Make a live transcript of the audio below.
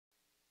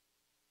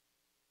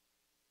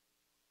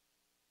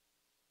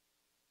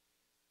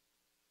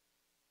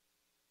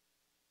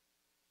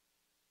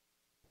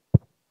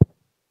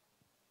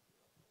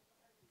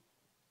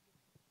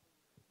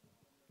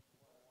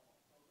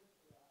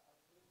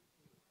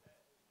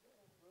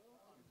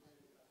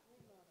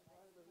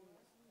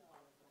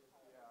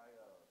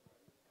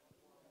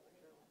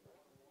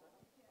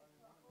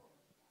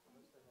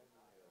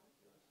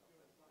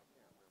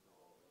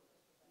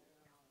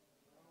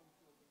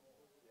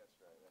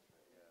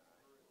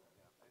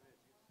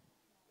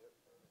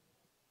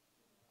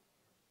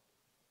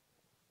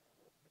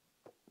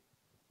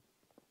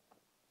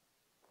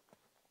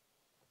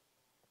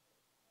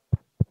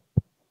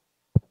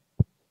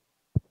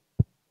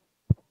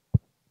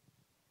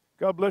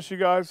God bless you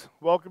guys.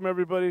 Welcome,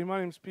 everybody. My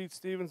name is Pete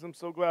Stevens. I'm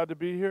so glad to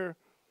be here.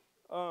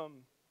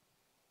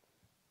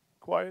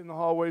 Quiet in the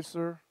hallway,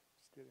 sir.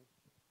 Just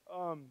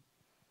kidding.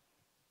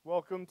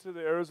 Welcome to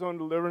the Arizona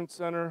Deliverance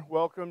Center.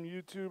 Welcome,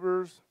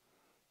 YouTubers.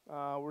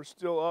 We're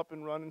still up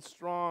and running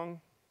strong.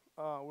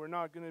 We're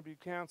not going to be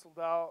canceled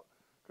out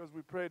because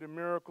we prayed a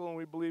miracle and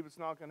we believe it's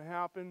not going to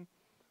happen.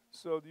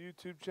 So the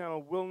YouTube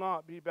channel will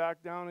not be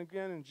back down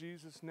again in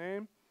Jesus'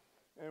 name.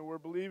 And we're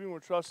believing, we're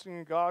trusting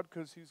in God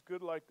because He's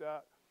good like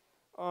that.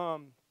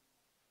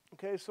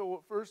 Okay,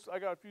 so first I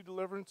got a few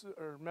deliverance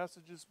or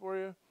messages for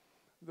you.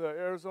 The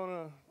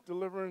Arizona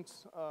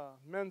Deliverance,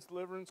 men's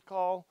deliverance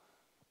call,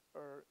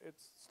 or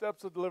it's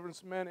Steps of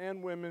Deliverance, men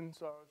and women.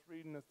 So I was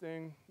reading the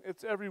thing.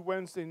 It's every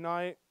Wednesday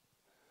night.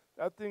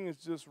 That thing is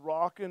just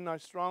rocking. I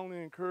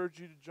strongly encourage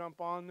you to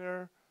jump on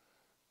there,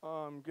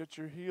 get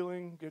your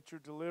healing, get your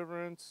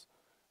deliverance.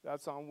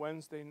 That's on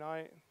Wednesday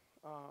night.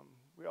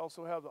 We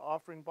also have the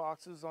offering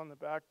boxes on the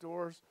back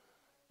doors.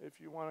 If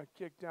you want to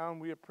kick down,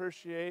 we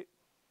appreciate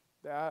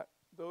that.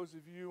 Those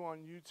of you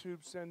on YouTube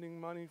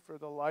sending money for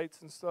the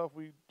lights and stuff,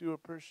 we do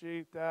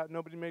appreciate that.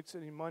 Nobody makes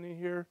any money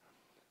here.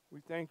 We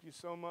thank you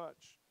so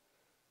much.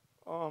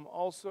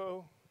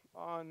 Also,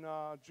 on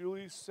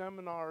Julie's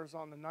seminars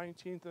on the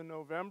 19th of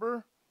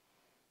November,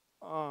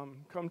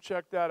 come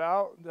check that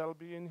out. That'll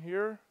be in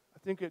here. I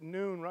think at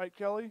noon, right,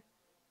 Kelly?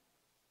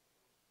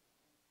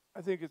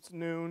 I think it's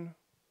noon.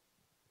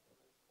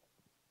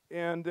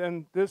 And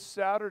then this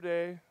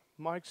Saturday,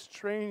 Mike's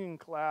training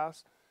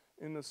class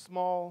in the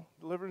small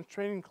deliverance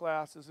training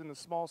class is in the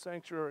small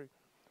sanctuary.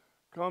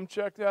 Come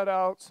check that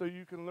out so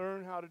you can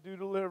learn how to do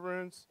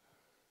deliverance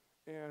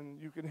and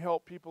you can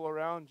help people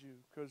around you,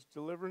 because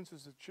deliverance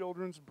is the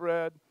children's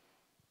bread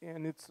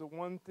and it's the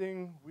one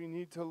thing we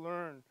need to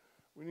learn.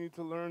 We need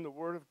to learn the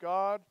Word of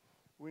God.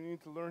 We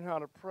need to learn how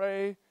to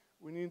pray.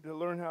 We need to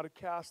learn how to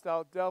cast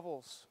out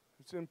devils.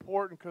 It's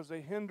important because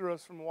they hinder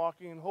us from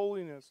walking in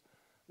holiness.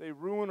 They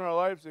ruin our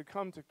lives. They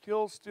come to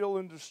kill, steal,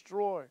 and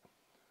destroy.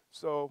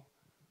 So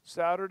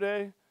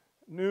Saturday,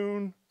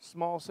 noon,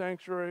 small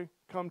sanctuary.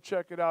 Come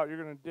check it out.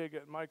 You're going to dig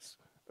it. Mike's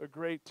a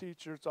great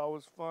teacher. It's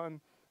always fun.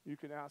 You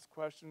can ask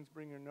questions.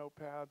 Bring your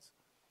notepads.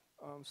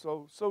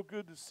 So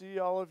good to see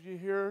all of you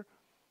here.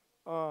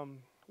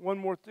 One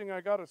more thing.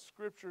 I got a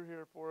scripture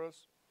here for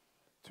us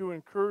to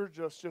encourage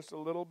us just a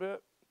little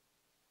bit.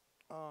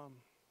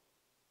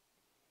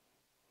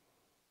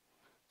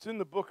 It's in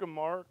the book of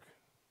Mark.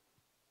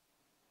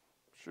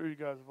 I'm sure you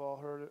guys have all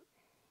heard it.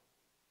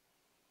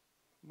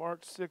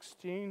 Mark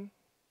 16.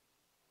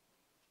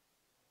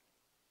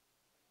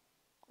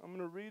 I'm going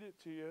to read it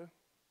to you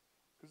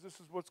because this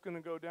is what's going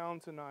to go down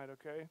tonight,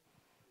 okay?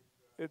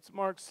 It's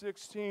Mark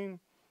 16.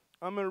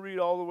 I'm going to read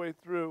all the way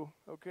through,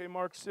 okay?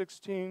 Mark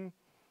 16,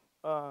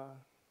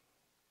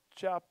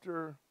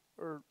 chapter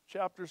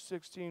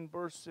 16,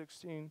 verse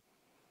 16.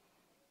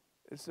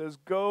 It says,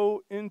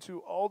 "Go into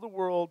all the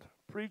world,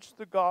 preach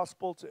the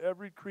gospel to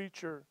every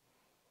creature.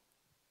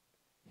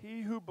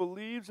 He who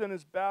believes and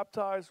is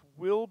baptized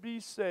will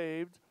be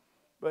saved,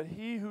 but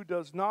he who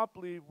does not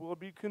believe will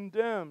be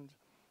condemned."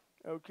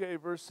 Okay,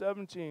 verse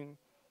 17.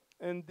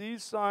 "And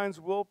these signs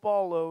will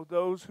follow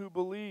those who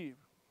believe."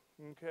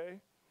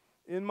 Okay?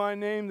 "In my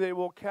name they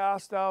will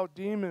cast out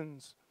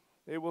demons.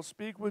 They will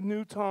speak with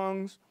new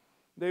tongues.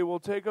 They will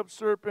take up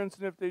serpents,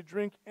 and if they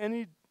drink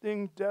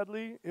anything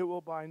deadly, it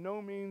will by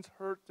no means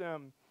hurt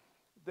them.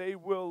 They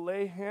will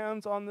lay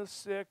hands on the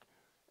sick,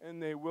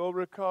 and they will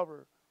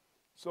recover."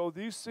 So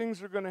these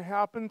things are going to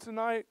happen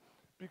tonight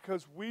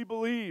because we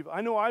believe.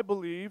 I know I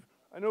believe.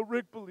 I know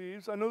Rick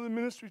believes. I know the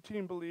ministry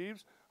team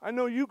believes. I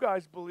know you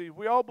guys believe.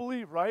 We all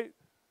believe, right?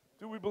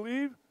 Do we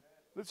believe?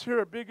 Let's hear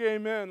a big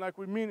amen like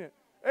we mean it.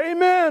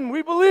 Amen.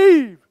 We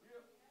believe.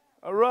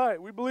 All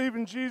right. We believe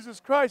in Jesus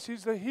Christ.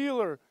 He's the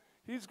healer.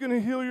 He's going to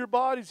heal your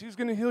bodies. He's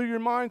going to heal your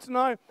mind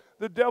tonight.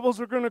 The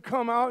devils are going to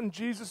come out in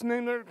Jesus'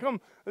 name. They're going to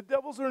come. The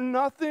devils are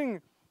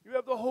nothing. You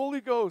have the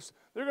Holy Ghost.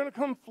 They're going to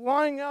come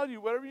flying out of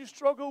you. Whatever you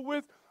struggle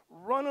with,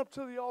 run up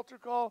to the altar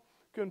call,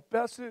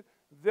 confess it,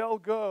 they'll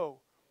go.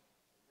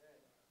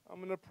 I'm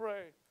going to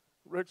pray.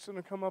 Rick's going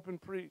to come up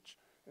and preach,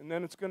 and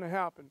then it's going to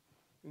happen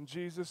in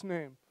Jesus'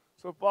 name.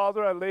 So,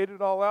 Father, I laid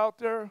it all out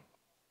there.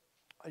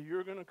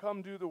 You're going to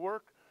come do the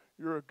work.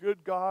 You're a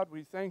good God.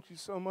 We thank you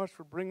so much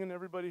for bringing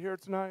everybody here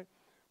tonight.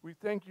 We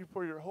thank you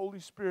for your Holy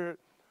Spirit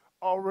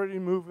already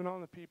moving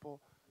on the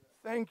people.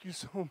 Thank you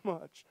so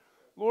much.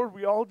 Lord,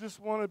 we all just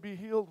want to be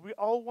healed. We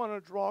all want to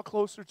draw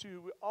closer to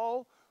you. We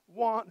all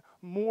want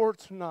more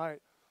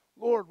tonight.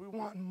 Lord, we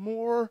want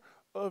more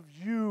of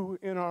you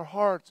in our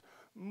hearts,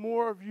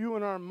 more of you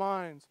in our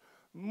minds,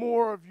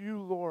 more of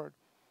you, Lord.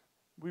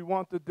 We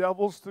want the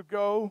devils to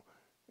go.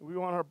 We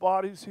want our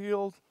bodies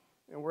healed,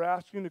 and we're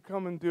asking you to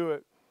come and do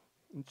it.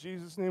 In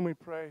Jesus' name we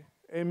pray.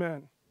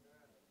 Amen.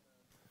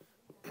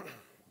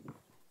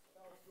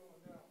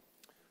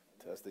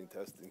 Testing,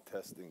 testing,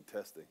 testing,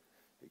 testing.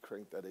 Hey,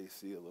 crank that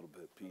AC a little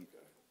bit, Pete.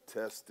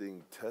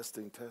 Testing,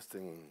 testing,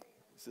 testing.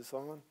 Is this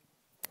on?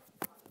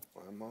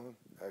 I'm on?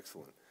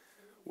 Excellent.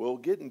 Well,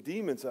 getting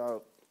demons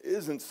out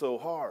isn't so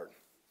hard.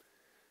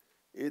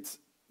 It's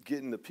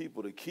getting the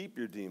people to keep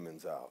your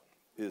demons out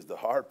is the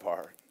hard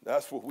part.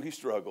 That's where we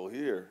struggle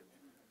here.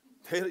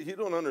 You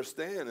don't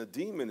understand. A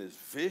demon is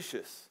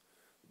vicious.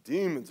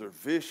 Demons are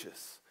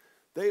vicious.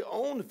 They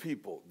owned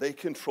people. They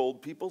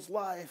controlled people's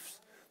lives.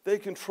 They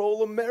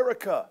control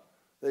America.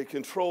 They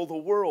control the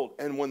world.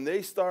 And when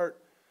they start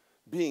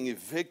being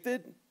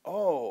evicted,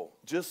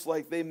 just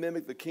like they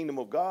mimic the kingdom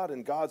of God,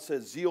 and God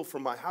says, zeal for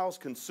my house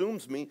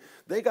consumes me,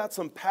 they got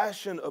some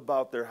passion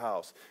about their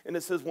house. And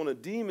it says when a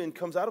demon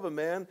comes out of a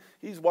man,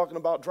 he's walking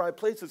about dry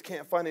places,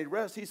 can't find any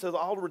rest. He says,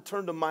 I'll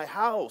return to my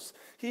house.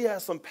 He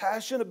has some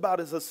passion about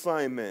his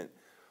assignment.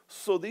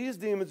 So these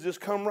demons just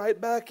come right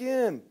back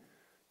in.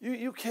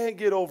 You can't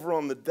get over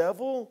on the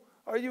devil.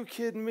 Are you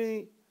kidding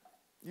me?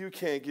 You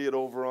can't get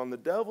over on the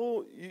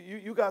devil.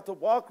 You got to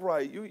walk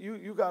right.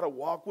 You got to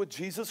walk with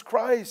Jesus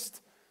Christ.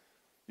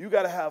 You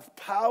got to have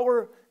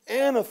power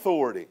and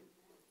authority.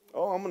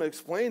 I'm going to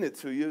explain it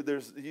to you.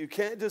 You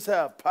can't just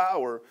have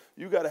power.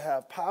 You got to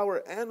have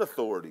power and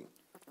authority.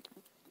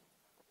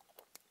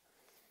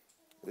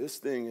 This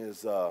thing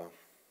is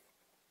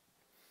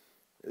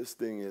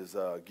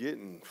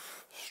getting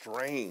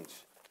strange.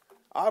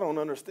 I don't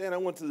understand. I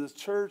went to this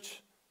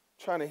church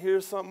trying to hear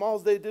something. All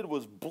they did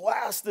was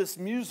blast this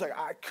music.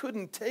 I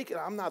couldn't take it.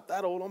 I'm not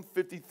that old. I'm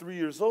 53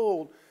 years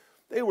old.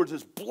 They were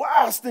just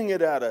blasting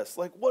it at us.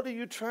 Like, what are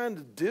you trying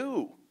to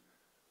do?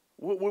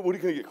 What are you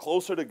going to get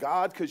closer to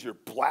God because you're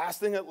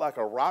blasting it like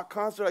a rock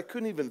concert? I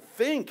couldn't even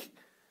think.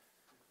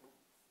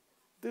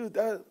 Dude,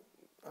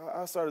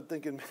 I started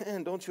thinking,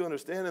 man, don't you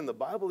understand? In the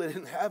Bible, they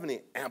didn't have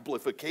any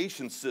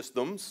amplification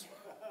systems.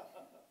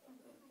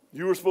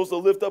 You were supposed to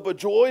lift up a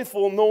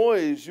joyful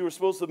noise. You were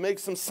supposed to make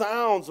some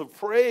sounds of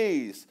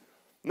praise,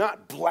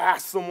 not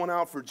blast someone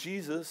out for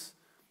Jesus.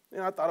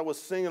 I thought I was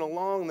singing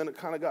along, and then it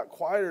kind of got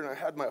quieter, and I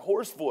had my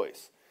hoarse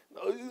voice.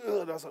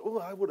 And I was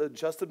like, I would have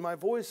adjusted my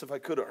voice if I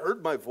could have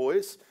heard my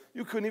voice.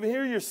 You couldn't even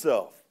hear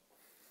yourself.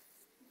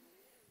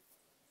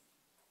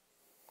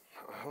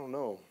 I don't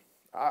know.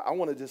 I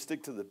want to just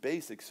stick to the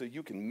basics so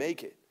you can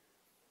make it.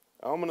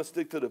 I'm going to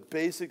stick to the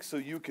basics so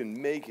you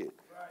can make it.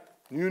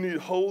 You need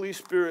Holy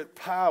Spirit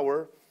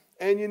power,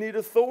 and you need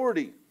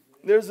authority.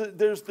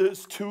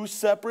 There's two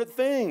separate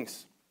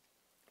things.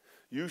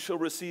 You shall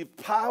receive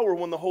power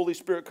when the Holy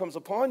Spirit comes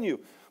upon you.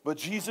 But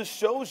Jesus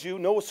shows you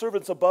no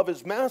servant's above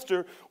his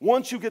master.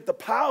 Once you get the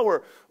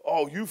power,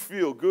 you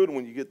feel good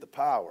when you get the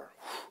power.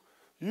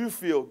 You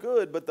feel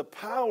good, but the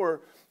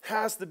power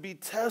has to be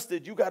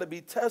tested. You got to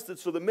be tested.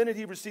 So the minute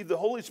he received the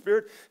Holy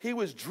Spirit, he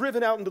was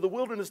driven out into the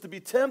wilderness to be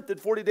tempted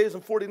 40 days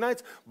and 40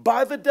 nights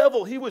by the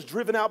devil. He was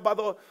driven out by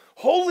the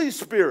Holy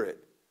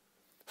Spirit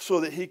so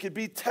that he could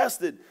be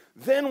tested.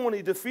 Then when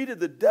he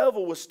defeated the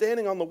devil, was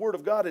standing on the word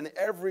of God in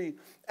every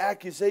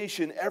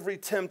accusation, every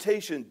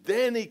temptation,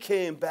 then he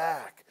came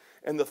back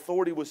and the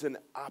authority was in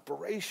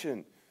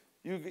operation.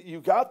 You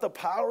got the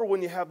power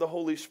when you have the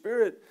Holy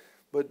Spirit,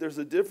 but there's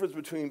a difference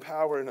between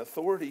power and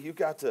authority.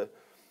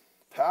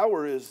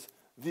 Power is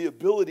the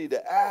ability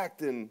to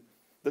act and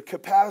the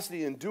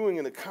capacity in doing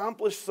and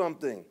accomplish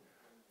something.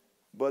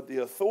 But the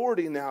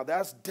authority now,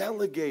 that's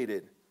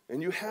delegated.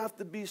 And you have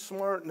to be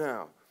smart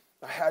now.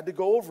 I had to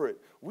go over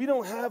it. We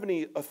don't have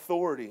any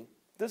authority.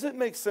 Does it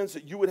make sense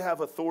that you would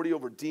have authority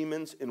over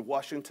demons in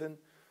Washington?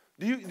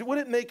 Would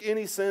it make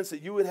any sense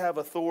that you would have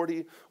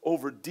authority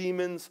over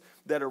demons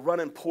that are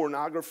running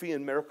pornography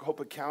in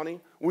Maricopa County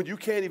when you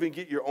can't even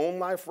get your own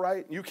life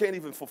right? You can't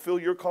even fulfill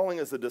your calling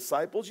as the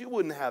disciples? You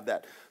wouldn't have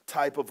that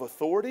type of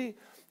authority.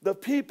 The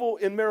people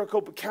in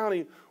Maricopa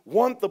County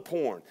want the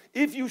porn.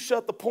 If you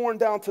shut the porn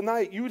down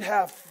tonight, you'd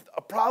have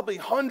probably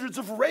hundreds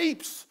of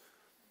rapes.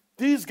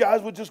 These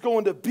guys would just go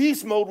into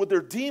beast mode with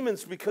their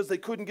demons because they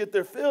couldn't get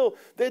their fill.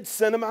 They'd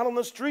send them out on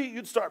the street.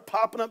 You'd start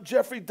popping up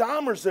Jeffrey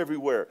Dahmers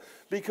everywhere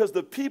because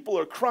the people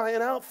are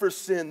crying out for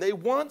sin. They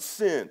want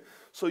sin.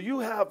 So you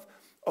have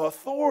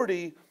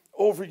authority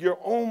over your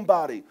own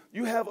body.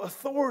 You have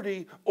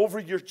authority over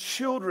your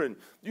children.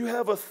 You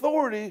have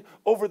authority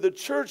over the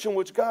church in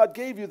which God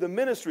gave you the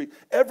ministry.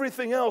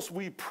 Everything else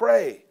we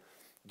pray.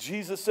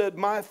 Jesus said,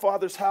 my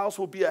Father's house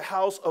will be a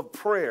house of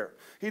prayer.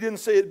 He didn't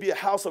say it'd be a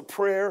house of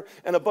prayer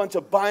and a bunch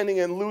of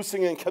binding and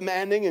loosing and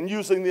commanding and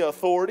using the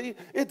authority.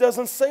 It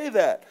doesn't say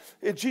that.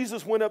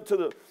 Jesus went up to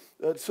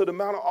the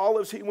Mount of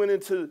Olives. He went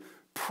into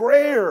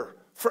prayer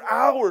for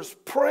hours,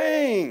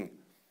 praying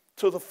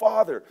to the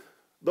Father.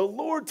 The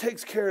Lord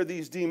takes care of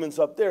these demons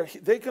up there.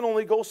 They can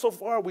only go so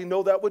far. We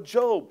know that with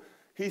Job.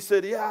 He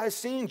said, yeah, I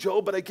seen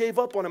Job, but I gave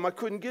up on him. I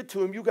couldn't get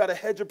to him. You got a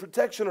hedge of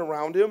protection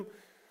around him.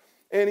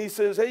 And he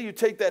says, hey, you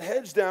take that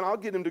hedge down, I'll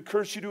get him to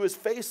curse you to his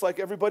face like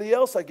everybody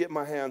else I get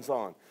my hands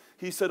on.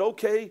 He said,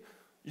 okay,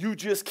 you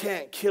just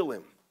can't kill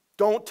him.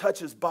 Don't touch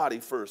his body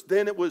first.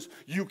 Then it was,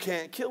 you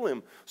can't kill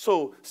him.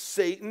 So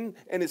Satan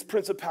and his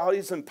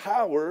principalities and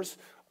powers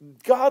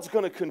God's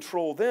going to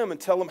control them and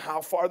tell them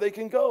how far they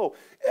can go.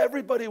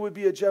 Everybody would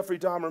be a Jeffrey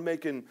Dahmer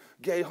making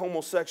gay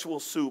homosexual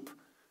soup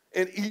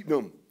and eating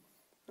them.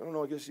 I don't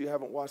know, I guess you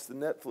haven't watched the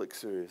Netflix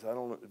series. I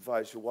don't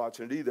advise you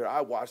watching it either.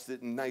 I watched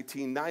it in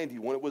 1990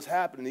 when it was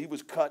happening. He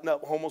was cutting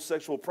up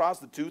homosexual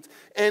prostitutes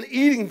and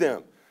eating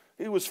them.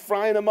 He was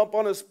frying them up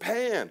on his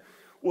pan.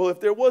 Well, if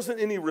there wasn't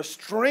any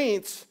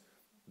restraints,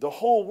 the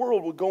whole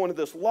world would go into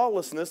this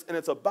lawlessness, and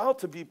it's about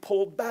to be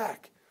pulled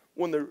back.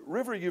 When the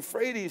river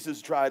Euphrates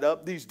is dried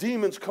up, these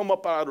demons come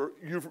up out of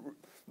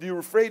the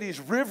Euphrates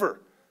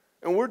River.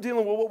 And we're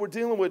dealing with what we're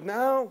dealing with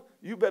now.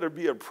 You better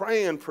be a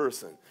praying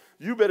person.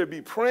 You better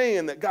be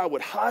praying that God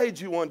would hide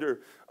you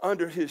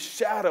under his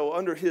shadow,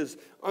 under his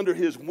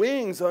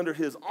wings, under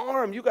his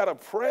arm. You got to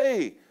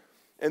pray.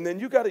 And then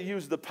you got to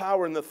use the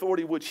power and the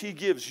authority which he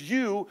gives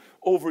you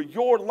over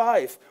your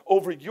life,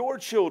 over your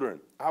children.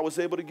 I was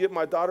able to get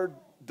my daughter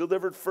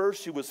delivered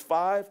first. She was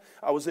 5.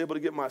 I was able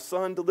to get my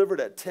son delivered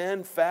at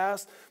 10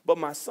 fast. But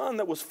my son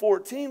that was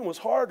 14 was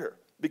harder,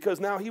 because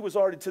now he was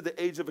already to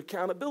the age of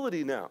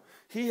accountability now.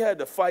 He had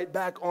to fight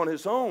back on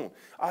his own.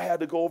 I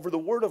had to go over the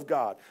Word of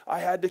God. I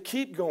had to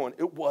keep going.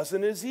 It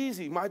wasn't as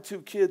easy. My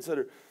 2 kids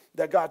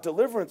that got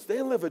deliverance,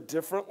 they live a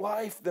different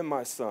life than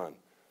my son.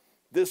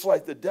 This,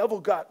 like, the devil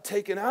got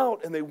taken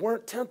out and they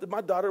weren't tempted. My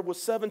daughter was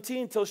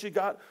 17 till she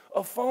got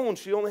a phone.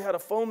 She only had a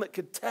phone that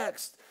could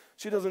text.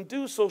 She doesn't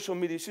do social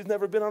media. She's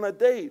never been on a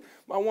date.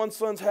 My one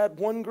son's had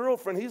one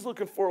girlfriend. He's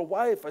looking for a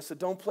wife. I said,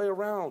 don't play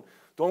around.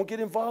 Don't get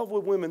involved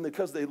with women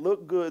because they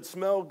look good,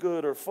 smell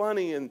good, or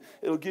funny, and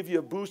it'll give you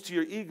a boost to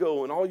your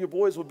ego, and all your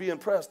boys will be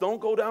impressed. Don't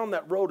go down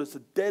that road. It's a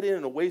dead end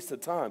and a waste of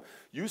time.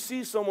 You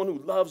see someone who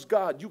loves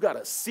God, you got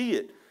to see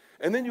it.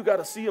 And then you got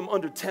to see them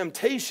under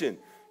temptation.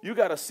 You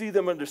got to see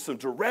them under some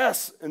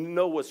duress and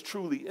know what's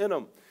truly in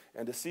them,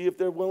 and to see if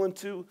they're willing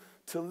to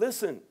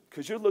listen,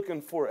 because you're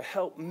looking for a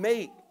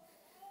helpmate.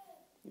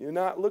 You're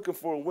not looking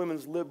for a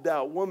woman's lived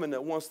out woman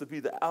that wants to be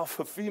the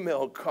alpha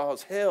female and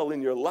cause hell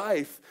in your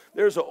life.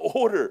 There's an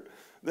order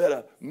that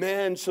a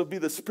man shall be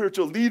the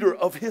spiritual leader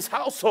of his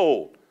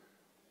household.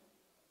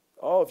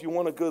 Oh, if you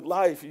want a good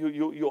life,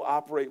 you'll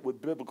operate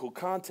with biblical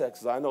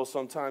contexts. I know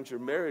sometimes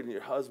you're married and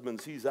your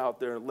husband's, he's out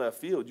there in left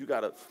field. You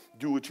got to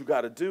do what you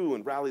got to do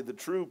and rally the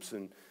troops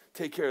and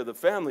take care of the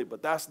family,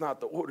 but that's not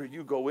the order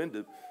you go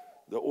into,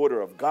 the order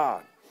of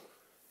God.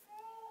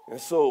 And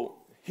so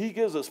he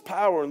gives us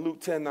power in Luke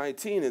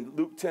 10:19. In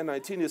Luke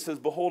 10:19, it says,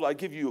 behold, I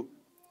give you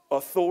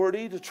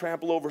authority to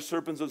trample over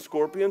serpents and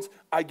scorpions.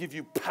 I give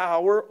you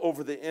power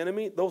over the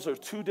enemy. Those are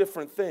 2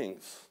 different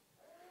things.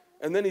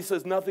 And then he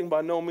says, nothing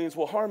by no means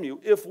will harm you.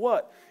 If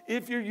what?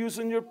 If you're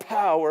using your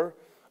power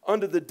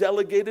under the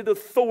delegated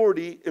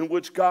authority in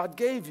which God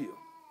gave you.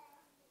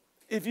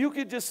 If you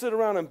could just sit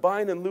around and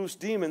bind and loose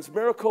demons,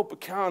 Maricopa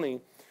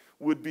County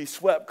would be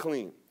swept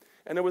clean.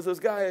 And there was this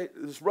guy,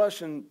 this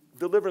Russian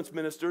deliverance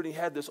minister, and he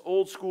had this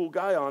old school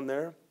guy on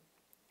there.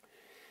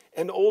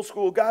 And the old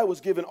school guy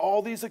was given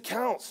all these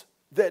accounts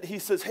that he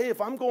says, hey, if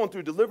I'm going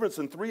through deliverance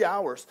in 3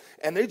 hours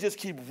and they just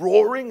keep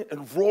roaring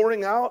and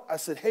roaring out, I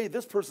said, hey,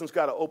 this person's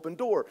got an open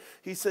door.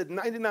 He said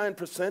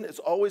 99% it's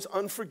always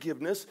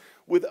unforgiveness.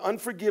 With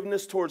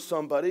unforgiveness towards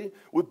somebody,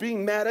 with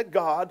being mad at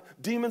God,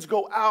 demons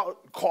go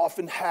out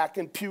coughing,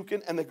 hacking,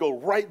 puking, and they go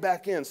right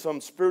back in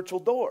some spiritual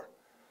door.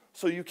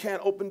 So you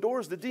can't open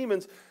doors to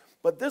demons.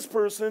 But this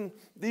person,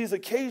 these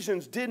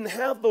occasions, didn't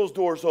have those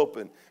doors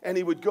open. And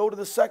he would go to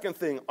the second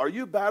thing. Are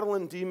you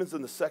battling demons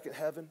in the second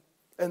heaven?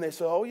 And they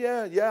say, oh,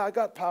 yeah, I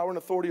got power and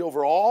authority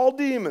over all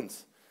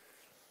demons.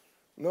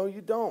 No, you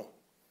don't.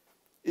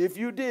 If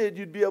you did,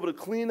 you'd be able to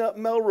clean up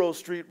Melrose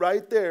Street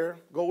right there,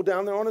 go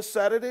down there on a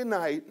Saturday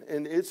night,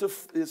 and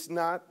it's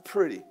not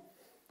pretty.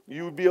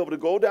 You would be able to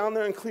go down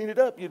there and clean it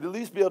up. You'd at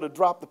least be able to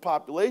drop the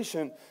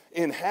population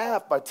in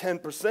half by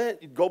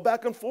 10%. You'd go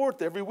back and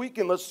forth every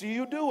weekend. Let's see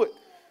you do it.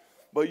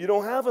 But you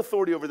don't have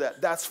authority over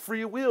that. That's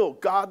free will.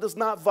 God does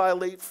not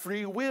violate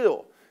free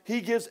will. He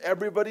gives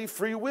everybody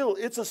free will.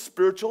 It's a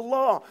spiritual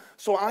law.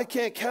 So I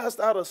can't cast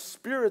out of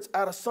spirits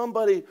out of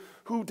somebody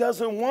who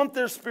doesn't want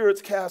their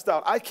spirits cast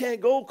out. I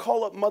can't go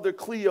call up Mother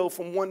Cleo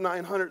from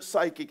 1-900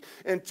 Psychic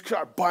and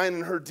start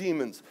binding her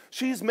demons.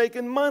 She's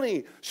making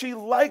money. She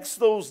likes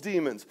those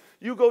demons.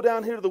 You go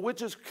down here to the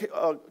witches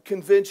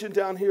convention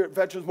down here at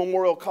Veterans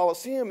Memorial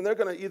Coliseum, and they're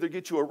going to either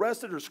get you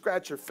arrested or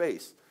scratch your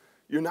face.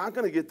 You're not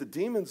going to get the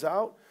demons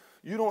out.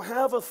 You don't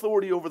have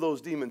authority over those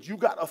demons. You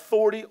got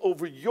authority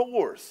over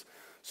yours.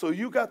 So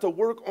you got to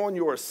work on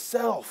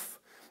yourself.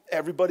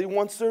 Everybody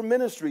wants their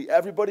ministry.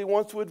 Everybody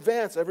wants to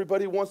advance.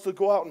 Everybody wants to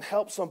go out and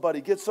help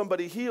somebody, get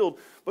somebody healed.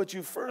 But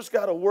you first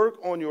got to work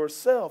on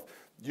yourself.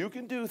 You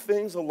can do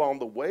things along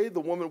the way. The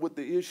woman with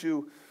the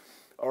issue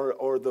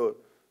or the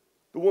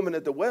woman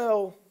at the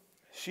well,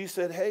 she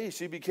said, hey,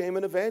 she became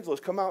an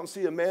evangelist. Come out and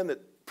see a man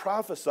that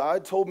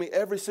prophesied, told me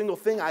every single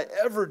thing I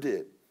ever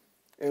did.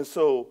 And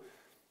so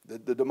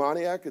The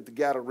demoniac at the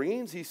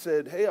Gadarenes, he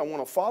said, hey, I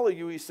want to follow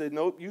you. He said,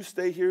 nope, you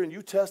stay here and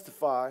you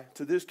testify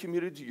to this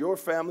community, to your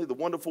family, the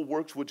wonderful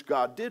works which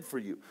God did for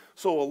you.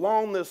 So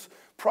along this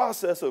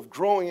process of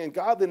growing in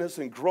godliness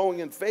and growing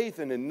in faith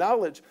and in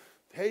knowledge,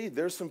 hey,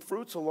 there's some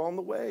fruits along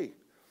the way.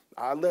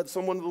 I led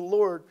someone to the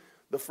Lord.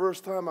 The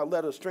first time I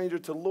led a stranger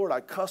to the Lord, I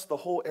cussed the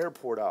whole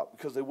airport out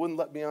because they wouldn't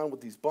let me on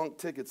with these bunk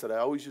tickets that I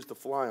always used to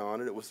fly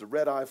on, and it was the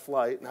red-eye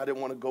flight, and I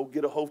didn't want to go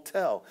get a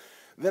hotel.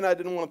 Then I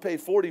didn't want to pay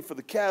 $40 for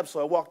the cab, so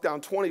I walked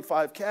down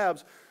 25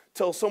 cabs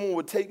till someone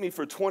would take me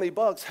for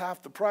 $20,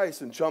 half the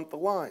price, and jump the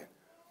line.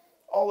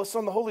 All of a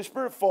sudden, the Holy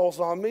Spirit falls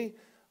on me.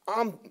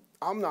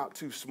 I'm not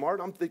too smart.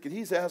 I'm thinking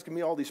he's asking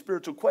me all these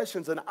spiritual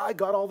questions, and I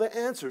got all the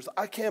answers.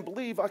 I can't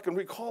believe I can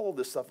recall all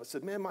this stuff. I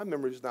said, man, my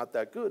memory's not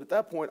that good. At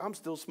that point, I'm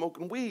still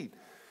smoking weed.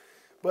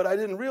 But I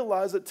didn't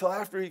realize it till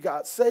after he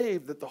got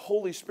saved that the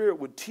Holy Spirit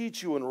would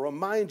teach you and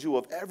remind you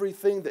of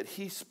everything that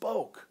he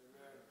spoke.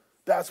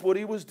 That's what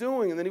he was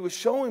doing. And then he was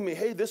showing me,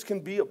 hey, this can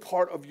be a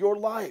part of your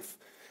life.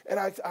 And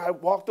I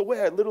walked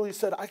away. I literally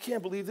said, I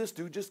can't believe this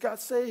dude just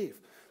got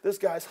saved. This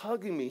guy's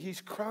hugging me.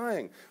 He's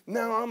crying.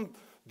 Now I'm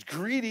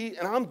greedy,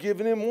 and I'm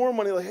giving him more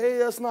money. Like, hey,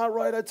 that's not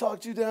right. I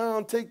talked you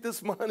down. Take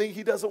this money.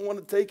 He doesn't want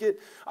to take it.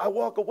 I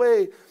walk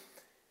away,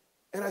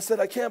 and I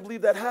said, I can't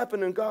believe that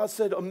happened. And God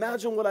said,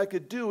 imagine what I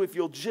could do if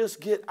you'll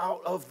just get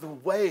out of the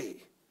way.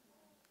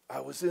 I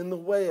was in the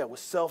way. I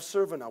was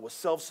self-serving. I was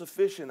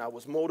self-sufficient. I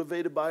was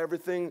motivated by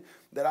everything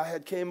that I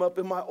had came up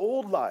in my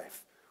old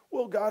life.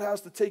 Well, God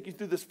has to take you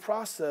through this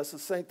process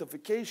of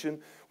sanctification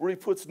where he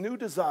puts new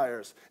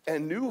desires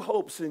and new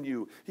hopes in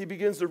you. He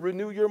begins to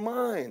renew your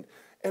mind.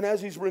 And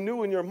as he's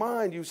renewing your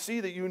mind, you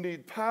see that you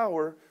need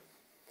power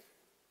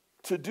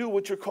to do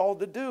what you're called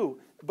to do.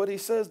 But he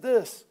says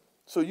this.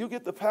 So you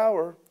get the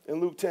power in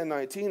Luke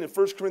 10:19. In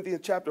 1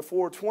 Corinthians chapter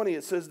 4:20,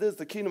 it says this,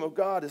 the kingdom of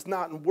God is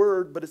not in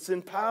word, but it's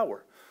in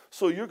power.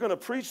 So you're going to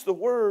preach the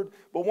word,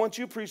 but once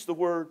you preach the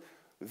word,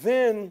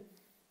 then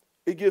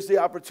it gives the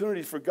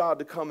opportunity for God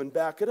to come and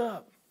back it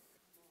up.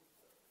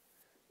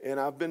 And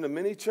I've been to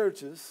many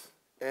churches,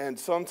 and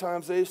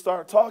sometimes they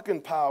start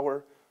talking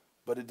power,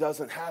 but it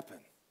doesn't happen.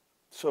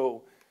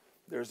 So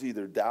there's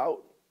either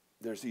doubt,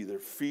 there's either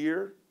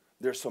fear,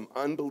 there's some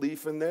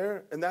unbelief in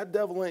there, and that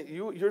devil ain't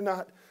you.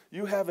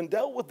 You haven't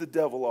dealt with the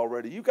devil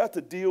already. You got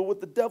to deal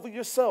with the devil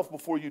yourself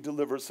before you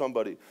deliver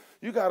somebody.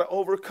 You got to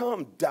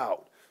overcome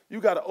doubt. You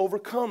got to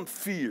overcome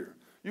fear.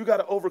 You got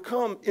to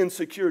overcome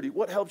insecurity.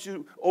 What helps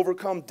you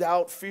overcome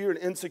doubt, fear, and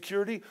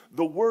insecurity?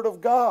 The Word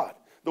of God.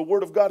 The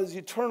Word of God is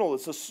eternal.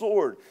 It's a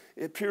sword.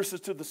 It pierces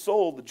to the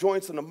soul, the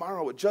joints, and the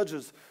marrow. It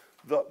judges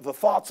the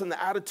thoughts and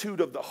the attitude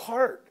of the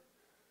heart.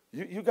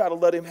 You got to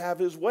let him have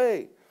his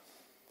way.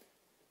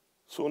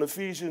 So in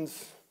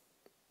Ephesians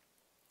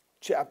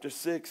chapter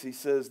 6, he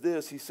says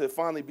this. He said,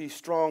 finally be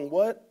strong,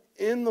 what?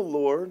 In the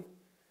Lord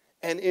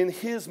and in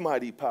his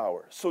mighty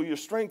power. So your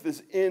strength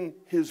is in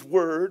his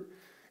word,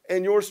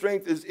 and your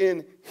strength is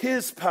in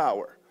his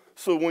power.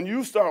 So when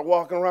you start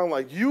walking around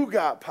like you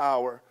got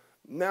power,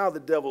 now the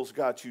devil's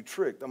got you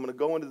tricked. I'm going to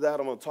go into that.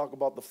 I'm going to talk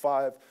about the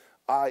 5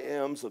 I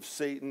ams of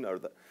Satan, or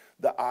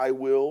the I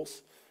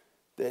wills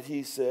that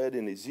he said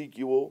in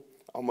Ezekiel.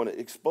 I'm going to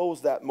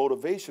expose that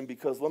motivation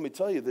because let me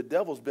tell you, the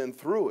devil's been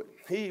through it.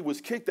 He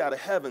was kicked out of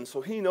heaven,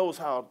 so he knows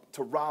how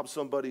to rob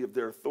somebody of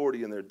their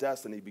authority and their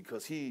destiny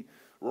because he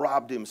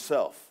robbed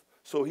himself.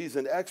 So he's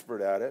an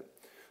expert at it.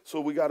 So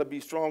we got to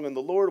be strong in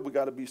the Lord. We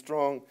got to be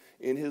strong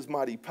in his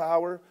mighty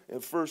power. In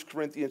 1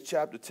 Corinthians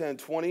chapter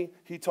 10:20,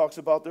 he talks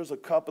about there's a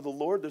cup of the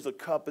Lord, there's a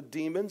cup of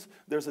demons,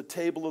 there's a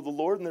table of the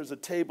Lord, and there's a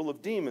table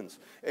of demons.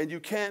 And you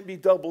can't be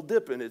double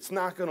dipping. It's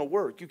not going to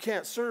work. You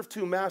can't serve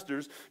 2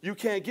 masters. You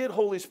can't get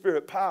Holy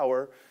Spirit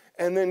power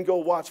and then go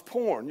watch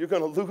porn. You're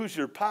going to lose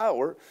your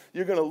power.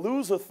 You're going to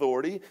lose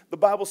authority. The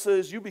Bible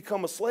says you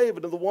become a slave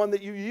to the one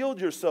that you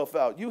yield yourself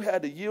out. You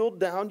had to yield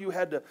down. You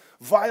had to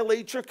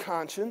violate your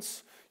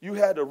conscience. You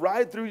had to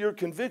ride through your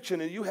conviction,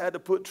 and you had to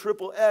put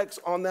XXX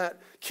on that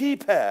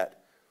keypad.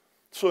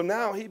 So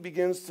now he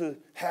begins to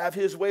have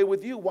his way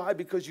with you. Why?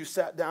 Because you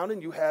sat down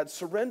and you had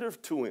surrender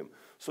to him.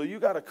 So you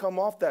got to come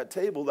off that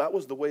table. That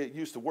was the way it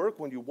used to work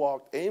when you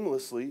walked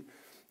aimlessly,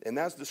 and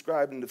that's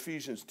described in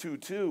Ephesians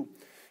 2:2.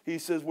 He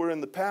says, where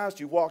in the past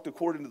you walked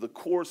according to the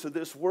course of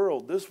this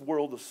world. This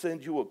world will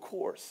send you a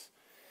course.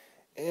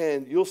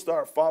 And you'll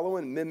start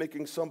following,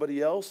 mimicking somebody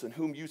else in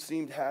whom you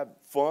seem to have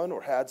fun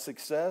or had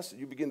success.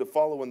 You begin to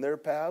follow in their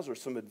paths or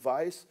some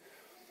advice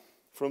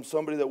from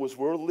somebody that was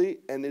worldly.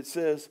 And it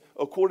says,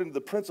 according to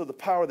the prince of the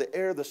power of the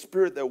air, the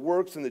spirit that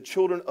works in the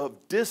children of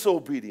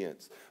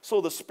disobedience. So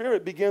the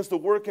spirit begins to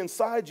work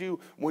inside you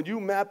when you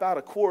map out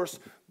a course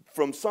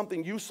from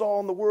something you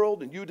saw in the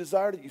world and you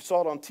desired it. You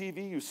saw it on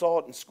TV, you saw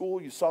it in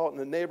school, you saw it in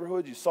the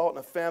neighborhood, you saw it in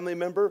a family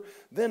member.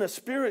 Then a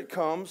spirit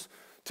comes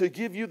to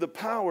give you the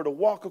power to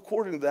walk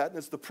according to that, and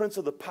it's the prince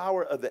of the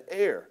power of the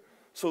air.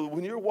 So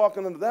when you're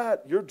walking into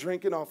that, you're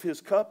drinking off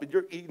his cup and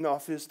you're eating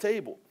off his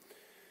table.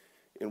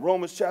 In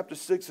Romans chapter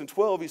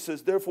 6:12, he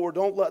says, therefore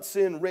don't let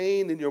sin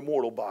reign in your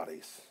mortal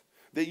bodies,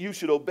 that you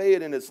should obey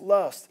it in its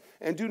lust,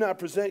 and do not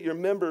present your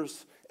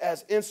members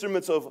as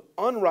instruments of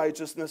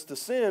unrighteousness to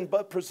sin,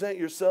 but present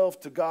yourself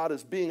to God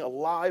as being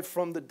alive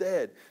from the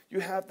dead. You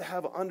have to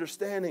have an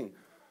understanding.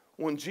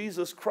 When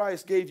Jesus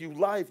Christ gave you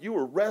life, you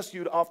were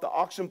rescued off the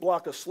auction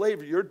block of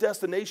slavery. Your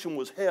destination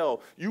was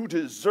hell. You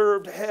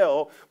deserved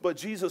hell, but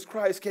Jesus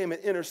Christ came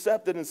and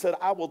intercepted and said,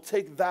 I will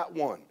take that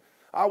one.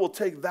 I will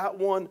take that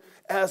one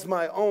as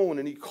my own.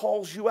 And he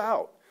calls you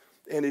out.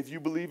 And if you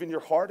believe in your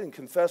heart and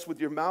confess with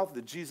your mouth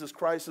that Jesus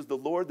Christ is the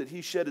Lord, that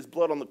he shed his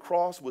blood on the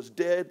cross, was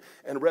dead,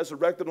 and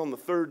resurrected on the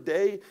third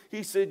day,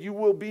 he said you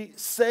will be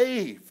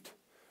saved.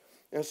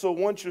 And so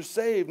once you're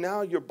saved,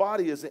 now your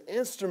body is an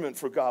instrument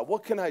for God.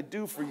 What can I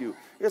do for you?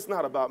 It's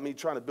not about me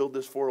trying to build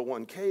this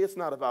 401k. It's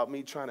not about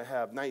me trying to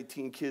have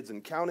 19 kids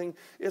and counting.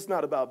 It's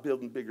not about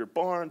building bigger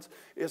barns.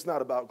 It's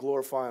not about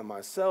glorifying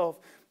myself.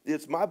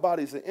 It's my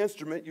body's an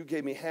instrument. You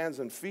gave me hands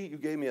and feet. You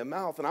gave me a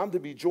mouth. And I'm to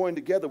be joined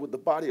together with the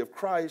body of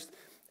Christ.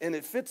 And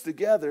it fits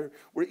together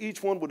where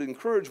each one would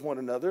encourage one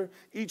another.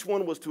 Each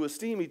one was to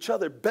esteem each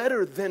other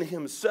better than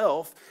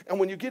himself. And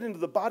when you get into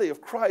the body of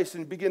Christ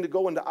and begin to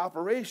go into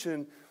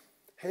operation,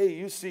 hey,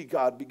 you see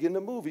God begin to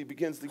move. He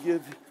begins to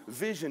give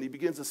vision. He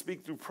begins to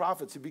speak through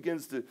prophets. He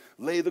begins to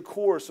lay the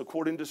course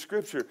according to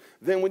Scripture.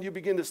 Then when you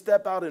begin to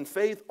step out in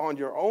faith on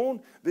your own,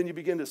 then you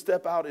begin to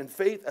step out in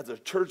faith as a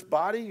church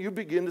body, you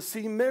begin to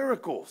see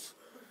miracles.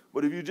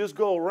 But if you just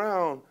go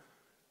around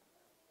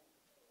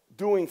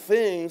doing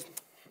things,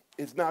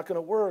 it's not going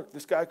to work.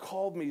 This guy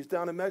called me. He's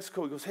down in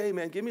Mexico. He goes, hey,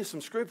 man, give me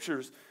some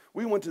scriptures.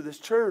 We went to this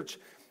church,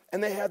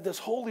 and they had this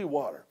holy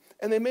water.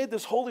 And they made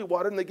this holy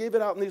water, and they gave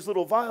it out in these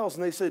little vials,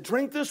 and they said,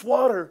 drink this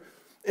water,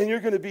 and you're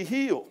going to be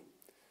healed.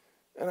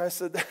 And I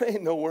said, that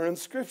ain't nowhere in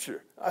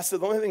Scripture. I said,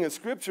 the only thing in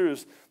Scripture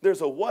is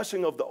there's a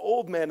washing of the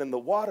old man in the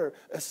water,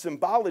 a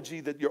symbology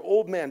that your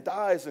old man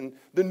dies, and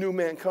the new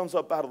man comes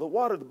up out of the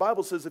water. The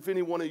Bible says if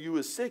any one of you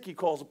is sick, he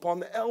calls upon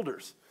the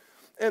elders.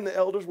 And the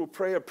elders will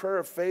pray a prayer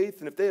of faith,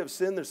 and if they have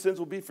sinned, their sins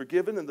will be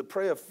forgiven, and the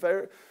prayer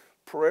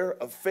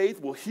of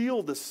faith will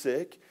heal the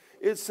sick.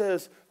 It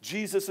says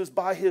Jesus is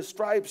by his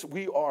stripes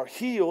we are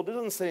healed. It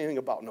doesn't say anything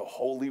about no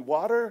holy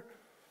water.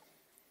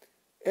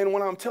 And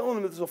when I'm telling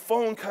him, there's a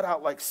phone cut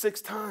out like 6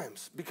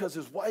 times because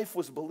his wife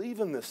was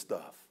believing this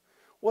stuff.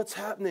 What's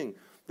happening?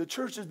 The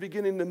church is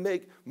beginning to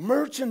make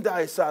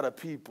merchandise out of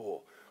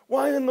people.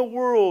 Why in the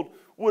world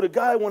would a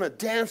guy want to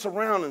dance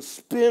around and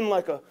spin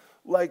like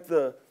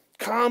the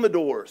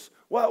Commodores?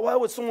 Why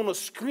would someone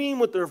scream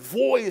with their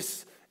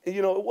voice?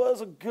 You know, it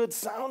was a good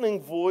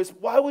sounding voice.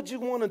 Why would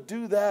you want to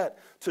do that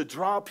to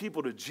draw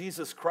people to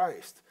Jesus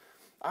Christ?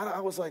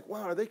 I was like,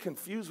 wow, are they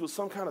confused with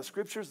some kind of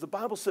scriptures? The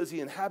Bible says he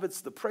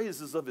inhabits the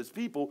praises of his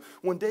people.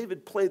 When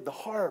David played the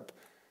harp,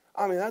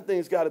 I mean, that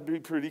thing's got to be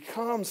pretty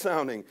calm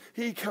sounding.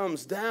 He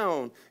comes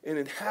down and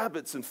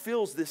inhabits and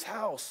fills this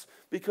house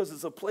because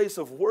it's a place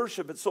of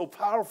worship. It's so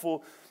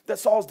powerful that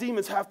Saul's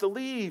demons have to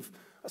leave.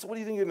 I said, what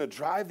do you think, you're going to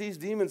drive these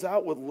demons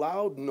out with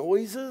loud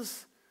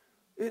noises?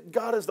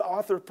 God is the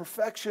author of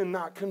perfection,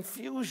 not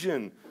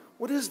confusion.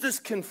 What is this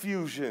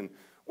confusion?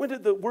 When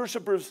did the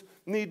worshipers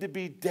need to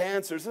be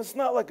dancers? It's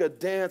not like a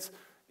dance.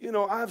 You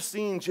know, I've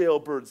seen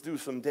jailbirds do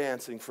some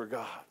dancing for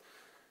God.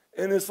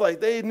 And it's like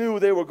they knew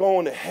they were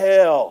going to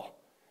hell.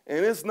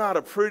 And it's not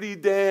a pretty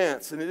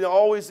dance. And it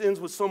always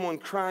ends with someone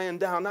crying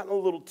down. Not a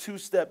little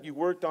two-step you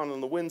worked on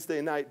the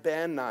Wednesday night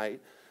band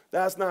night.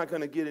 That's not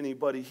going to get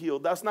anybody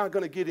healed. That's not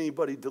going to get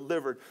anybody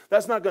delivered.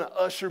 That's not going to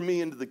usher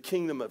me into the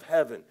kingdom of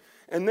heaven.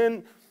 And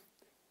then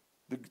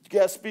the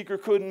guest speaker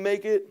couldn't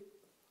make it.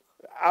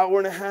 Hour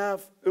and a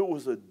half, it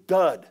was a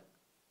dud.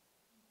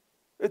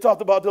 They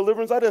talked about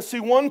deliverance. I didn't see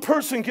one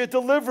person get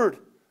delivered.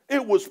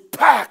 It was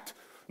packed.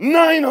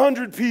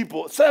 900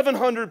 people,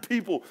 700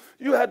 people.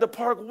 You had to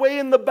park way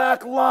in the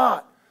back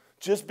lot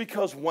just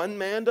because one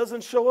man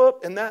doesn't show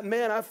up. And that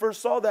man, I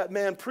first saw that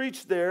man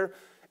preach there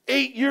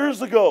 8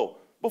 years ago.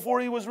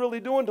 Before he was really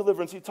doing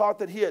deliverance. He talked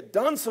that he had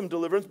done some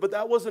deliverance, but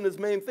that wasn't his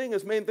main thing.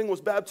 His main thing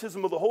was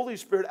baptism of the Holy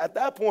Spirit at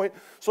that point.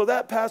 So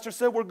that pastor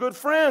said, we're good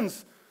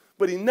friends.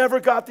 But he never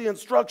got the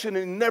instruction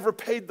and he never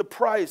paid the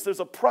price.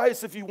 There's a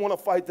price if you want to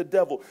fight the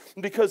devil.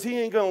 Because he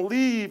ain't going to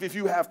leave if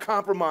you have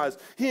compromise.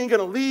 He ain't going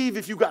to leave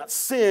if you got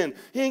sin.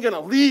 He ain't going to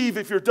leave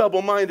if you're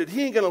double-minded.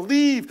 He ain't going to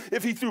leave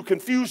if he threw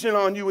confusion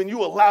on you and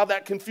you allow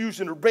that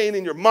confusion to reign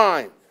in your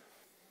mind.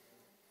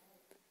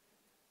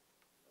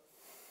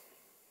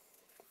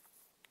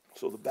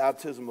 So the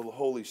baptism of the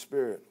Holy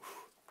Spirit.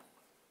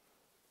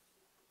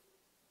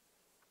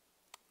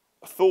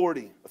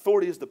 Authority.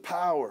 Authority is the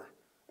power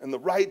and the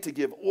right to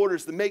give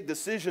orders, to make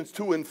decisions,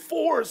 to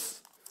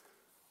enforce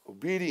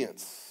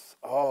obedience.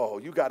 Oh,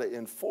 you got to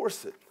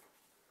enforce it.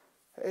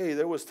 Hey,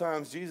 there was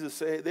times Jesus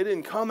said they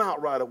didn't come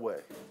out right away.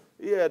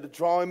 He had to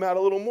draw him out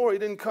a little more. He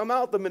didn't come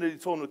out the minute he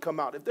told him to come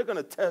out. If they're going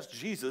to test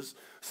Jesus,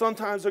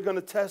 sometimes they're going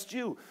to test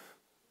you.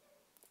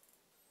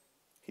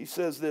 He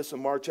says this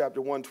in Mark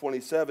chapter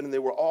 1:27, and they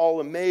were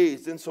all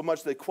amazed,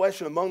 insomuch they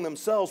questioned among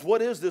themselves,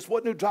 what is this?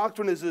 What new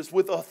doctrine is this?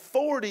 With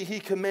authority he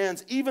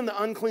commands even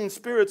the unclean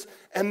spirits,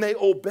 and they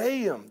obey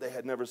him. They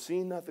had never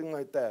seen nothing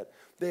like that.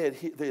 They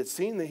had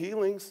seen the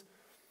healings.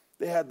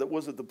 They had,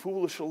 was it the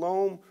pool of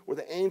Shalom, where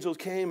the angels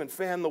came and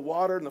fanned the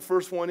water, and the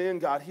first one in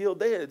got healed?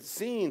 They had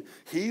seen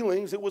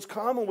healings. It was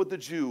common with the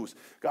Jews.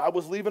 God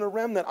was leaving a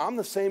remnant. I'm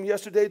the same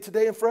yesterday,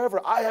 today, and forever.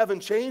 I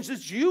haven't changed.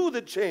 It's you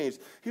that changed.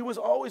 He was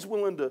always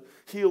willing to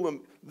heal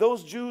them.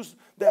 Those Jews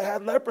that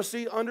had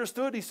leprosy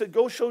understood. He said,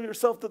 go show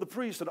yourself to the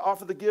priest and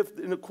offer the gift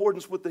in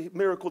accordance with the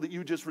miracle that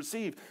you just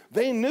received.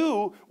 They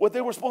knew what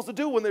they were supposed to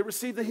do when they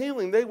received the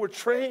healing. They were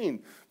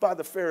trained by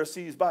the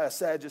Pharisees, by a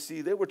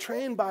Sadducee. They were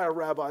trained by a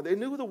rabbi. They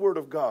knew the word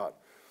of God.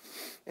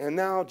 And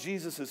now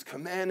Jesus is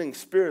commanding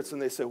spirits,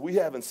 and they said, we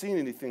haven't seen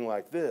anything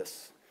like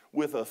this.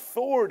 With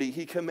authority,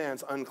 he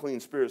commands unclean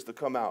spirits to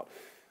come out.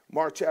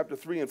 Mark chapter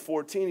 3 and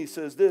 14, he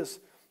says this,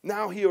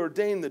 now he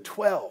ordained the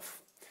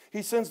 12.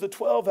 He sends the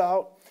 12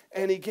 out,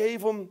 and he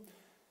gave them,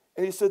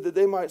 and he said that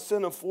they might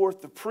send them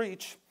forth to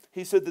preach.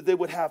 He said that they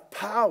would have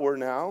power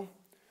now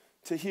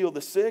to heal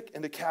the sick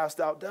and to cast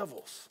out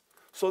devils.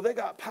 So they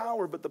got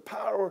power, but the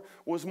power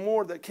was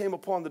more that came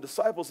upon the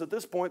disciples at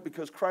this point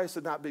because Christ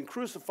had not been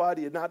crucified.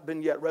 He had not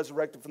been yet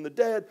resurrected from the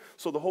dead,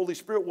 so the Holy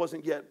Spirit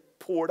wasn't yet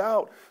poured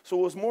out. So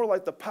it was more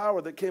like the power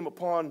that came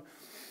upon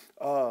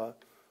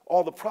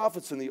all the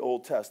prophets in the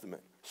Old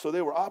Testament. So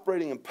they were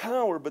operating in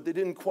power, but they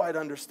didn't quite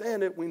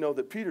understand it. We know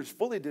that Peter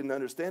fully didn't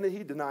understand it.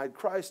 He denied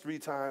Christ 3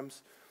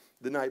 times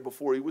the night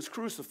before he was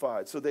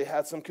crucified. So they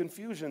had some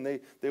confusion.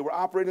 They were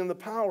operating in the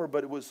power,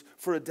 but it was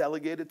for a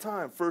delegated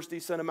time. First he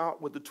sent him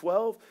out with the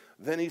 12,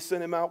 then he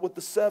sent him out with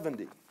the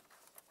 70.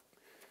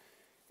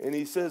 And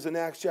he says in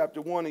Acts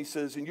chapter 1, he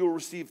says, and you will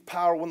receive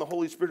power when the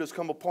Holy Spirit has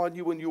come upon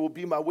you, and you will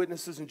be my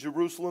witnesses in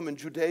Jerusalem and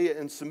Judea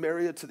and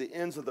Samaria to the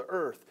ends of the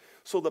earth.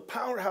 So the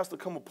power has to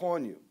come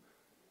upon you.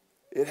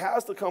 It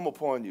has to come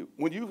upon you.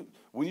 When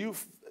you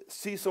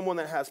see someone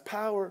that has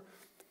power,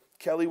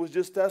 Kelly was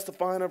just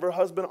testifying of her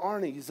husband,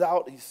 Arnie. He's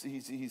out.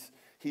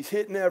 He's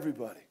hitting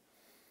everybody.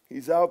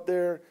 He's out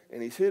there,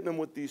 and he's hitting them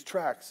with these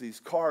tracts, these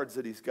cards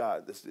that he's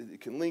got.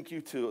 It can link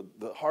you to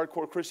the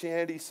Hardcore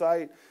Christianity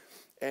site.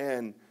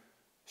 And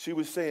she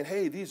was saying,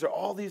 hey, these are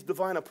all these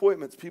divine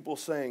appointments. People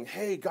saying,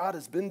 hey, God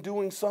has been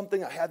doing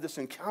something. I had this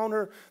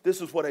encounter.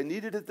 This is what I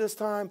needed at this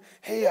time.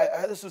 Hey,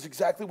 this is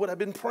exactly what I've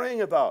been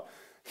praying about.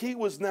 He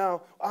was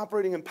now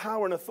operating in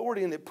power and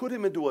authority, and it put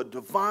him into a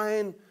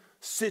divine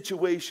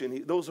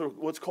situation. Those are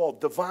what's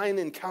called divine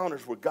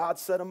encounters where God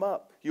set him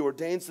up. He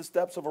ordains the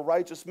steps of a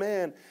righteous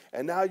man,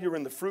 and now you're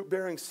in the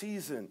fruit-bearing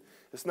season.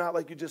 It's not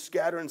like you just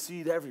scattering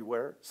seed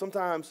everywhere.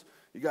 Sometimes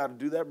you got to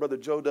do that. Brother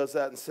Joe does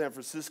that in San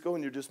Francisco,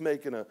 and you're just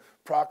making a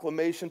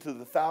proclamation to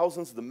the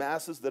thousands, the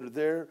masses that are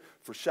there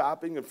for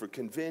shopping and for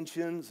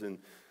conventions and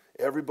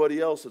everybody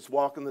else that's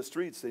walking the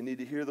streets. They need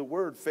to hear the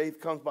word. Faith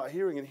comes by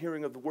hearing, and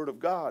hearing of the word of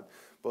God.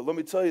 But let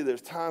me tell you,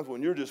 there's times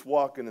when you're just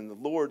walking and the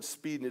Lord's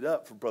speeding it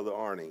up for Brother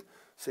Arnie,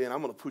 saying,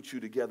 I'm going to put you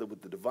together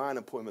with the divine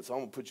appointments. I'm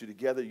going to put you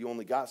together. You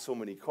only got so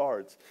many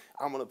cards.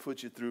 I'm going to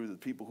put you through the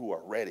people who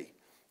are ready.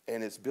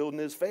 And it's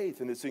building his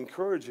faith, and it's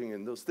encouraging,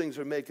 and those things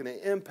are making an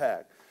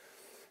impact.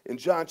 In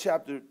John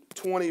chapter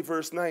 20,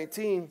 verse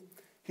 19,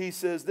 he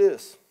says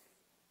this,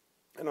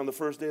 and on the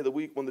first day of the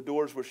week when the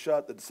doors were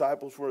shut, the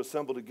disciples were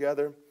assembled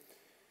together.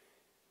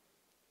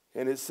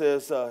 And it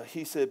says,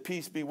 he said,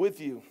 peace be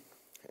with you.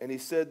 And he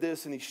said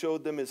this, and he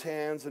showed them his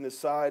hands and his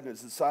side, and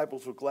his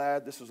disciples were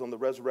glad. This was on the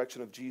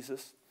resurrection of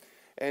Jesus.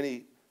 And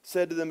he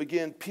said to them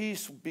again,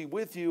 peace be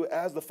with you.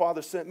 As the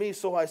Father sent me,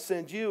 so I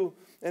send you.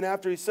 And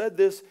after he said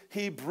this,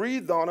 he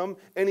breathed on them,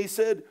 and he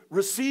said,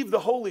 receive the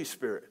Holy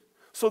Spirit.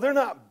 So they're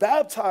not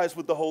baptized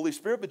with the Holy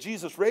Spirit, but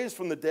Jesus raised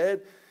from the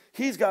dead.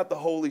 He's got the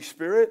Holy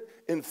Spirit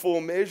in full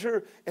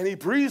measure, and he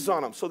breathes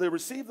on them. So they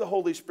receive the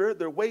Holy Spirit.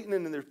 They're waiting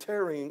and they're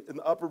tarrying in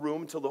the upper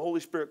room until the Holy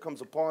Spirit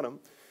comes upon them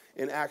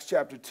in Acts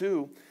chapter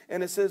 2.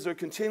 And it says they're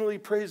continually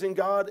praising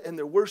God and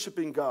they're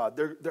worshiping God.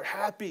 They're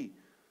happy.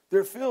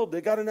 They're filled.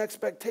 They got an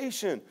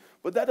expectation.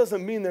 But that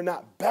doesn't mean they're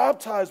not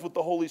baptized with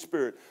the Holy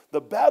Spirit.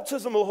 The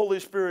baptism of the Holy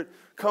Spirit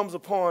comes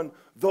upon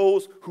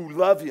those who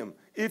love him.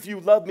 If you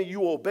love me,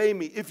 you obey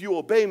me. If you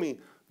obey me,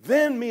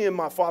 then me and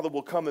my Father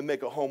will come and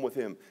make a home with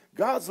him.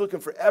 God's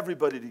looking for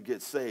everybody to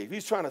get saved.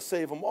 He's trying to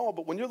save them all.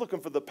 But when you're looking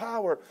for the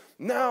power,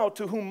 now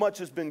to whom much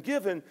has been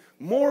given,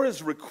 more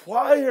is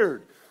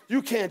required.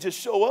 You can't just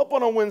show up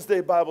on a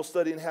Wednesday Bible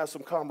study and have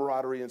some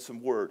camaraderie and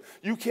some word.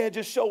 You can't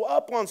just show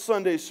up on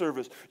Sunday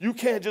service. You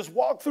can't just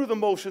walk through the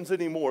motions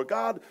anymore.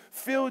 God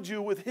filled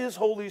you with his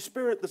Holy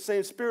Spirit. The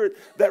same Spirit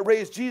that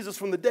raised Jesus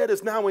from the dead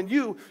is now in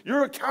you.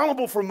 You're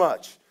accountable for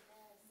much.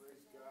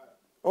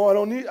 Oh, I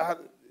don't need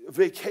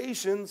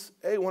vacations.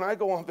 Hey, when I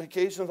go on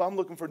vacations, I'm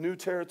looking for new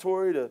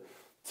territory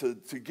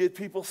to get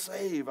people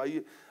saved.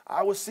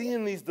 I was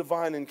seeing these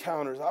divine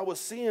encounters. I was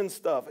seeing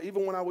stuff.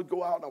 Even when I would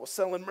go out and I was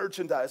selling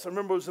merchandise. I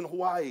remember I was in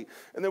Hawaii,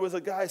 and there was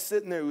a guy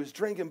sitting there who was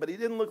drinking, but he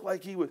didn't look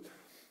like he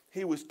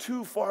was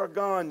too far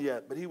gone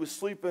yet, but he was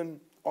sleeping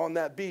on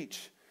that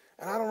beach.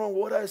 And I don't know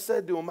what I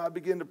said to him. I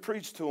began to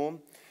preach to him,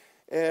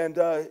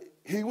 and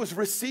he was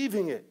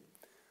receiving it.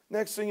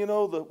 Next thing you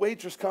know, the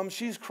waitress comes,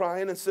 she's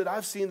crying and said,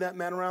 I've seen that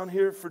man around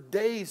here for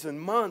days and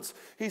months.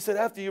 He said,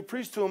 after you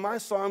preached to him, I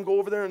saw him go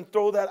over there and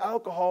throw that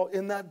alcohol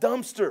in that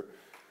dumpster.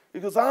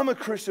 Because I'm a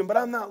Christian, but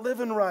I'm not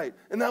living right.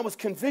 And that was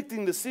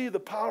convicting to see the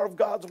power of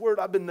God's word.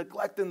 I've been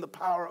neglecting the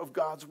power of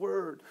God's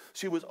word.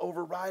 She was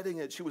overriding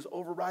it. She was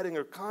overriding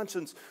her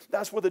conscience.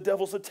 That's where the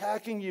devil's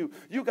attacking you.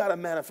 You got a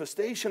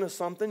manifestation of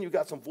something. You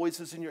got some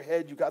voices in your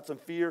head. You got some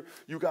fear.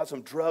 You got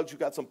some drugs. You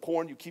got some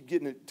porn. You keep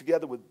getting it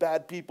together with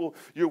bad people.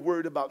 You're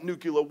worried about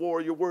nuclear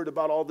war. You're worried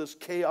about all this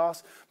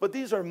chaos. But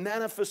these are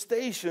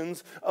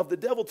manifestations of the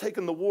devil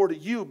taking the war to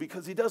you,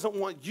 because he doesn't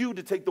want you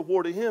to take the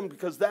war to him,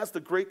 because that's the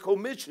Great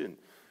Commission.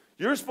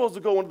 You're supposed to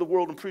go into the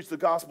world and preach the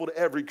gospel to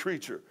every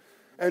creature.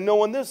 And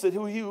knowing this, that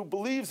he who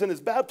believes and is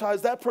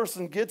baptized, that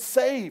person gets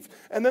saved.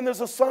 And then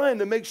there's a sign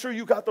to make sure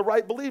you got the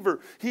right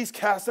believer. He's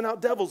casting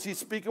out devils. He's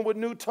speaking with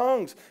new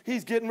tongues.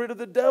 He's getting rid of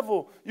the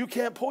devil. You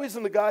can't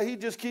poison the guy. He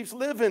just keeps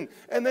living.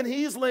 And then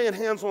he's laying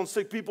hands on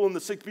sick people, and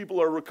the sick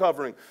people are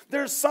recovering.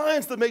 There's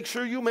signs to make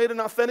sure you made an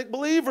authentic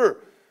believer.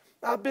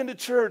 I've been to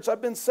church. I've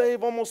been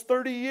saved almost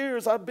 30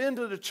 years. I've been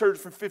to the church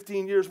for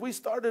 15 years. We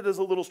started as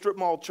a little strip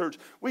mall church.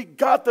 We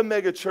got the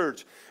mega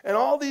church. And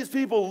all these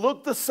people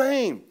look the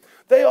same.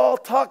 They all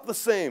talk the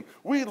same.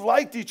 We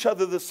liked each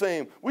other the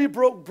same. We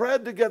broke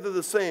bread together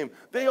the same.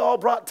 They all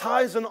brought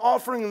tithes and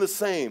offering the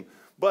same.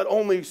 But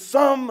only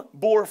some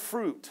bore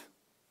fruit.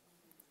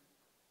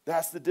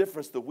 That's the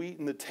difference, the wheat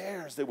and the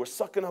tares. They were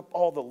sucking up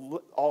all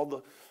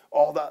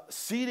the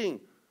seating.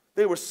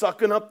 They were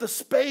sucking up the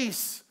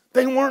space.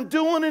 They weren't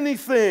doing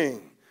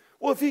anything.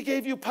 Well, if he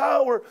gave you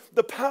power,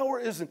 the power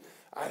isn't,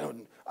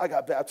 I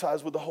got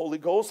baptized with the Holy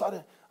Ghost.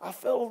 I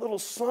felt a little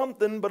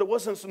something, but it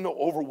wasn't no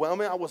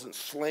overwhelming. I wasn't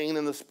slain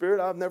in the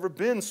Spirit. I've never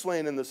been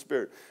slain in the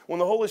Spirit. When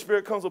the Holy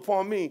Spirit comes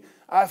upon me,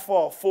 I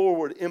fall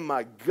forward in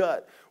my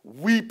gut,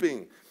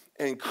 weeping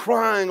and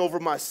crying over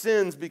my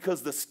sins,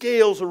 because the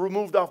scales are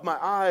removed off my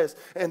eyes,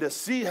 and to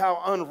see how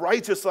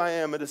unrighteous I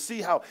am, and to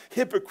see how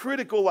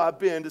hypocritical I've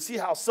been, to see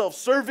how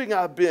self-serving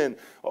I've been.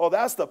 Oh,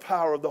 that's the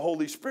power of the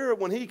Holy Spirit.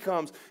 When he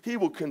comes, he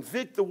will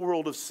convict the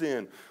world of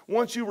sin.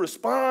 Once you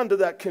respond to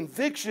that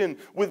conviction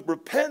with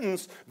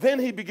repentance, then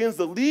he begins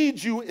to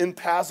lead you in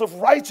paths of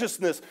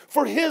righteousness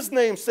for his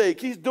name's sake.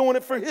 He's doing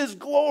it for his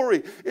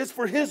glory. It's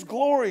for his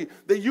glory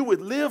that you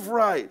would live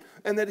right,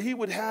 and that he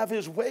would have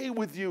his way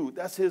with you.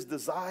 That's his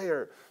desire.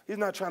 He's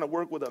not trying to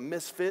work with a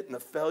misfit and a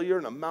failure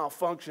and a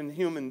malfunctioned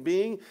human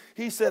being.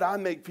 He said, I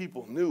make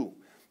people new.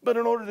 But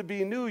in order to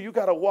be new, you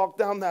got to walk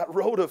down that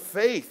road of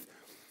faith.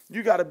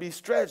 You got to be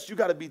stretched. You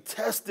got to be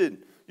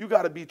tested. You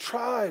got to be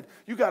tried.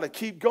 You got to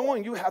keep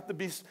going. You have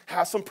to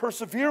have some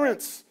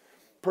perseverance.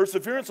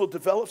 Perseverance will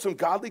develop some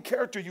godly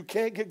character. You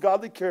can't get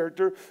godly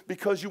character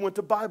because you went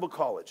to Bible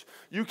college.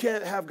 You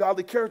can't have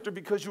godly character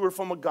because you were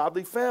from a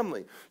godly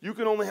family. You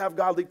can only have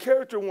godly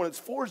character when it's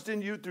forged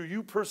in you through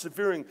you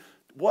persevering.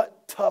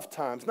 What tough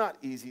times, not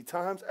easy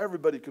times.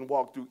 Everybody can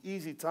walk through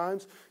easy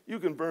times. You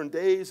can burn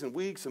days and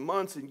weeks and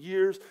months and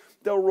years.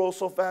 They'll roll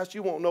so fast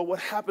you won't know what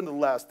happened in the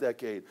last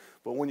decade.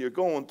 But when you're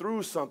going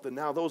through something,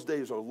 now those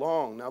days are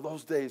long. Now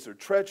those days are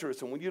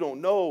treacherous. And when you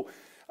don't know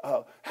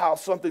how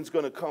something's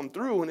going to come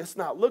through and it's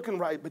not looking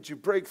right, but you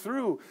break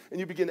through and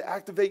you begin to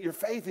activate your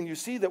faith, and you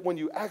see that when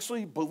you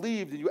actually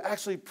believed and you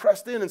actually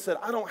pressed in and said,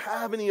 I don't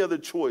have any other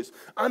choice.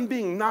 I'm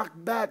being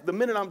knocked back. The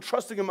minute I'm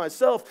trusting in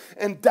myself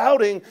and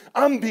doubting,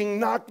 I'm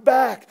being knocked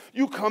back.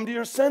 You come to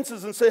your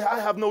senses and say, I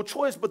have no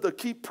choice but to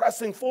keep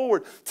pressing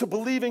forward, to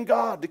believe in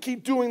God, to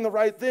keep doing the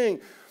right thing.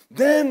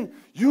 Then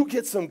you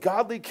get some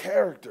godly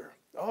character.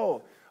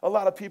 Oh, a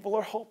lot of people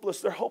are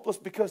hopeless. They're hopeless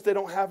because they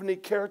don't have any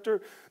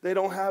character. They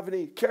don't have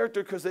any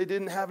character because they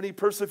didn't have any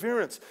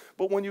perseverance.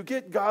 But when you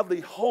get godly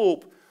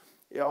hope,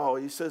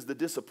 he says the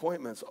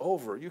disappointment's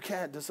over. You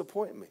can't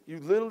disappoint me. You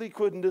literally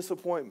couldn't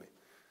disappoint me.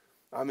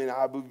 I mean,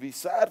 I would be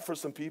sad for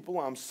some people.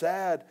 I'm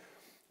sad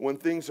when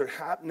things are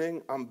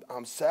happening.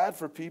 I'm sad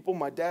for people.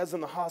 My dad's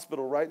in the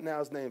hospital right now.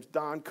 His name's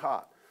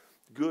Katt.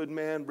 Good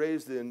man,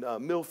 raised in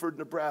Milford,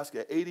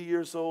 Nebraska. 80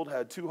 years old,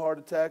 had 2 heart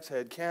attacks,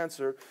 had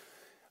cancer.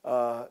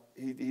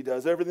 He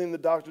does everything the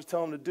doctors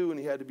tell him to do, and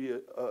he had to be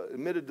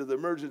admitted to the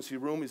emergency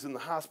room. He's in the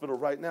hospital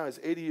right now. He's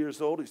 80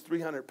 years old. He's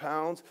 300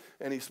 pounds,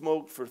 and he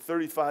smoked for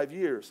 35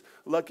 years.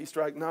 Lucky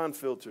Strike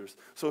non-filters.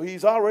 So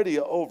he's already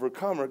an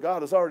overcomer.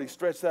 God has already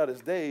stretched out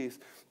his days.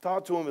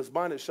 Talked to him. His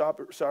mind is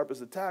sharp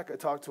as a tack. I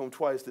talked to him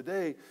twice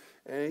today,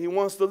 and he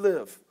wants to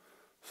live.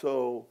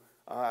 So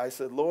I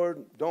said,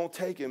 Lord, don't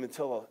take him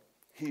until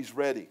he's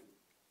ready.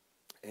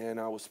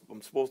 And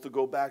I'm supposed to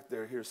go back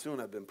there here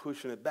soon. I've been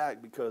pushing it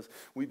back because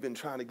we've been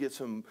trying to get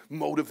some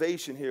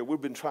motivation here.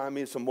 We've been trying to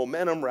make some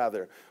momentum,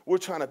 rather. We're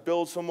trying to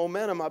build some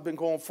momentum. I've been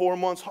going 4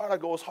 months hard. I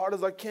go as hard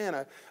as I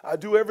can. I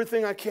do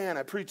everything I can.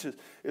 I preach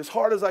as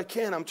hard as I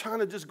can. I'm trying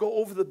to just go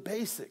over the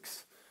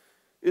basics.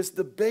 It's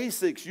the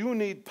basics. You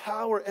need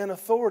power and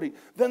authority.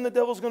 Then the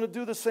devil's going to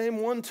do the same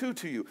 1-2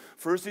 to you.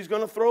 First, he's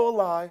going to throw a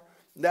lie.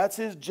 That's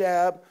his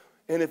jab.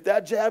 And if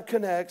that jab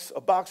connects,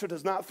 a boxer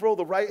does not throw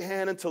the right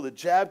hand until the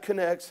jab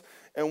connects.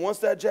 And once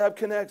that jab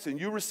connects and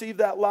you receive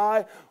that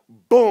lie,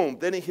 boom,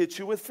 then he hits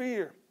you with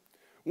fear.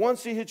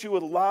 Once he hits you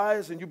with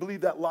lies and you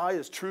believe that lie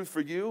is truth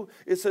for you,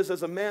 it says,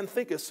 as a man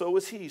thinketh, so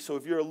is he. So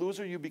if you're a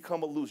loser, you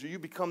become a loser. You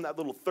become that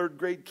little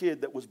third-grade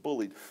kid that was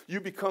bullied. You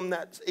become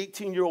that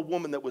 18-year-old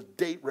woman that was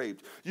date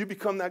raped. You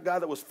become that guy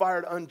that was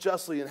fired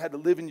unjustly and had to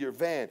live in your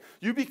van.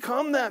 You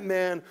become that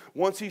man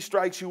once he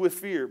strikes you with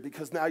fear,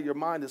 because now your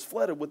mind is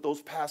flooded with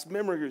those past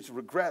memories,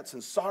 regrets,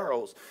 and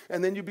sorrows.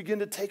 And then you begin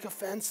to take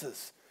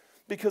offenses.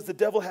 Because the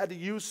devil had to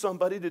use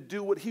somebody to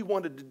do what he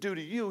wanted to do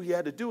to you. He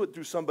had to do it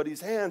through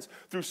somebody's hands,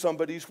 through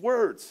somebody's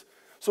words.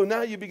 So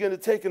now you begin to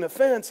take an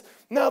offense.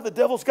 Now the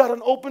devil's got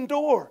an open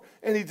door,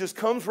 and he just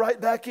comes right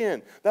back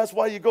in. That's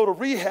why you go to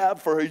rehab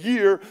for a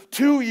year,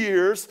 2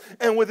 years,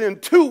 and within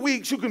 2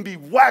 weeks you can be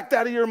whacked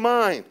out of your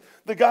mind.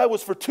 The guy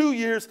was for 2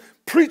 years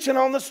preaching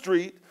on the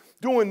street,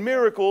 doing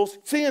miracles,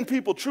 seeing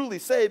people truly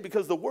saved,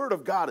 because the word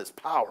of God is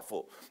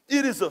powerful.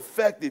 It is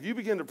effective. You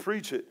begin to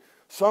preach it,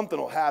 something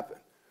will happen.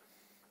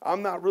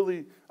 I'm not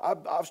really,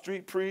 I've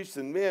street preached,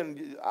 and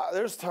man,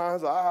 there's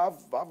times I've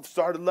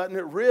started letting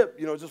it rip,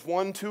 just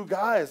 1, 2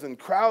 guys and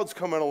crowds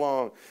coming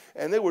along,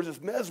 and they were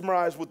just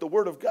mesmerized with the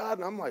word of God,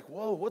 and I'm like,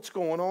 whoa, what's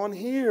going on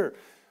here?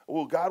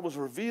 Well, God was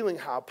revealing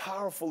how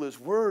powerful his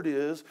word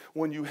is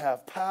when you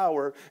have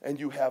power and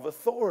you have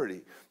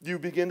authority. You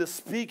begin to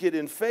speak it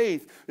in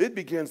faith. It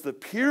begins to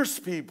pierce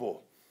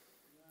people.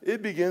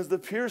 It begins to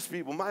pierce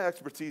people. My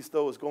expertise,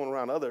 though, is going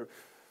around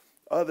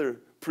other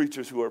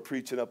preachers who are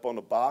preaching up on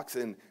the box,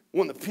 and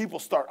when the people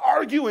start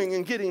arguing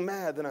and getting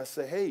mad, then I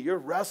say, hey, you're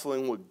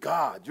wrestling with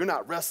God. You're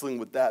not wrestling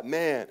with that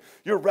man.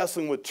 You're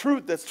wrestling with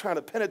truth that's trying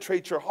to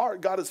penetrate your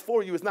heart. God is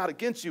for you. He's not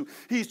against you.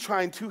 He's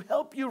trying to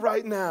help you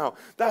right now.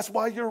 That's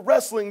why you're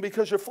wrestling,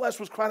 because your flesh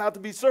was crying out to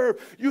be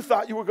served. You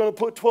thought you were going to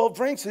put 12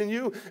 drinks in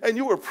you, and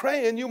you were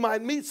praying you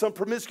might meet some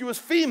promiscuous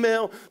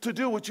female to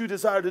do what you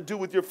desire to do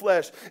with your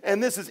flesh.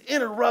 And this is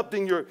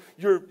interrupting your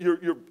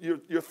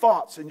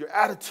thoughts and your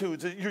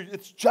attitudes.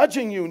 It's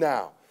judging you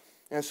now.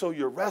 And so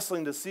you're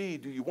wrestling to see,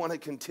 do you want to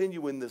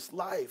continue in this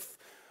life?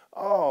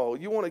 Oh,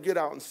 you want to get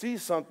out and see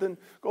something?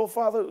 Go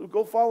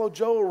follow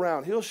Joe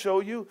around. He'll show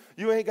you.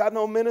 You ain't got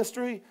no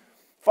ministry?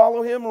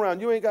 Follow him around.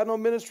 You ain't got no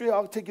ministry?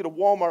 I'll take you to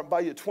Walmart and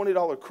buy you a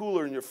 $20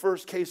 cooler and your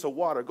first case of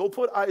water. Go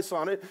put ice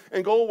on it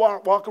and go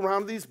walk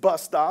around these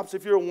bus stops.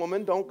 If you're a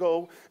woman, don't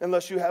go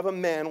unless you have a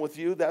man with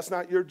you. That's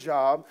not your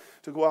job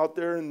to go out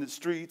there in the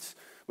streets.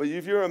 But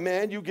if you're a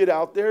man, you get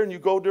out there and you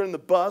go during the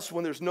bus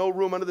when there's no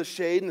room under the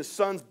shade and the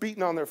sun's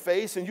beating on their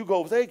face, and you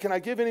go, hey, can I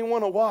give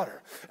anyone a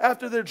water?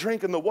 After they're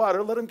drinking the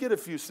water, let them get a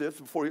few sips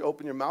before you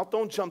open your mouth.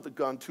 Don't jump the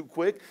gun too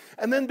quick.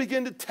 And then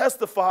begin to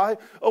testify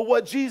of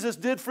what Jesus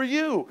did for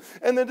you.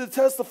 And then to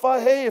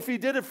testify, hey, if he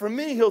did it for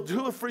me, he'll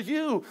do it for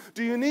you.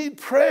 Do you need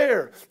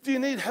prayer? Do you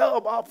need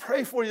help? I'll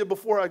pray for you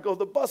before I go.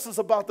 The bus is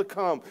about to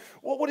come.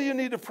 Well, what do you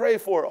need to pray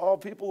for? All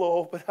people will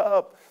open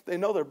up. They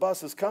know their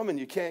bus is coming.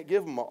 You can't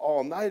give them an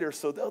all-nighter,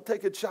 so they'll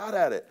take a shot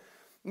at it.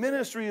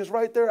 Ministry is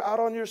right there out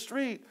on your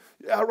street,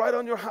 right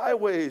on your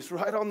highways,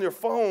 right on your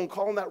phone,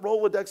 calling that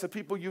Rolodex of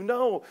people you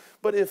know.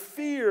 But if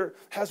fear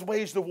has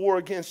waged a war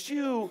against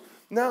you,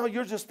 now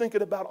you're just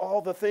thinking about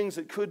all the things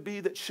that could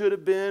be, that should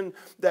have been,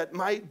 that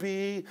might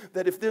be,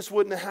 that if this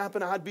wouldn't have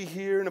happened, I'd be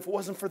here, and if it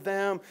wasn't for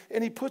them.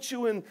 And he puts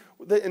you in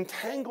the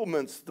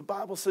entanglements. The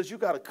Bible says you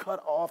got to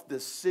cut off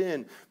this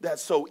sin that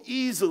so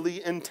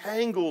easily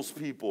entangles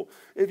people.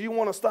 If you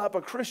want to stop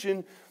a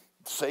Christian,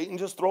 Satan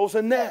just throws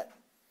a net,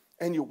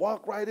 and you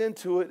walk right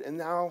into it, and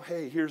now,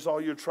 hey, here's all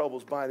your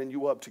troubles binding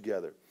you up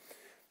together.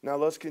 Now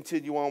let's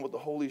continue on with the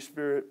Holy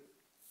Spirit.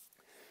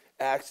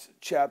 Acts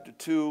chapter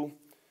 2.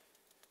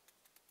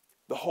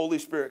 The Holy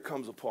Spirit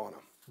comes upon him.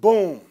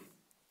 Boom!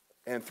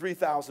 And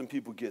 3,000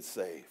 people get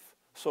saved.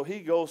 So he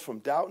goes from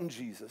doubting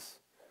Jesus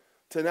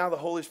to now the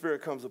Holy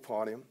Spirit comes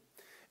upon him,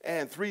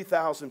 and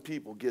 3,000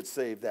 people get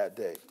saved that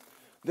day.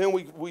 Then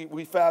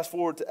we fast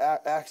forward to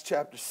Acts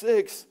chapter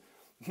 6.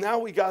 Now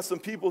we got some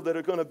people that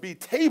are going to be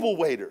table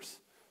waiters.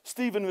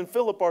 Stephen and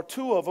Philip are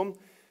 2 of them,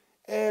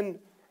 and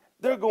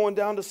they're going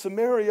down to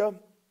Samaria,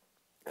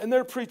 and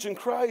they're preaching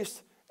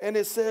Christ, and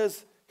it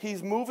says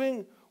he's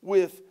moving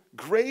with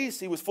grace.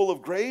 He was full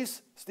of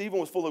grace. Stephen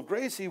was full of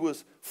grace. He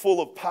was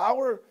full of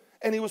power,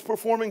 and he was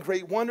performing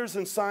great wonders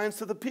and signs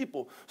to the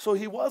people. So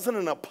he wasn't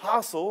an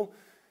apostle.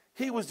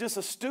 He was just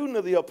a student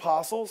of the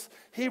apostles.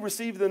 He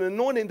received an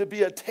anointing to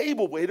be a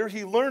table waiter.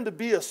 He learned to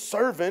be a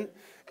servant.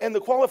 And the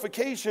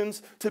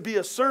qualifications to be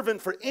a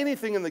servant for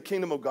anything in the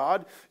kingdom of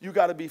God, you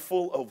got to be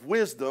full of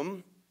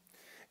wisdom.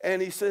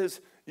 And he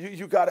says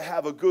you got to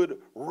have a good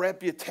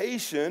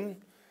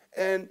reputation.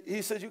 And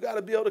he says you got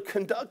to be able to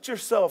conduct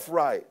yourself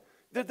right.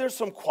 There's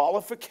some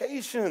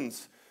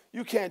qualifications.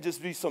 You can't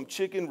just be some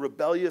chicken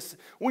rebellious.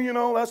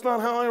 Well, that's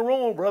not how I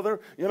roll, brother.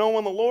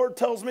 When the Lord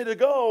tells me to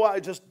go, I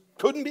just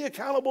couldn't be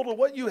accountable to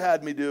what you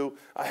had me do.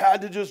 I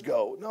had to just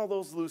go. No,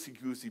 those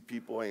loosey-goosey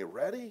people ain't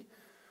ready.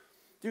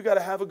 You got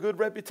to have a good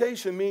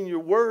reputation, mean your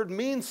word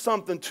means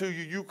something to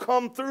you. You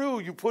come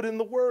through, you put in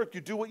the work, you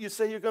do what you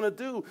say you're going to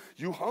do.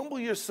 You humble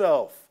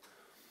yourself.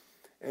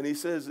 And he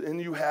says,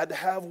 and you had to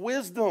have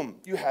wisdom.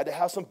 You had to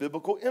have some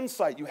biblical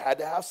insight. You had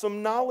to have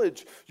some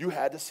knowledge. You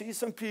had to see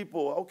some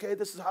people. Okay,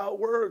 this is how it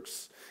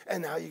works.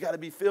 And now you got to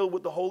be filled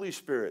with the Holy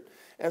Spirit.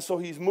 And so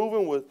he's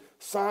moving with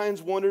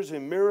signs, wonders,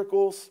 and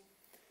miracles.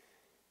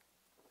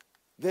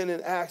 Then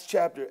in Acts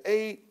chapter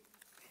 8,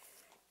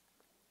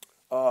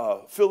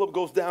 Philip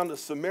goes down to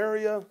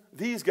Samaria.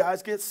 These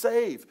guys get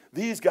saved.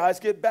 These guys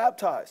get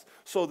baptized.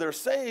 So they're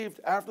saved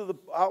after the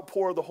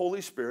outpour of the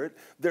Holy Spirit.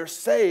 They're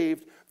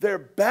saved. They're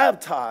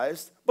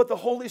baptized, but the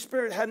Holy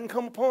Spirit hadn't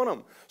come upon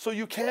them. So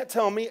you can't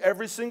tell me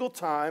every single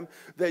time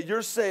that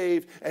you're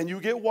saved and you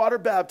get water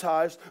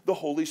baptized, the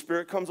Holy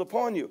Spirit comes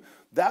upon you.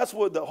 That's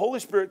what the Holy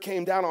Spirit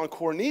came down on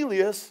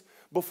Cornelius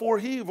before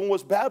he even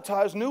was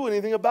baptized, knew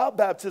anything about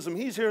baptism.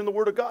 He's hearing the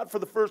word of God for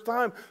the first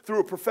time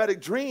through a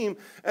prophetic dream,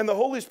 and the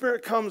Holy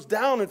Spirit comes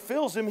down and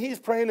fills him. He's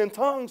praying in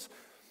tongues.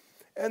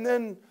 And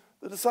then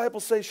the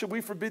disciples say, should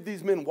we forbid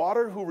these men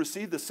water who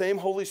received the same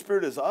Holy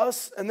Spirit as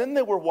us? And then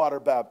they were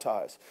water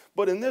baptized.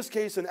 But in this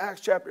case, in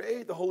Acts chapter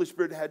 8, the Holy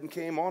Spirit hadn't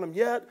came on them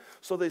yet,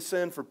 so they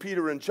send for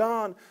Peter and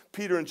John.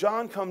 Peter and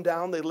John come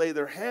down, they lay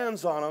their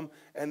hands on them,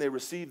 and they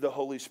receive the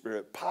Holy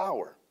Spirit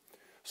power.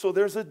 So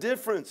there's a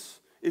difference.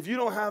 If you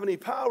don't have any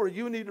power,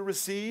 you need to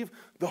receive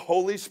the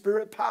Holy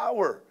Spirit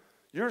power.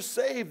 You're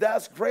saved,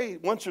 that's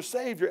great. Once you're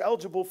saved, you're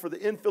eligible for the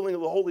infilling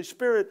of the Holy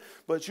Spirit,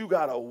 but you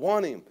got to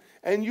want him.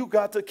 And you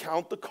got to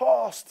count the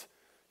cost.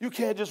 You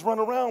can't just run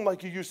around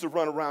like you used to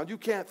run around. You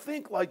can't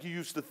think like you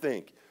used to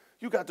think.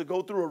 You got to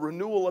go through a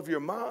renewal of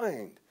your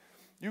mind.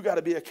 You got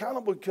to be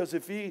accountable, because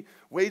if he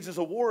wages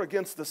a war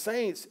against the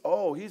saints,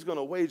 oh, he's going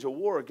to wage a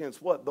war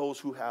against what? Those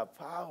who have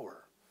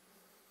power.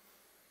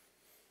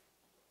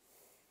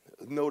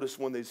 Notice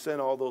when they sent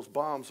all those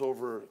bombs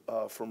over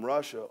from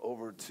Russia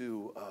over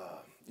to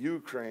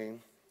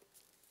Ukraine,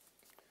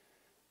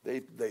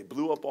 they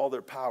blew up all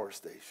their power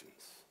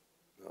stations.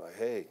 They're like,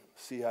 hey,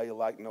 see how you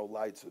like no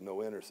lights and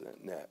no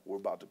internet? We're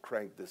about to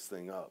crank this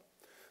thing up.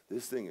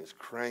 This thing is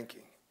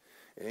cranking.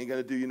 It ain't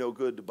going to do you no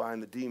good to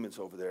bind the demons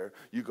over there.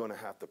 You're going to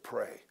have to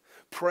pray.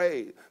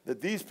 Pray that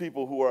these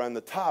people who are on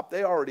the top,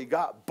 they already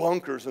got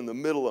bunkers in the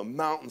middle of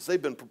mountains.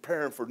 They've been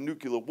preparing for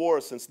nuclear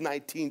war since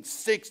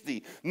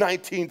 1960,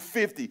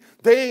 1950.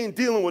 They ain't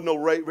dealing with no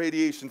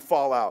radiation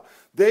fallout.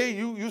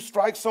 You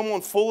strike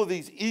someone full of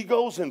these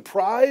egos and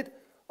pride,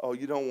 oh,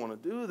 you don't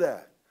want to do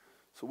that.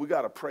 So we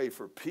got to pray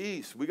for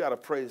peace. We got to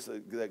pray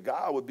that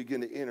God would begin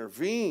to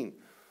intervene.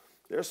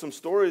 There's some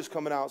stories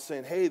coming out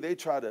saying, hey, they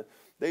try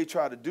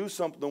to do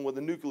something with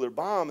a nuclear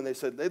bomb, and they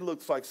said it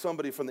looks like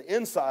somebody from the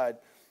inside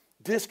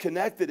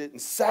disconnected it and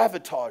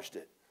sabotaged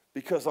it,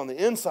 because on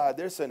the inside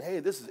they're saying, hey,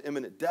 this is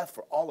imminent death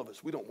for all of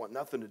us. We don't want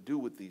nothing to do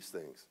with these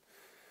things.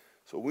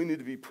 So we need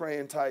to be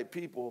praying type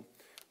people.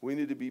 We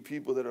need to be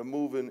people that are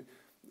moving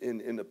in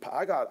the.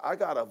 I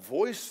got a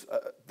voice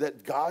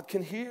that God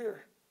can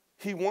hear.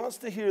 He wants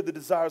to hear the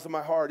desires of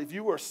my heart. If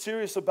you are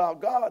serious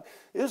about God,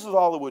 this is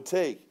all it would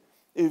take.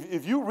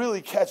 If you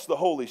really catch the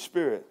Holy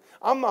Spirit,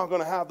 I'm not going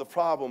to have the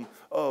problem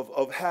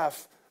of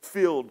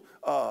half-filled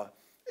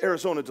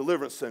Arizona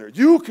Deliverance Center.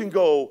 You can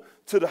go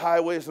to the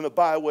highways and the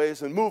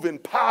byways and move in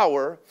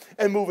power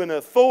and move in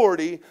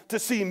authority to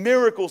see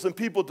miracles and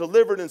people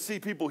delivered and see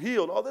people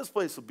healed. Oh, this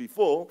place will be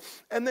full.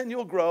 And then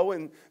you'll grow,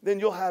 and then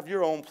you'll have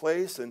your own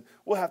place, and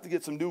we'll have to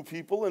get some new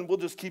people, and we'll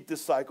just keep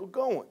this cycle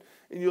going.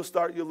 And you'll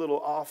start your little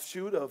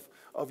offshoot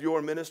of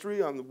your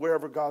ministry on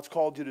wherever God's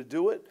called you to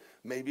do it.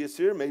 Maybe it's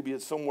here, maybe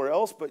it's somewhere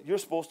else, but you're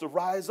supposed to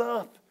rise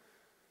up.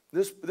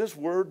 This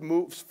word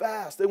moves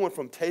fast. They went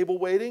from table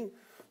waiting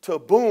to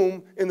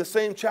boom, in the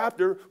same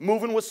chapter,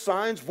 moving with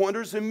signs,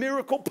 wonders, and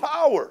miracle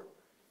power.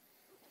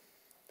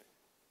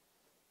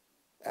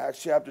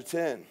 Acts chapter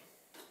 10.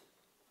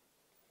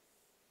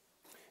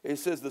 It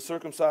says the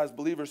circumcised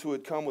believers who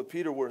had come with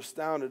Peter were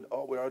astounded.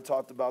 Oh, we already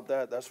talked about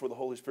that. That's where the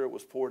Holy Spirit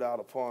was poured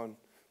out upon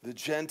the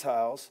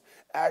Gentiles.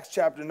 Acts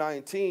chapter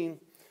 19.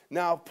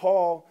 Now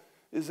Paul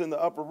is in the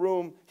upper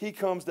room. He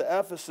comes to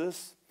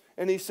Ephesus.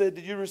 And he said,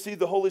 did you receive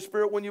the Holy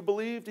Spirit when you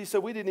believed? He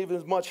said, we didn't even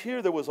as much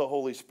hear there was a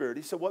Holy Spirit.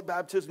 He said, what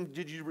baptism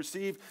did you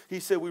receive? He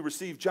said, we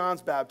received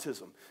John's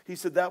baptism. He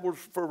said, that was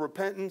for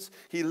repentance.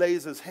 He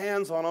lays his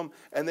hands on them,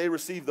 and they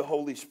receive the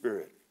Holy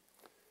Spirit.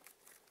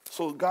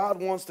 So God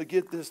wants to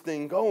get this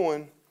thing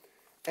going,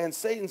 and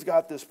Satan's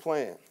got this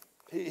plan.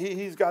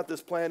 He's got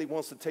this plan. He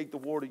wants to take the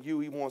war to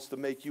you. He wants to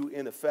make you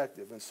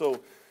ineffective. And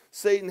so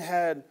Satan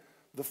had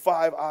the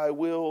 5 I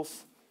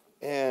wills,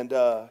 and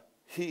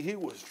he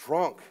was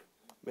drunk.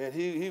 Man,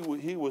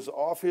 he was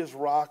off his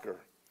rocker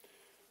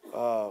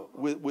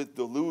with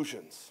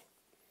delusions.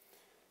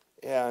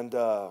 And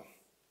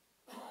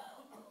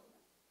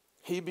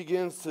he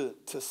begins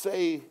to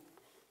say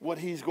what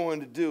he's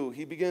going to do.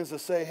 He begins to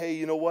say, hey,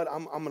 you know what?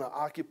 I'm going to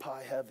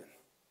occupy heaven.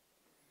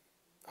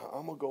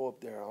 I'm going to go up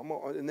there.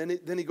 And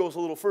then he goes a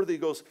little further. He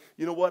goes,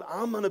 you know what?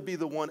 I'm going to be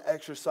the one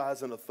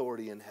exercising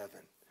authority in heaven.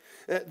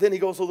 Then he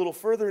goes a little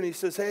further and he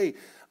says, hey,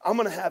 I'm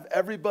going to have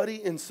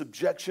everybody in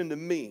subjection to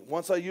me.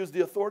 Once I use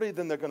the authority,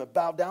 then they're going to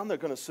bow down. They're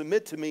going to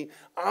submit to me.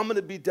 I'm going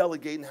to be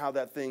delegating how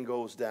that thing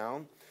goes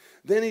down.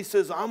 Then he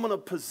says, I'm going to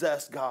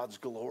possess God's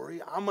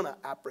glory. I'm going to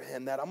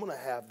apprehend that. I'm going to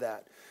have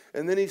that.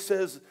 And then he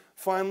says,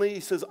 finally, he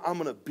says, I'm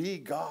going to be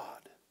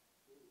God.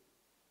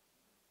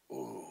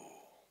 Ooh.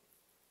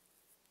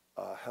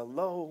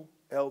 Hello,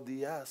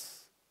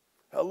 LDS.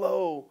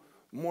 Hello,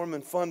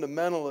 Mormon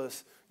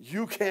fundamentalists.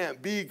 You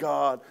can't be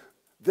God.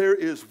 There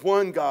is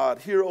one God.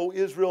 Hear, O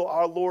Israel,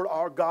 our Lord,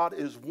 our God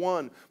is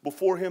one.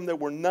 Before him there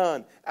were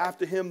none.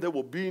 After him there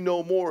will be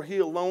no more. He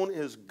alone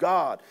is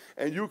God.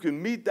 And you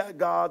can meet that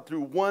God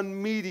through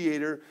one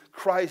mediator,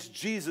 Christ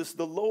Jesus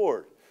the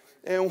Lord.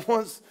 And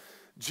once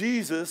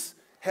Jesus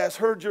has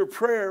heard your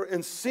prayer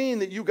and seen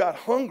that you got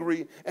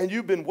hungry and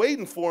you've been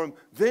waiting for him,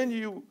 then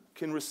you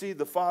can receive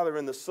the Father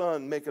and the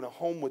Son making a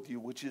home with you,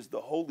 which is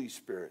the Holy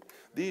Spirit.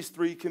 These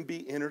three can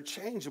be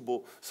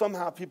interchangeable.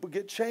 Somehow people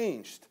get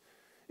changed.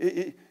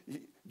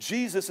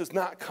 Jesus is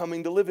not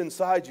coming to live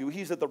inside you.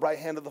 He's at the right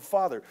hand of the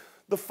Father.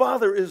 The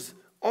Father is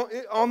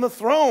on the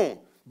throne,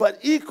 but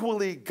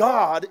equally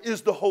God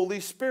is the Holy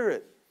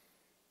Spirit.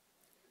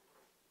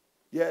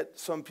 Yet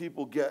some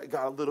people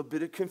got a little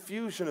bit of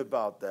confusion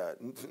about that.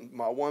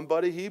 My one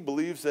buddy, he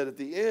believes that at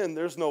the end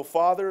there's no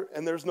Father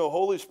and there's no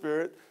Holy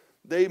Spirit.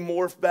 They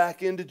morph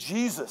back into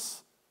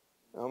Jesus.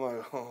 I'm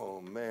like,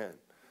 oh man.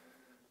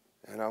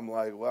 And I'm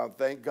like, well,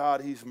 thank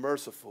God he's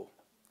merciful.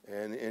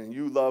 And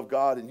you love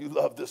God and you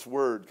love this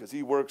word because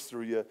he works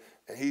through you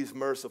and he's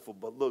merciful.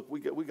 But look, we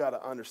got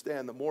to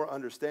understand, the more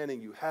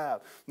understanding you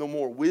have, the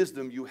more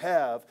wisdom you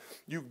have,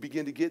 you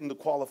begin to get in the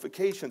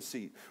qualification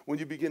seat. When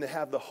you begin to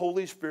have the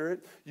Holy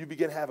Spirit, you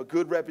begin to have a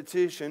good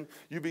reputation,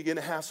 you begin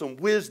to have some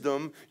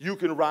wisdom, you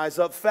can rise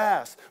up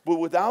fast. But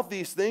without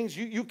these things,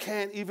 you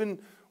can't even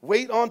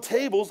wait on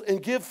tables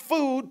and give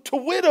food to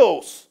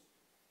widows.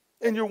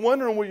 And you're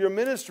wondering where your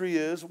ministry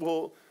is.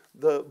 Well,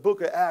 the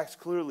book of Acts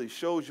clearly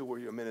shows you where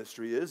your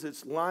ministry is.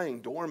 It's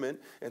lying dormant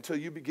until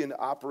you begin to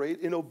operate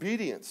in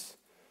obedience.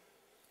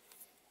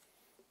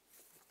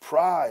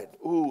 Pride,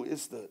 ooh,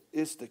 it's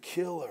the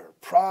killer.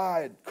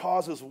 Pride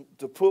causes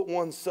to put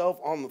oneself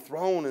on the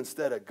throne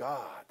instead of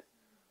God.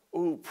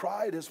 Ooh,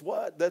 pride is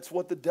what? That's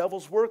what the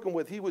devil's working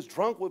with. He was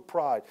drunk with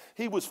pride.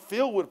 He was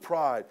filled with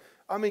pride.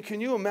 I mean, can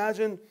you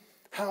imagine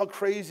how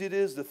crazy it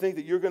is to think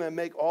that you're going to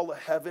make all of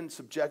heaven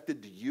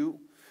subjected to you?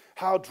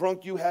 How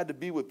drunk you had to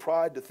be with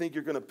pride to think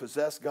you're going to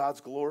possess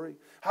God's glory?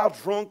 How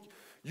drunk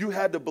you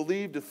had to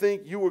believe to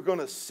think you were going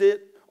to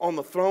sit on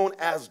the throne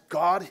as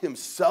God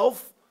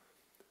himself?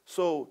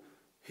 So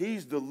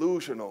he's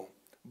delusional.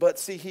 But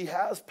see, he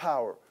has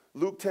power.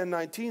 Luke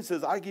 10:19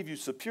 says, I give you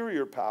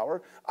superior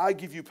power. I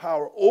give you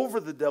power over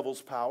the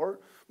devil's power.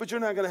 But you're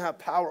not going to have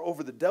power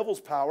over the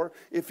devil's power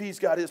if he's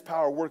got his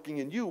power working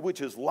in you,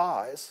 which is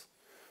lies.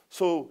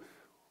 So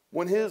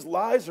when his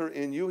lies are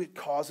in you, it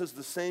causes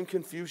the same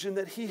confusion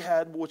that he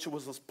had, which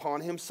was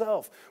upon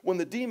himself. When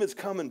the demons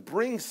come and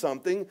bring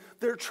something,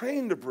 they're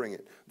trained to bring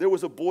it. There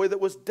was a boy that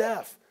was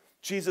deaf.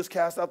 Jesus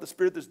cast out the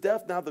spirit that's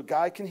deaf. Now the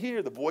guy can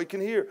hear. The boy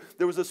can hear.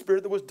 There was a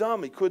spirit that was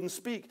dumb. He couldn't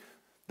speak.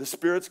 The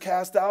spirit's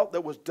cast out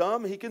that was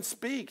dumb. He can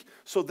speak.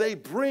 So they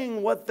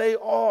bring what they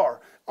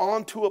are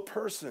onto a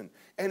person.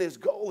 And his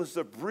goal is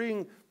to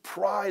bring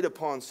pride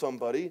upon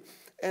somebody.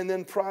 And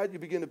then pride, you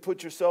begin to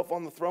put yourself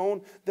on the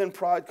throne. Then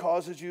pride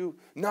causes you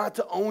not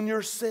to own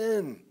your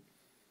sin.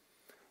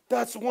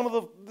 That's one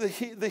of the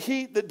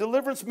heat that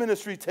deliverance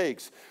ministry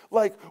takes.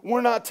 Like,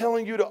 we're not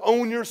telling you to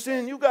own your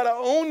sin. You got to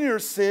own your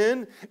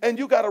sin, and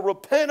you got to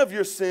repent of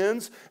your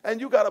sins,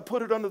 and you got to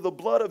put it under the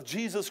blood of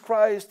Jesus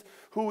Christ,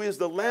 who is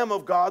the Lamb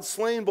of God,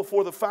 slain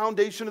before the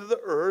foundation of the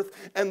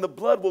earth, and the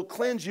blood will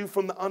cleanse you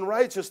from the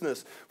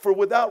unrighteousness. For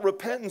without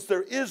repentance,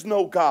 there is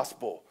no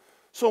gospel.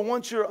 So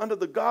once you're under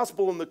the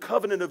gospel and the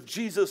covenant of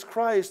Jesus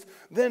Christ,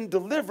 then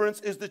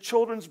deliverance is the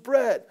children's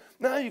bread.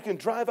 Now you can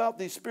drive out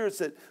these spirits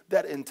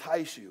that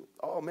entice you.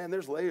 Oh man,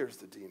 there's layers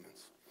to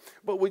demons.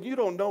 But when you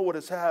don't know what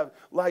it's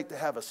like to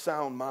have a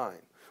sound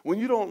mind, when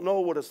you don't know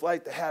what it's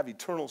like to have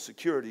eternal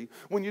security,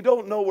 when you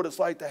don't know what it's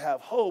like to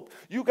have hope,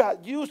 you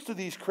got used to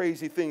these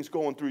crazy things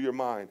going through your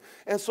mind.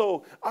 And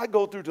so I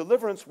go through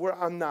deliverance where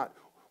I'm not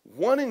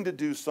wanting to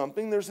do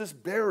something. There's this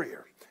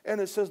barrier. And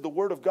it says the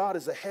word of God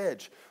is a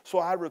hedge. So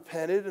I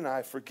repented and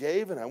I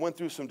forgave and I went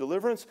through some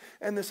deliverance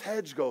and this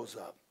hedge goes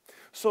up.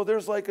 So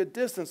there's like a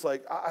distance,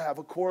 like I have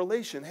a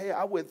correlation. Hey,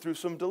 I went through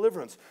some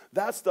deliverance.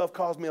 That stuff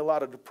caused me a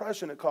lot of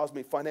depression. It caused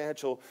me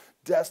financial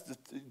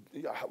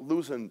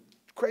losing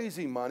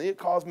crazy money. It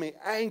caused me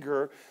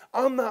anger.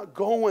 I'm not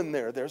going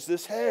there. There's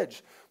this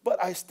hedge.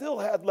 But I still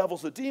had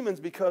levels of demons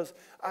because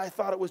I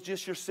thought it was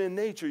just your sin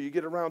nature. You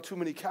get around too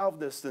many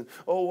Calvinists and,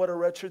 oh, what a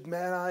wretched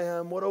man I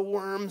am. What a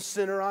worm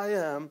sinner I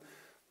am.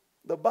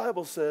 The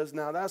Bible says,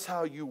 now that's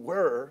how you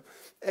were.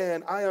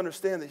 And I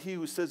understand that he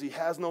who says he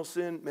has no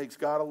sin makes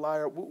God a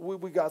liar.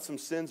 We got some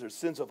sins. There's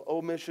sins of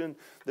omission.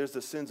 There's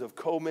the sins of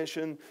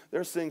commission.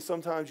 There's things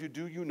sometimes you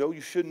do, you know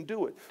you shouldn't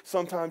do it.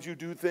 Sometimes you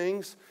do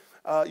things.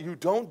 You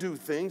don't do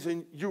things,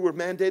 and you were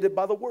mandated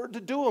by the word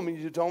to do them, and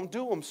you don't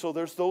do them. So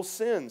there's those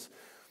sins.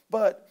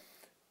 But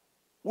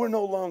we're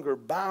no longer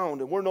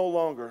bound and we're no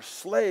longer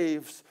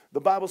slaves. The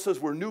Bible says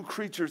we're new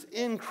creatures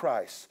in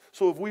Christ.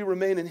 So if we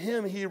remain in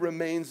him, he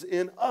remains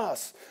in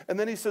us. And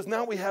then he says,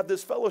 now we have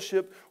this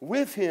fellowship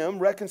with him,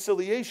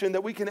 reconciliation,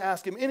 that we can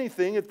ask him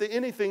anything. If the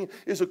anything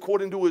is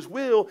according to his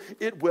will,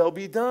 it will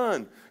be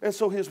done. And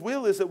so his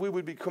will is that we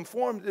would be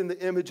conformed in the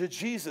image of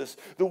Jesus.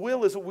 The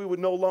will is that we would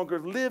no longer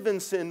live in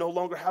sin, no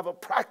longer have a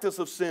practice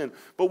of sin,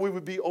 but we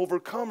would be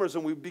overcomers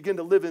and we begin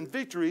to live in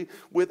victory.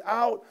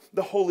 Without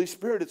the Holy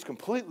Spirit, it's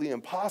completely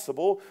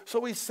impossible.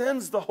 So he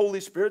sends the Holy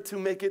Spirit to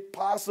make it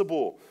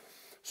possible.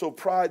 So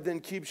pride then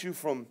keeps you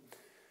from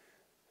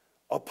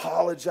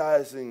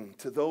apologizing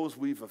to those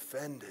we've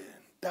offended.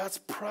 That's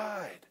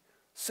pride.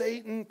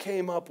 Satan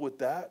came up with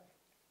that.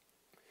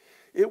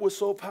 It was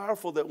so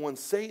powerful that when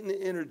Satan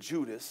entered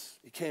Judas,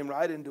 he came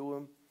right into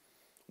him.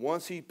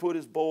 Once he put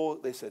his bowl,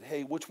 they said,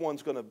 hey, which one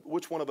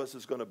of us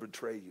is going to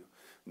betray you?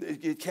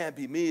 It can't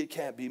be me. It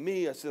can't be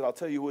me. I said, I'll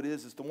tell you who it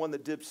is. It's the one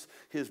that dips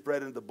his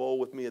bread into the bowl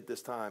with me at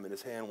this time. And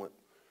his hand went.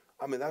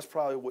 I mean, that's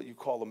probably what you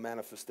call a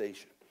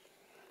manifestation.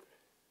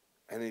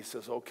 And he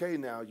says, okay,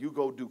 now you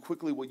go do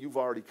quickly what you've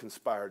already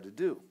conspired to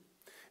do.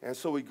 And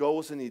so he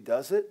goes and he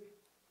does it.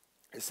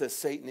 It says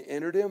Satan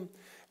entered him.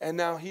 And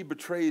now he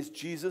betrays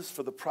Jesus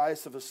for the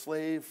price of a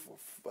slave.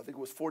 I think it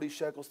was 40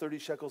 shekels, 30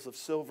 shekels of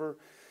silver.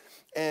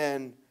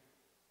 And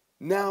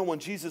now when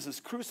Jesus is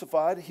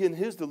crucified, in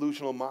his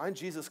delusional mind,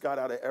 Jesus got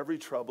out of every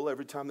trouble.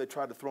 Every time they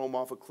tried to throw him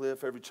off a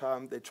cliff, every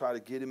time they tried to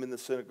get him in the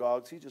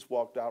synagogues, he just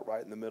walked out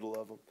right in the middle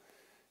of them.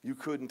 You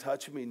couldn't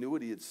touch him. He knew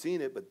it. He had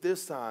seen it. But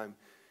this time,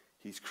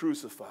 he's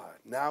crucified.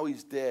 Now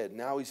he's dead.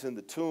 Now he's in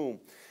the tomb.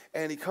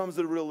 And he comes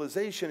to the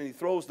realization and he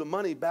throws the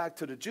money back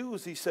to the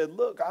Jews. He said,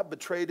 look, I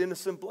betrayed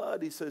innocent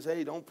blood. He says,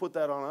 hey, don't put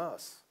that on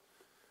us.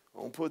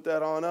 Don't put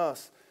that on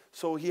us.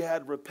 So he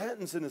had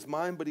repentance in his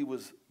mind, but he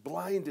was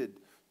blinded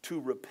to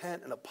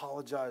repent and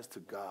apologize to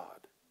God.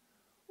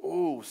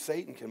 Oh,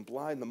 Satan can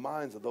blind the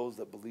minds of those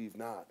that believe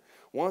not.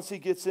 Once he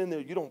gets in there,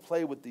 you don't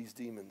play with these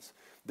demons.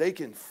 They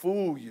can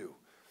fool you.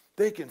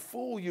 They can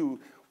fool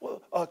you.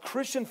 Well, a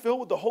Christian filled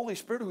with the Holy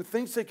Spirit who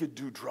thinks they could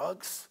do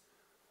drugs,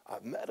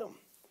 I've met them.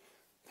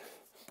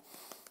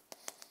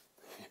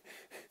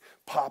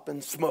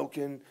 Popping,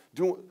 smoking,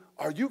 doing.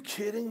 Are you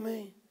kidding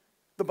me?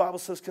 The Bible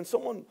says, can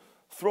someone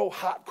throw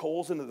hot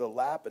coals into the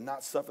lap and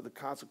not suffer the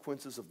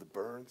consequences of the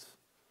burns?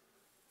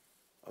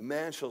 A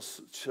man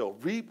shall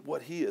reap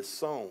what he has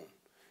sown.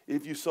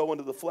 If you sow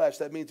into the flesh,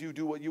 that means you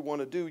do what you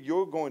want to do.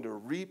 You're going to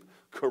reap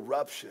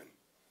corruption.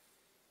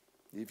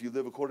 If you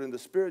live according to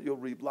the Spirit, you'll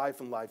reap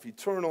life and life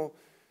eternal.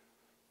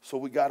 So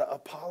we got to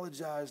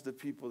apologize to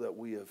people that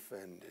we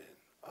offended.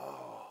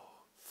 Oh,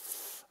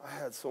 I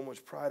had so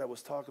much pride. I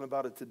was talking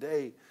about it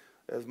today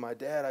as my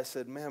dad. I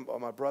said, man,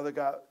 my brother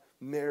got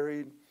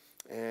married,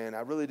 and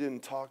I really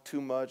didn't talk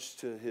too much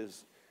to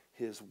his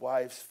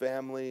wife's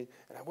family.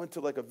 And I went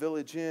to like a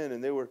village inn,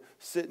 and they were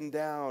sitting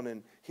down,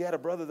 and he had a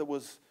brother that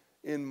was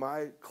in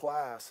my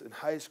class in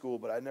high school,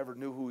 but I never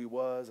knew who he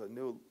was. I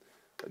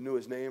knew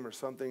his name or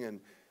something.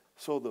 And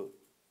so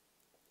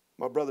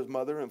my brother's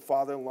mother and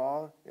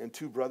father-in-law and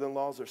two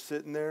brother-in-laws are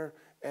sitting there,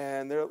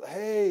 and they're,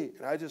 hey,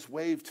 and I just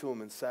waved to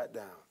him and sat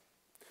down.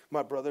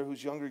 My brother,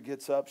 who's younger,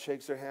 gets up,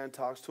 shakes their hand,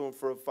 talks to him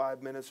for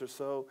 5 minutes or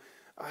so.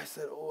 I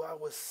said, oh, I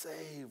was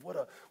saved.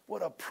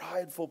 What a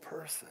prideful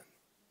person.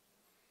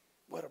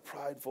 What a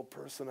prideful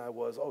person I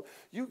was. Oh,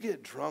 you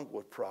get drunk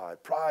with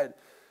pride. Pride,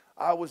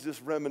 I was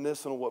just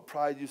reminiscent of what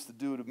pride used to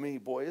do to me.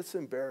 Boy, it's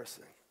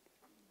embarrassing.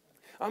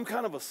 I'm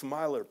kind of a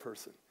smiler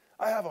person.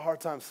 I have a hard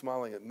time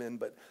smiling at men,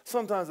 but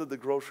sometimes at the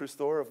grocery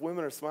store, if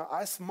women are smiling,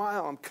 I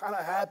smile. I'm kind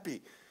of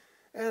happy.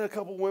 And a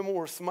couple women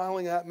were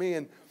smiling at me,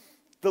 and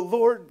the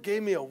Lord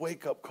gave me a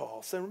wake-up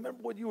call, saying, remember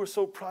when you were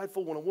so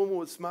prideful when a woman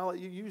would smile at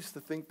you? You used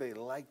to think they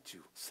liked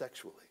you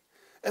sexually.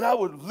 And I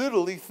would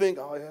literally think,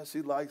 oh, yeah,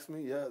 she likes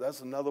me. Yeah,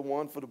 that's another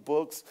one for the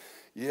books.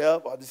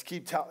 Yep, I'll just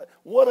keep telling.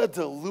 What a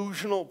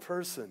delusional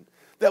person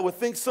that would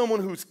think someone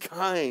who's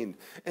kind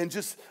and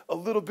just a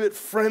little bit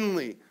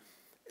friendly.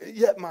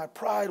 Yet my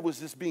pride was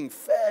just being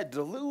fed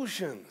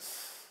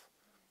delusions.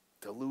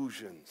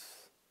 Delusions.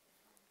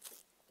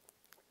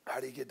 How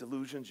do you get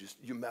delusions?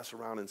 You mess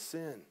around in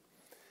sin.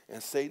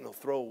 And Satan will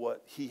throw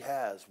what he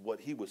has, what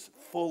he was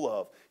full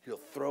of, he'll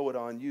throw it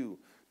on you.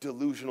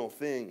 Delusional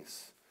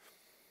things.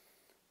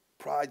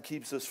 Pride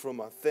keeps us from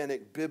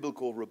authentic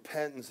biblical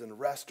repentance and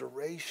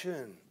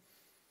restoration.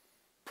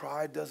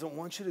 Pride doesn't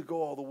want you to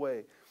go all the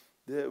way.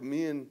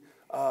 Me and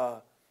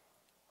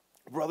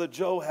Brother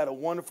Joe had a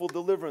wonderful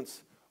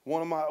deliverance.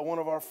 One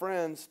of our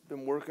friends,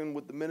 been working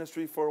with the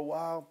ministry for a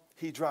while.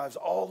 He drives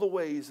all the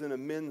way. He's in a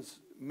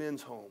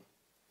men's home.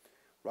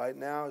 Right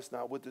now, it's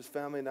not with his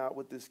family, not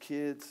with his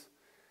kids.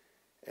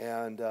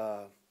 And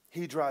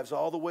he drives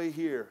all the way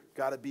here.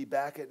 Got to be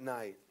back at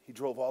night. He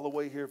drove all the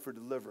way here for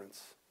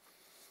deliverance.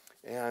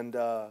 And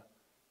the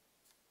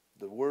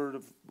word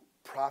of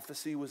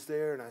prophecy was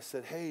there. And I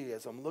said, hey,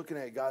 as I'm looking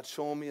at it, God's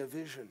showing me a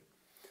vision.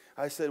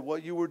 I said,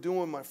 what you were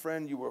doing, my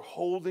friend, you were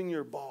holding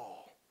your ball.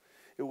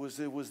 It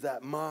was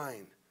that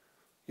mine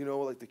You know,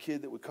 like the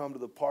kid that would come to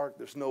the park,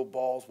 there's no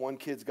balls. One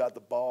kid's got the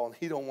ball, and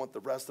he don't want the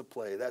rest to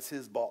play. That's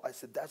his ball. I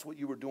said, that's what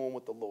you were doing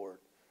with the Lord.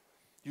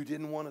 You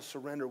didn't want to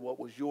surrender what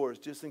was yours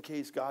just in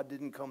case God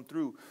didn't come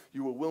through.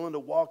 You were willing to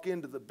walk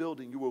into the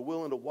building. You were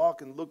willing to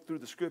walk and look through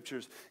the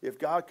scriptures. If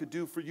God could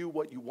do for you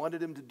what you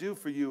wanted him to do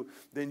for you,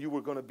 then you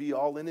were going to be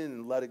all in it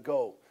and let it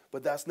go.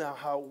 But that's not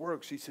how it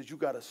works. He says, you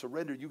got to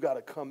surrender. You got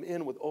to come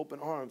in with open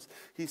arms.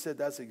 He said,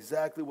 that's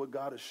exactly what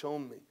God has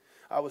shown me.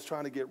 I was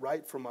trying to get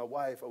right for my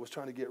wife. I was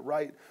trying to get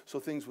right so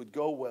things would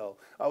go well.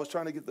 I was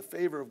trying to get the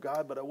favor of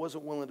God, but I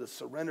wasn't willing to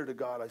surrender to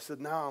God. I said,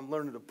 now I'm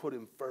learning to put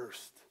him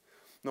first.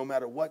 No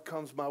matter what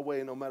comes my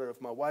way, no matter if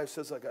my wife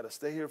says I got to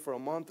stay here for a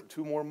month or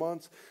 2 more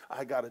months,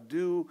 I got to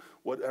do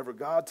whatever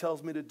God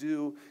tells me to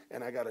do,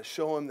 and I got to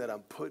show him that I'm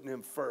putting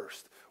him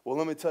first. Well,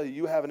 let me tell you,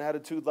 you have an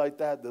attitude like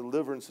that,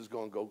 deliverance is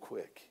going to go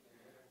quick.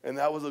 And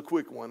that was a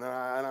quick one.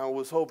 And I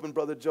was hoping,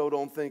 Brother Joe,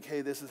 don't think, hey,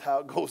 this is how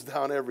it goes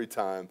down every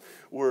time.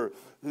 Where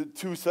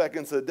 2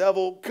 seconds, the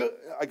devil,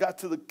 I got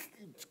to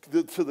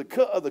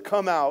the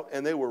come out,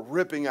 and they were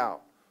ripping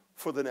out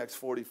for the next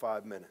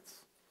 45 minutes.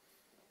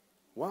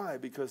 Why?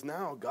 Because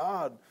now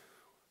God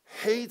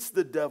hates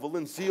the devil,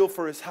 and zeal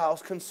for his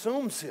house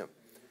consumes him.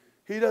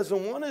 He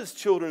doesn't want his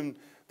children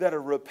that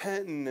are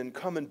repenting and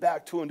coming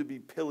back to him to be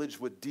pillaged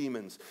with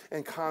demons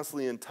and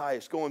constantly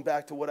enticed. Going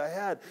back to what I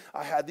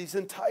had these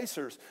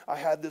enticers. I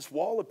had this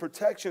wall of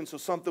protection so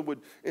something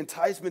would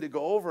entice me to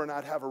go over, and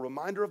I'd have a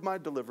reminder of my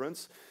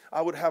deliverance.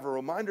 I would have a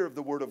reminder of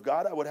the word of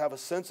God. I would have a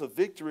sense of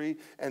victory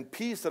and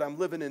peace that I'm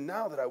living in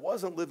now that I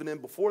wasn't living in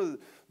before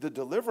the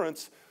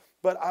deliverance,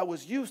 but I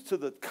was used to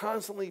the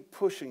constantly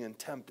pushing and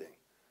tempting.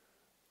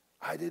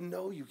 I didn't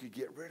know you could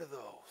get rid of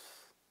those.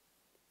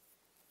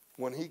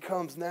 When he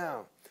comes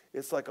now,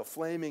 it's like a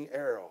flaming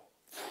arrow.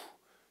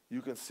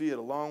 You can see it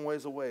a long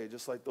ways away,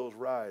 just like those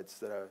rides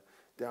that are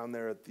down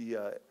there at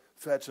the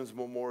Veterans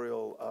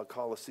Memorial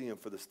Coliseum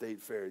for the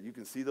State Fair. You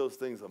can see those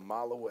things a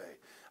mile away.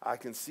 I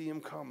can see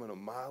him coming a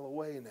mile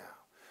away now.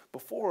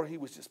 Before, he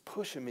was just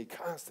pushing me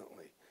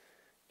constantly.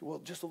 Well,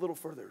 just a little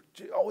further.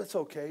 Oh, it's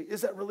okay.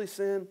 Is that really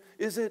sin?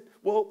 Is it?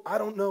 Well, I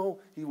don't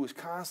know. He was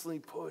constantly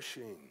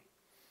pushing.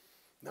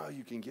 Now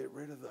you can get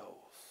rid of those.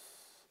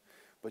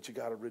 But you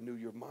got to renew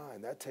your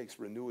mind. That takes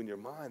renewing your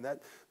mind.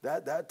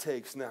 That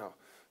takes now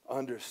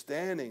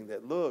understanding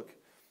that, look,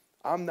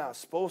 I'm not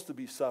supposed to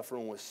be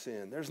suffering with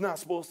sin. There's not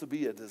supposed to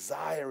be a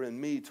desire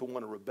in me to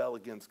want to rebel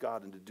against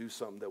God and to do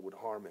something that would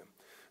harm him.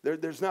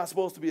 There's not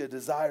supposed to be a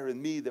desire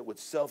in me that would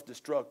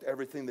self-destruct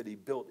everything that he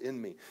built in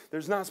me.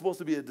 There's not supposed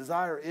to be a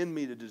desire in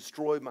me to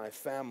destroy my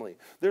family.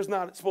 There's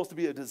not supposed to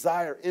be a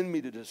desire in me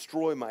to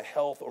destroy my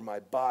health or my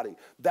body.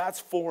 That's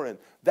foreign.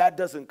 That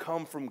doesn't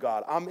come from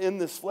God. I'm in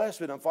this flesh,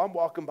 but if I'm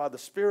walking by the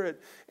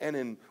Spirit and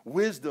in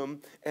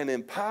wisdom and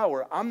in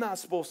power, I'm not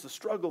supposed to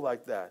struggle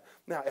like that.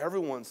 Now,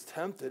 everyone's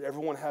tempted.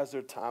 Everyone has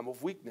their time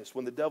of weakness.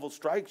 When the devil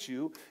strikes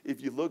you, if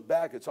you look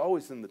back, it's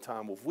always in the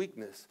time of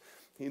weakness.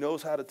 He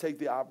knows how to take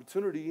the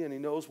opportunity, and he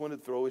knows when to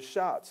throw his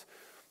shots.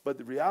 But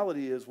the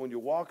reality is, when you're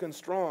walking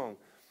strong,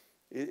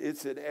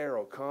 it's an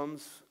arrow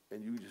comes,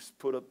 and you just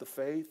put up the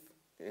faith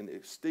and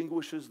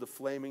extinguishes the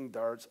flaming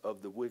darts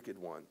of the wicked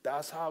one.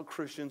 That's how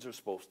Christians are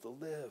supposed to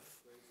live.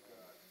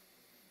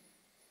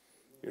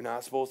 You're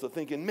not supposed to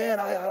thinking, man,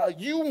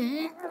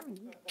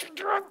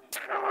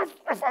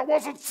 if I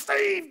wasn't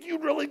saved,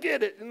 you'd really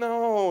get it.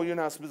 No, you're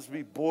not supposed to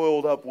be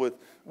boiled up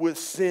with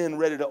sin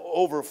ready to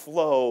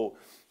overflow.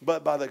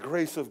 But by the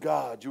grace of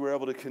God, you were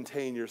able to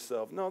contain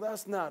yourself. No,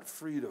 that's not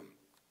freedom.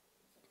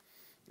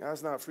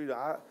 That's not freedom.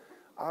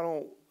 I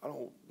don't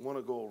want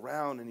to go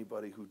around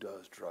anybody who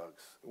does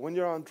drugs. When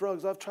you're on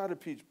drugs, I've tried to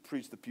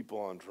preach to people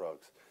on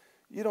drugs.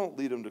 You don't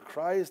lead them to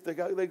Christ. They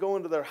go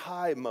into their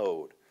high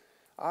mode.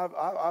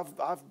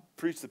 I've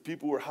preached to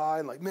people who are high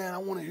and like, man, I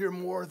want to hear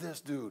more of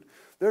this, dude.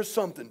 There's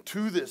something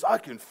to this. I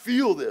can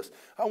feel this.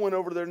 I went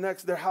over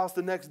to their house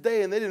the next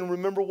day, and they didn't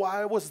remember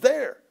why I was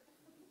there.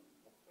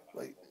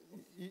 Like,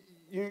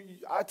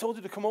 I told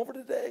you to come over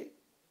today,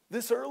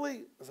 this early?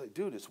 I was like,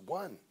 dude, it's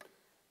 1.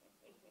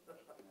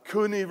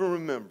 Couldn't even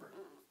remember.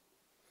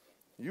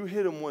 You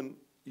hit them when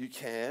you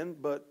can,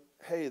 but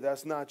hey,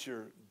 that's not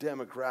your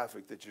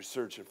demographic that you're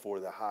searching for,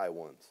 the high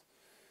ones.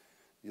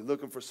 You're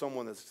looking for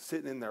someone that's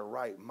sitting in their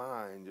right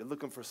mind. You're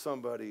looking for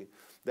somebody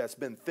that's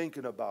been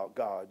thinking about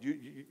God.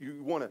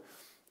 You want to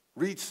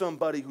reach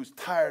somebody who's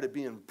tired of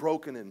being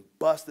broken and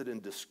busted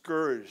and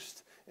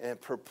discouraged and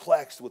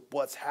perplexed with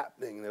what's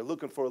happening. They're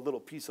looking for a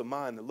little peace of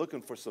mind. They're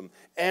looking for some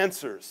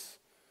answers.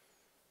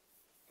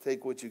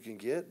 Take what you can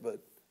get, but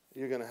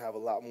you're going to have a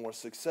lot more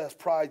success.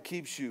 Pride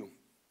keeps you.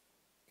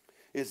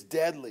 It's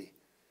deadly.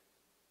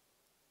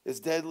 It's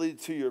deadly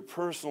to your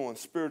personal and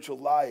spiritual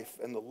life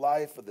and the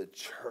life of the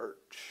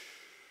church.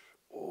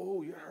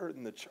 Oh, you're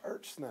hurting the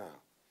church now.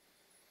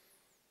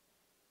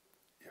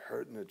 You're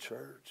hurting the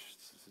church.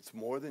 It's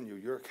more than you.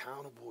 You're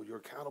accountable. You're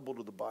accountable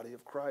to the body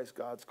of Christ.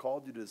 God's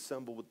called you to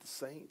assemble with the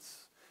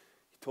saints.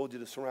 He told you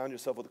to surround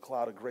yourself with a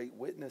cloud of great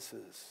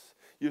witnesses.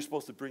 You're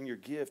supposed to bring your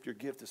gift. Your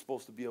gift is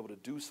supposed to be able to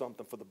do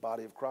something for the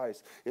body of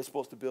Christ. It's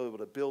supposed to be able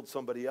to build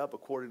somebody up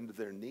according to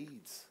their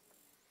needs.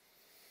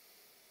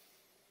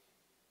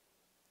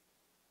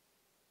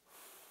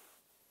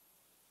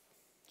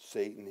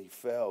 Satan, he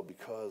fell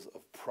because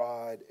of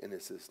pride, and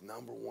it's his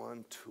number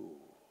one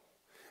tool.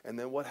 And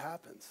then what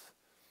happens?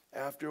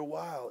 After a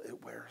while,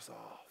 it wears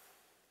off.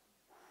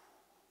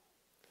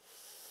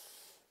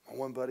 My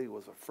one buddy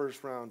was a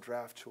first-round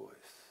draft choice.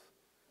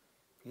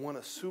 Won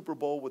a Super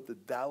Bowl with the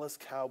Dallas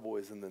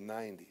Cowboys in the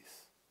 90s.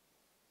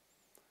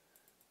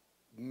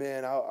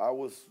 Man, I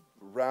was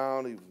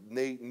around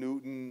Nate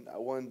Newton.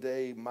 One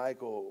day,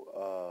 Michael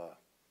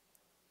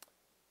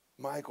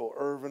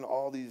Irvin,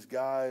 all these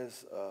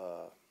guys,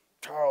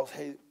 Charles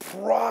Hayes,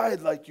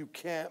 pride like you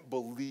can't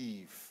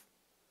believe.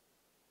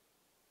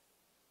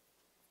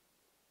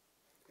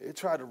 It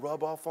tried to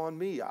rub off on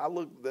me. I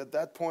looked, at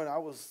that point, I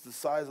was the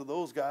size of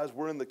those guys.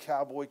 We're in the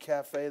Cowboy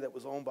Cafe that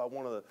was owned by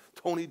one of the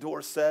Tony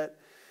Dorsett.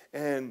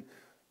 And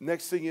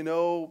next thing you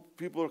know,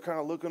 people are kind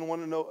of looking,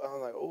 wanting to know. I'm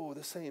like, oh,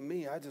 this ain't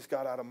me. I just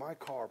got out of my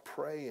car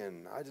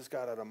praying. I just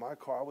got out of my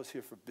car. I was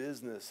here for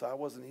business. I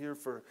wasn't here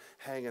for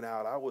hanging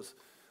out. I was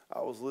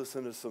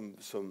listening to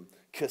some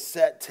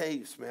cassette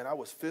tapes, man. I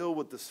was filled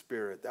with the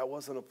Spirit. That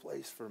wasn't a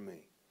place for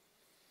me.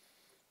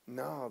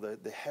 No,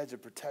 the hedge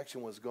of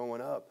protection was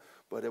going up,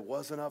 but it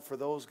wasn't up for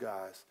those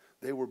guys.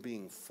 They were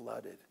being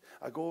flooded.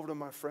 I go over to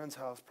my friend's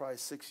house probably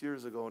 6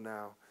 years ago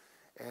now,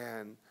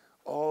 and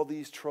all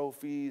these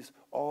trophies,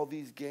 all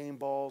these game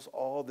balls,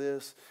 all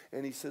this,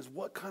 and he says,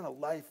 what kind of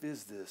life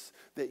is this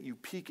that you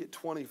peak at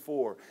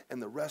 24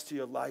 and the rest of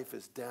your life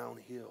is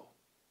downhill?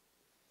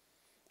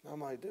 I'm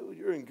like, dude,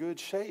 you're in good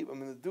shape. I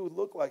mean, the dude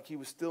looked like he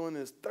was still in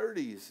his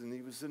 30s, and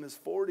he was in his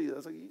 40s. I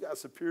was like, you got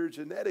superior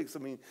genetics. I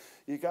mean,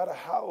 you got a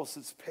house.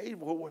 It's paid.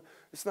 Well,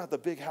 it's not the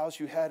big house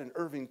you had in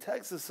Irving,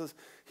 Texas.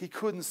 He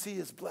couldn't see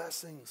his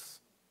blessings.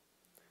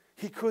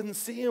 He couldn't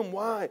see him.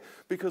 Why?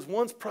 Because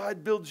once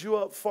pride builds you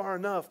up far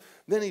enough,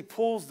 then he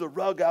pulls the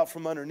rug out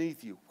from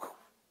underneath you.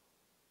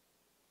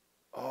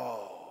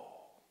 Oh.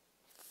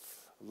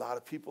 A lot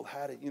of people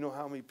had it. You know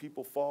how many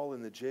people fall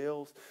in the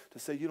jails to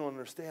say, you don't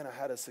understand, I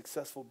had a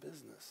successful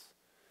business.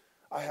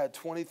 I had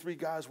 23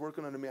 guys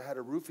working under me. I had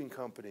a roofing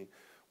company.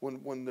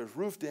 When there's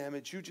roof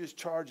damage, you just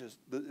charge as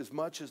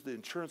much as the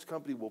insurance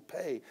company will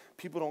pay.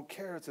 People don't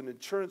care. It's an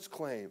insurance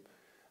claim.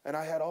 And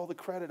I had all the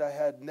credit. I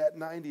had net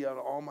 90 on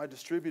all my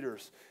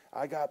distributors.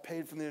 I got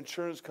paid from the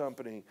insurance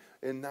company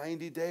in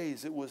 90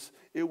 days. It was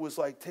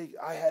like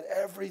I had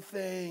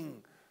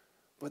everything,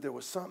 but there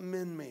was something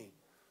in me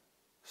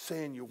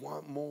saying you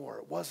want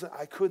more.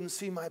 I couldn't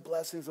see my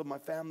blessings of my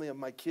family, of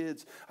my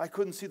kids. I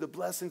couldn't see the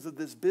blessings of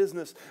this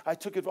business. I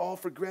took it all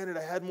for granted.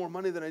 I had more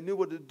money than I knew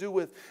what to do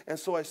with. And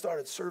so I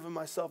started serving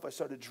myself. I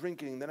started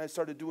drinking. Then I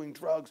started doing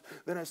drugs.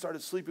 Then I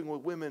started sleeping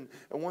with women.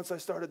 And once I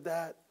started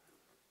that,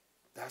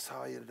 that's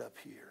how I ended up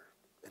here,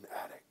 an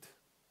addict.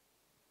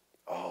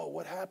 Oh,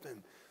 what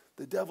happened?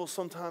 The devil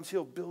sometimes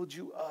he'll build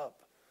you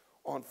up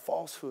on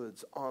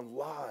falsehoods, on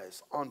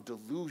lies, on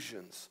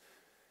delusions.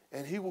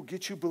 And he will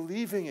get you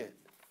believing it.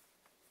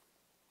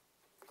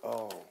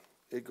 Oh,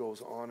 it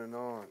goes on and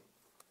on.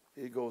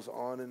 It goes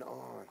on and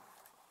on.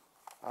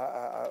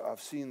 I've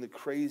seen the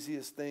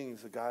craziest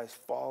things, the guys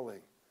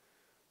falling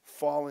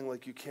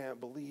like you can't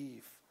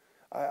believe.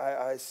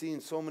 I've seen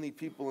so many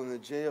people in the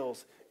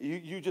jails.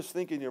 You just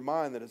think in your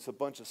mind that it's a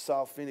bunch of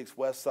South Phoenix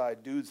West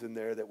Side dudes in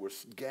there that were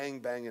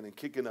gangbanging and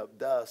kicking up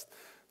dust.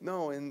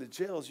 No, in the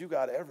jails, you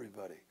got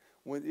everybody.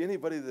 When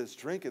anybody that's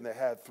drinking that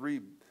had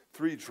three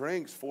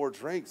drinks, 4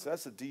 drinks,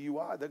 that's a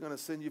DUI. They're going to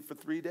send you for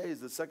 3 days.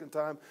 The second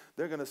time,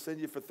 they're going to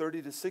send you for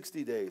 30 to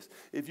 60 days.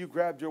 If you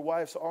grabbed your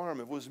wife's arm,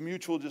 if it was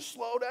mutual, just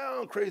slow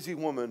down, crazy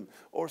woman,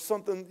 or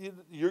something,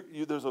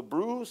 there's a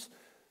bruise,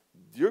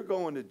 you're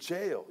going to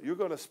jail. You're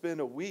going to spend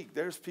a week.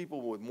 There's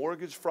people with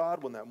mortgage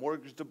fraud. When that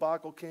mortgage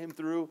debacle came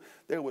through,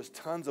 there was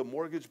tons of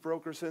mortgage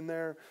brokers in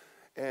there.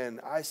 And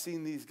I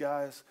seen these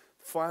guys,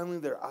 finally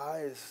their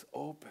eyes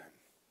open.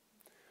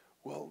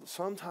 Well,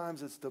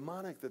 sometimes it's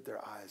demonic that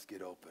their eyes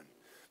get open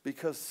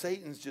because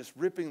Satan's just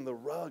ripping the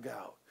rug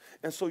out.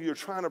 And so you're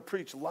trying to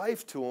preach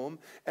life to them,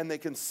 and they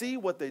can see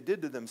what they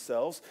did to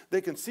themselves. They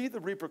can see the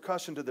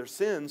repercussion to their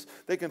sins.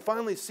 They can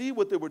finally see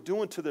what they were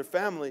doing to their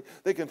family.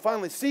 They can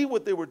finally see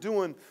what they were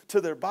doing to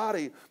their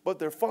body, but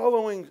they're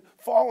falling,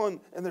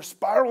 and they're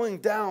spiraling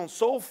down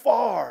so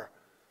far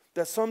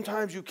that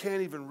sometimes you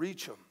can't even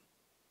reach them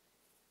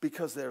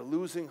because they're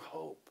losing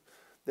hope.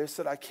 They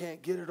said, I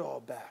can't get it all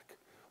back.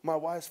 My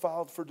wife's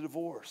filed for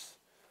divorce.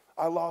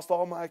 I lost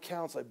all my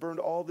accounts. I burned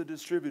all the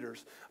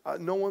distributors.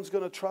 No one's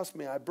going to trust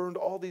me. I burned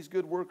all these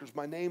good workers.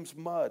 My name's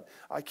mud.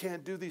 I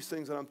can't do these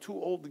things, and I'm too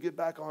old to get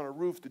back on a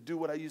roof to do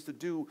what I used to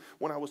do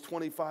when I was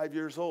 25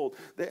 years old.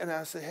 And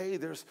I say, hey,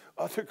 there's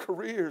other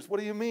careers.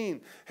 What do you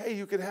mean? Hey,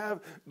 you can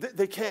have,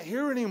 they can't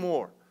hear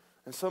anymore.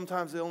 And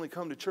sometimes they only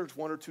come to church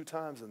 1 or 2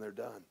 times, and they're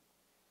done.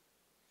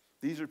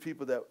 These are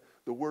people that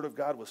The word of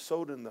God was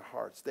sowed in their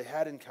hearts. They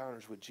had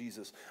encounters with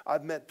Jesus.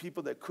 I've met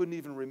people that couldn't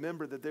even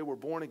remember that they were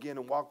born again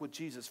and walked with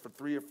Jesus for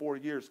 3 or 4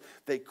 years.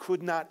 They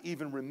could not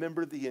even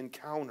remember the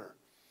encounter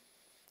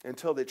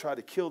until they tried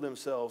to kill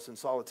themselves in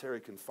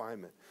solitary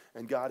confinement.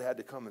 And God had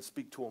to come and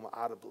speak to them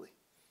audibly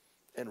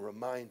and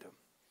remind them.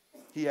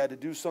 He had to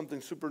do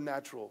something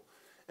supernatural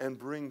and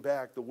bring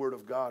back the word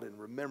of God in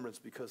remembrance,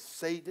 because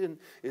Satan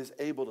is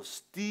able to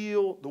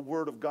steal the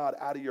word of God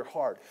out of your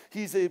heart.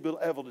 He's able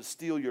to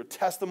steal your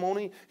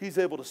testimony. He's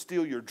able to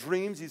steal your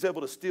dreams. He's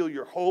able to steal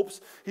your hopes.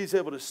 He's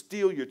able to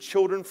steal your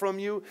children from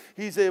you.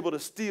 He's able to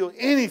steal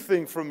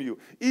anything from you,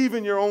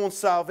 even your own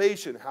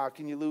salvation. How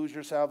can you lose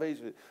your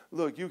salvation?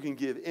 Look, you can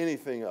give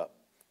anything up.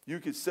 You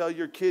could sell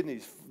your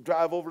kidneys,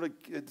 drive over to,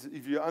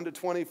 if you're under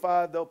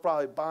 25, they'll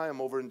probably buy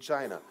them over in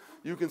China.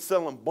 You can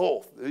sell them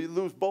both. You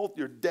lose both,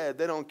 you're dead.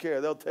 They don't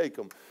care. They'll take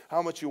them.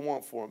 How much you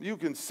want for them? You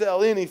can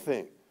sell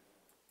anything.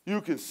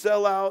 You can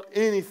sell out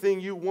anything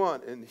you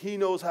want, and he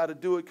knows how to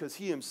do it because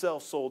he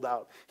himself sold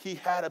out. He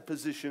had a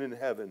position in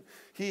heaven.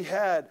 He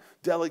had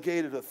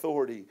delegated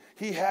authority.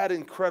 He had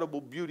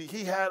incredible beauty.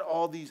 He had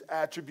all these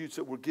attributes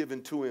that were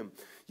given to him,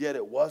 yet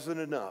it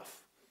wasn't enough.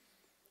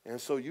 And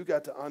so you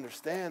got to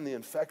understand the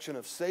infection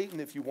of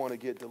Satan if you want to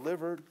get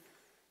delivered.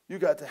 You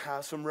got to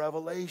have some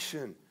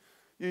revelation.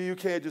 You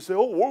can't just say,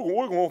 oh,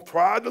 we're going to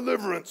try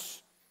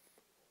deliverance.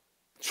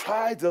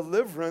 Try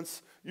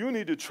deliverance. You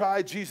need to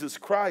try Jesus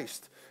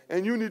Christ.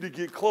 And you need to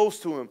get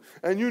close to him.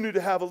 And you need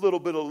to have a little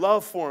bit of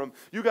love for him.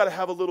 You got to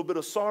have a little bit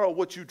of sorrow,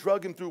 what you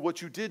drug him through,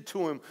 what you did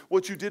to him,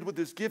 what you did with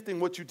his gifting,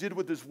 what you did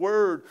with his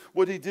word,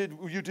 what you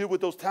did with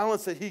those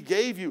talents that he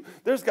gave you.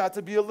 There's got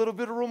to be a little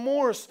bit of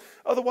remorse.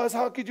 Otherwise,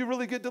 how could you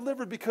really get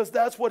delivered? Because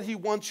that's what he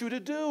wants you to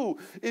do.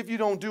 If you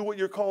don't do what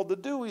you're called to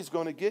do, he's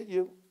going to get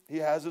you. He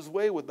has his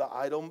way with the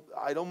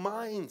idle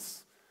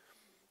minds.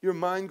 Your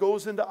mind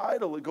goes into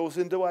idle. It goes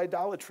into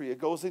idolatry. It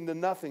goes into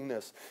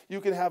nothingness. You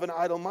can have an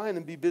idle mind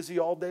and be busy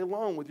all day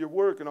long with your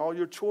work and all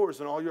your chores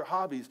and all your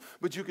hobbies,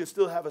 but you can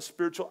still have a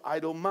spiritual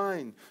idle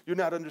mind. You're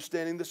not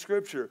understanding the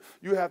scripture.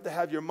 You have to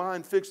have your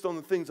mind fixed on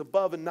the things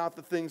above and not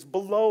the things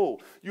below.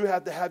 You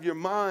have to have your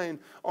mind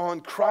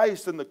on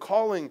Christ and the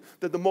calling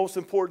that the most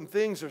important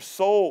things are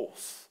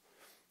souls.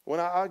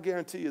 When I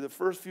guarantee you, the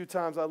first few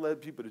times I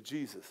led people to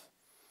Jesus,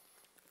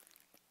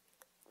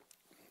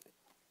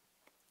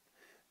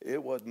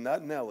 it was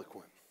nothing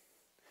eloquent.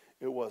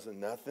 It wasn't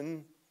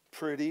nothing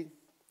pretty.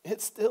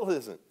 It still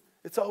isn't.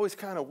 It's always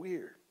kind of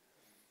weird.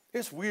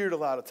 It's weird a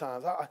lot of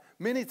times.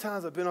 Many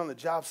times I've been on the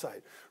job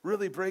site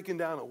really breaking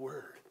down a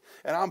word.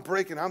 And I'm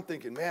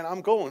thinking, man,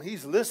 I'm going.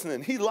 He's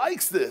listening. He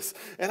likes this.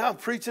 And I'm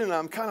preaching and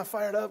I'm kind of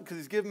fired up because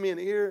he's giving me an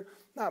ear.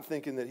 Not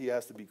thinking that he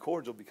has to be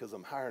cordial because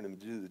I'm hiring him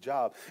to do the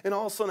job. And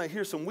all of a sudden I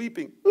hear some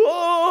weeping.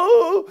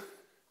 Oh!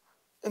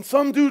 And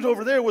some dude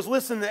over there was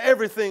listening to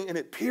everything, and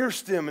it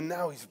pierced him, and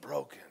now he's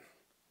broken.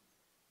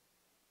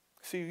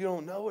 See, you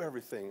don't know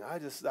everything. I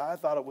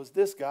thought it was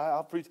this guy.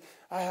 I'll preach.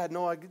 I had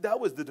no idea.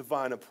 That was the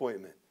divine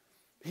appointment.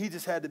 He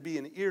just had to be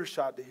in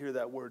earshot to hear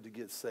that word to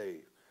get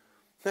saved.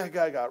 That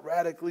guy got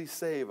radically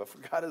saved. I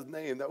forgot his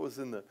name. That was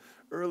in the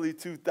early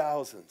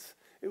 2000s.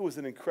 It was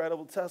an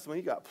incredible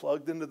testimony. He got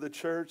plugged into the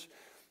church.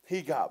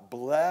 He got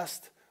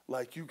blessed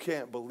like you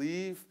can't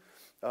believe.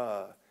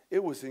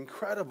 It was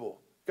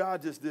incredible.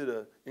 God just did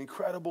an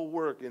incredible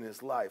work in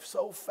his life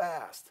so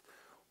fast.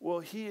 Well,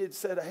 he had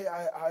said, hey,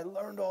 I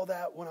learned all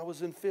that when I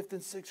was in 5th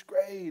and 6th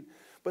grade.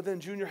 But then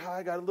junior high,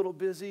 I got a little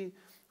busy.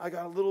 I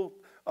got a little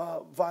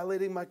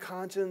violating my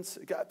conscience.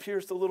 It got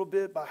pierced a little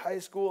bit. By high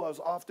school, I was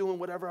off doing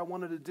whatever I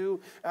wanted to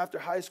do. After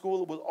high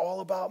school, it was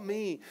all about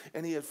me.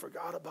 And he had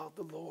forgot about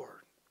the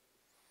Lord.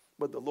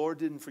 But the Lord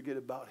didn't forget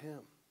about him.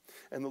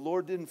 And the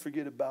Lord didn't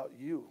forget about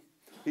you.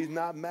 He's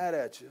not mad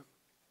at you.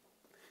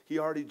 He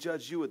already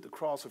judged you at the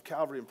cross of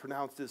Calvary and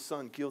pronounced his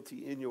son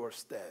guilty in your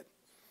stead.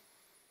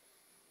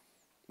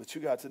 But you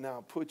got to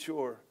now put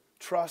your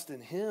trust in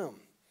him.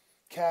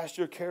 Cast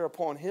your care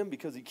upon him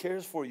because he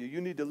cares for you.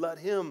 You need to let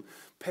him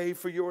pay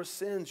for your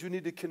sins. You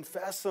need to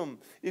confess them.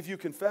 If you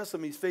confess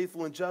them, he's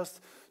faithful and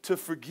just to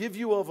forgive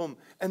you of them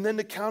and then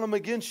to count them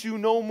against you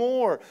no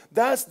more.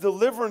 That's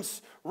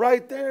deliverance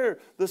right there.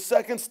 The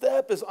second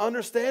step is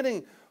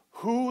understanding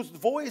whose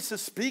voice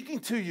is speaking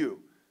to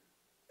you.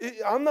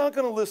 I'm not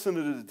going to listen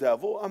to the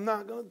devil. I'm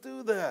not going to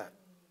do that.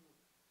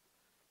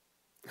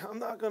 I'm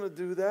not going to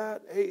do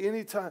that. Hey,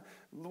 anytime,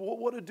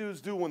 what do dudes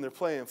do when they're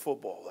playing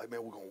football? Like,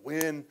 man, we're going to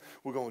win.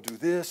 We're going to do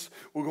this.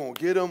 We're going to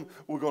get them.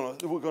 We're going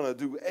to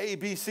do A,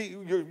 B, C.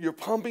 You're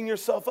pumping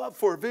yourself up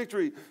for a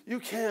victory. You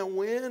can't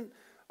win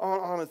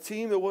on a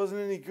team that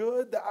wasn't any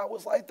good. I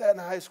was like that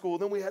in high school.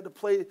 Then we had to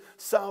play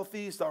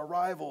Southeast, our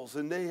rivals,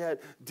 and they had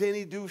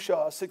Denny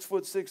Dushaw,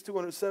 6'6",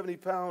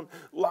 270-pound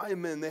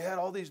lineman. They had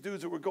all these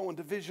dudes that were going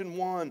Division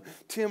I.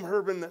 Tim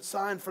Herban that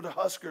signed for the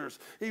Huskers.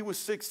 He was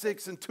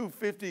 6'6" and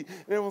 250. And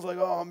everyone's like,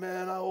 oh,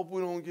 man, I hope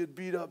we don't get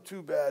beat up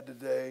too bad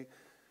today.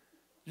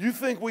 You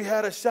think we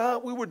had a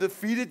shot? We were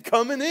defeated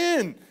coming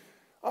in.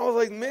 I was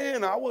like,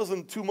 man, I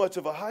wasn't too much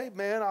of a hype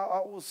man.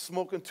 I was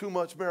smoking too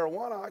much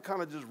marijuana. I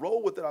kind of just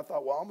rolled with it. I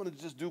thought, well, I'm going to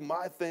just do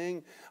my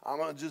thing. I'm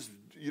going to just,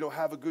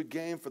 have a good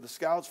game for the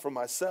scouts, for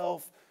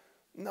myself.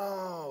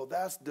 No,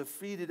 that's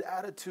defeated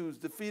attitudes.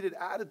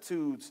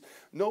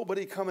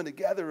 Nobody coming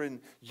together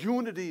in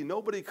unity.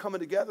 Nobody coming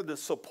together to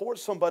support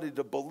somebody,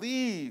 to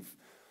believe.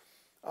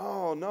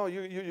 Oh, no,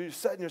 you're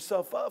setting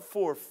yourself up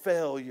for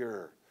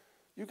failure.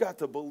 You got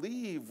to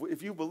believe.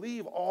 If you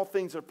believe, all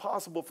things are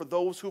possible for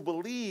those who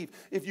believe.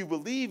 If you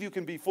believe you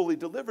can be fully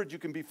delivered, you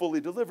can be fully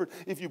delivered.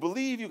 If you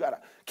believe you got to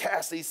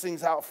cast these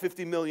things out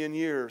 50 million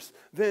years,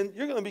 then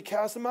you're going to be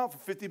casting them out for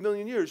 50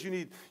 million years. You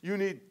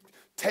need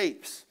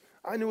tapes.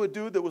 I knew a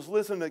dude that was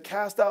listening to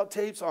cast out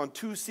tapes on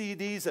 2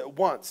 CDs at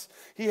once.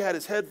 He had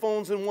his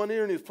headphones in one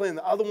ear and he was playing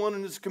the other one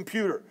in his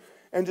computer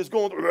and just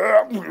going,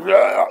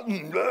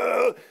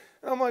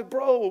 and I'm like,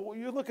 bro,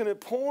 you're looking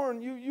at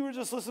porn. You were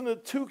just listening to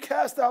 2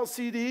 cast out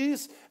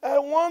CDs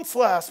at once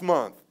last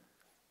month.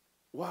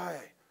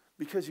 Why?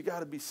 Because you got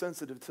to be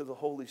sensitive to the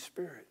Holy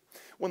Spirit.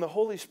 When the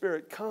Holy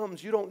Spirit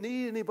comes, you don't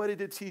need anybody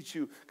to teach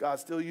you. God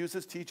still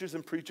uses teachers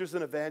and preachers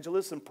and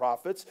evangelists and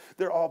prophets.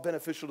 They're all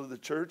beneficial to the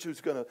church, who's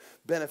going to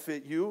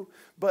benefit you.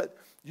 But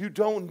you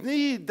don't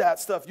need that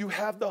stuff. You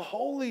have the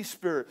Holy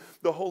Spirit.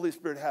 The Holy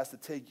Spirit has to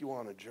take you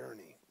on a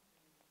journey.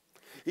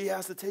 He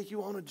has to take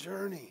you on a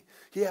journey.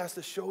 He has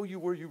to show you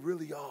where you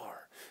really are.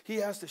 He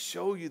has to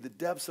show you the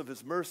depths of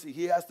his mercy.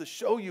 He has to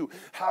show you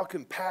how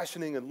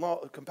compassionate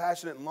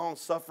and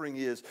long-suffering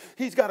he is.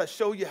 He's got to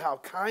show you how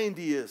kind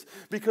he is.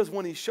 Because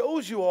when he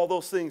shows you all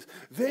those things,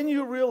 then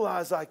you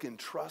realize I can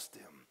trust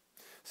him.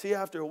 See,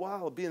 after a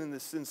while of being in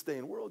this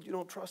sin-stained world, you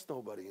don't trust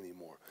nobody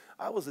anymore.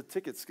 I was a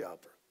ticket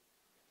scalper.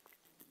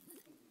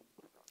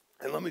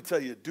 And let me tell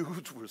you,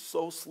 dudes were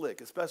so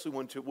slick, especially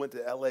when you went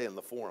to L.A. in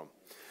the Forum.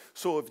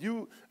 So if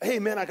hey,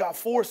 man, I got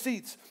 4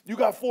 seats. You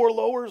got 4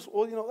 lowers?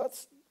 Well,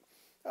 that's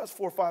 $400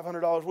 or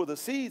 $500 worth of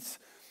seats.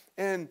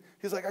 And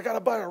he's like, I got to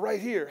buy it right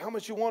here. How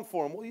much you want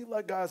for them? Well, you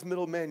let guys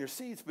middleman your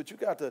seats, but you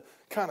got to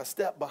kind of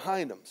step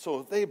behind them. So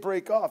if they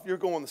break off, you're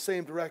going the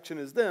same direction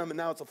as them, and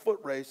now it's a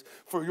foot race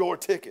for your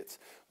tickets.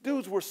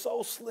 Dudes were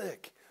so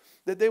slick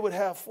that they would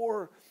have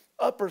 4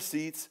 upper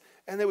seats,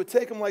 and they would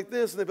take them like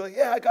this, and they'd be like,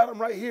 yeah, I got them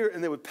right here.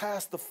 And they would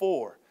pass the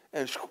 4,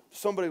 and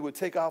somebody would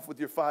take off with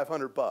your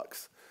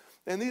 $500.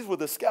 And these were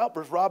the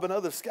scalpers robbing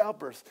other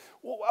scalpers.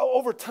 Well,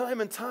 over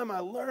time and time, I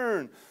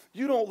learned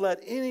you don't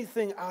let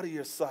anything out of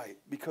your sight,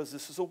 because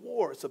this is a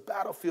war. It's a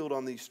battlefield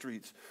on these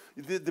streets.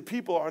 The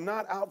people are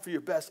not out for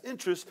your best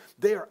interest.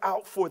 They are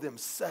out for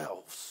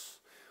themselves.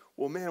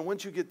 Well, man,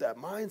 once you get that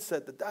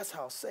mindset that's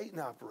how Satan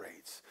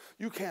operates,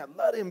 you can't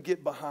let him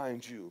get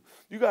behind you.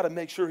 You got to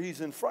make sure he's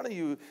in front of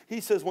you.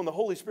 He says when the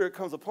Holy Spirit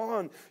comes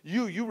upon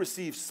you, you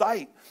receive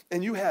sight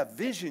and you have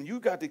vision. You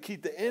got to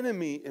keep the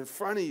enemy in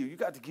front of you. You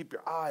got to keep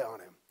your eye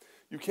on him.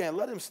 You can't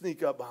let him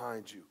sneak up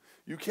behind you.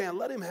 You can't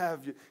let him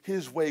have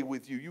his way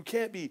with you. You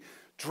can't be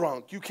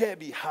drunk. You can't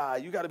be high.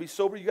 You got to be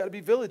sober. You got to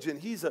be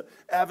vigilant. He's an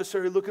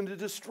adversary looking to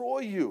destroy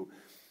you.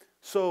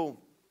 So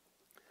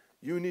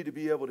you need to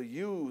be able to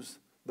use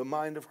the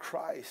mind of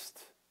Christ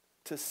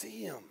to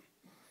see him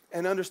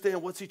and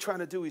understand what's he trying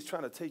to do. He's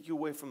trying to take you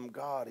away from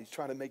God. He's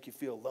trying to make you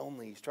feel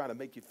lonely. He's trying to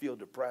make you feel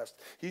depressed.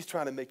 He's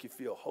trying to make you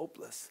feel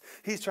hopeless.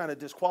 He's trying to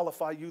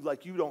disqualify you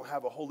like you don't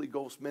have a Holy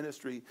Ghost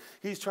ministry.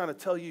 He's trying to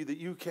tell you that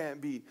you can't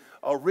be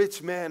a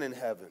rich man in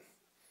heaven.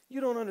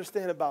 You don't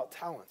understand about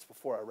talents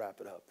before I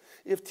wrap it up.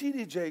 If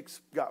T.D. Jakes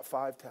got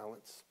 5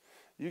 talents,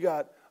 you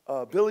got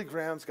Billy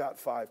Graham's got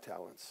 5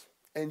 talents,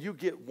 and you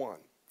get 1.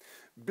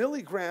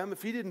 Billy Graham,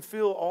 if he didn't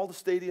fill all the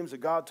stadiums that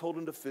God told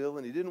him to fill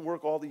and he didn't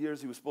work all the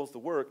years he was supposed to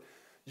work,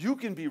 you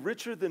can be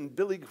richer than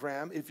Billy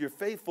Graham if you're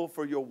faithful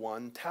for your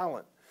 1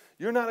 talent.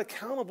 You're not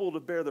accountable to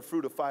bear the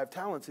fruit of 5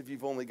 talents if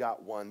you've only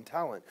got 1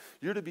 talent.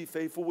 You're to be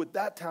faithful with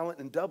that talent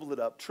and double it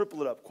up,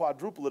 triple it up,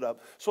 quadruple it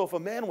up. So if a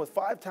man with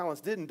 5 talents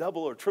didn't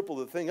double or triple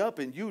the thing up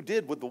and you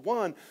did with the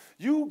 1,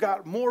 you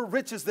got more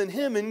riches than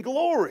him in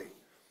glory.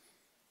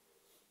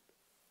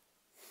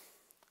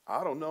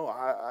 I don't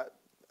know.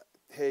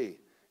 Hey,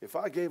 if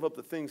I gave up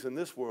the things in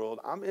this world,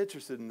 I'm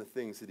interested in the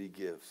things that he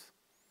gives.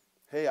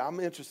 Hey,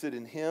 I'm interested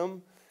in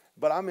him,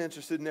 but I'm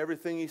interested in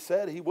everything he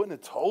said. He wouldn't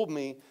have told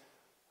me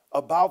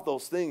about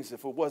those things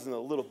if it wasn't a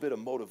little bit of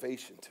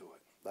motivation to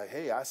it. Like,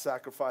 hey, I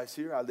sacrifice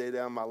here. I lay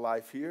down my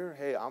life here.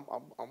 Hey,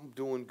 I'm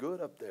doing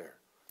good up there.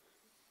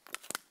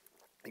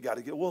 You got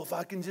to get, well, if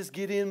I can just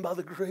get in by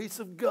the grace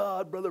of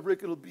God, Brother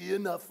Rick, it'll be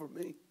enough for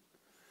me.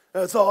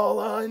 That's all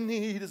I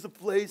need is a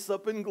place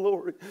up in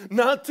glory.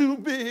 Not too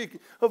big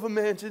of a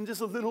mansion,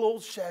 just a little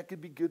old shack would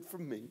be good for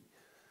me.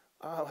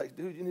 I'm like,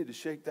 dude, you need to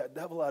shake that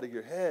devil out of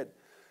your head.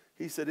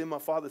 He said, in my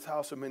Father's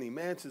house are many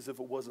mansions. If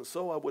it wasn't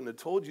so, I wouldn't have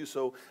told you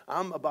so.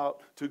 I'm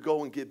about to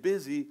go and get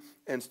busy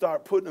and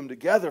start putting them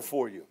together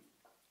for you.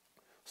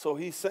 So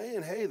he's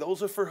saying, hey,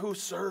 those are for who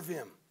serve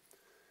him.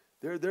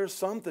 There's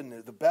something.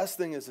 The best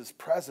thing is his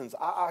presence.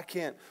 I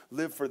can't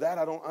live for that.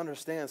 I don't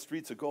understand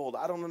streets of gold.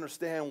 I don't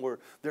understand where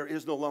there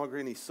is no longer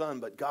any sun,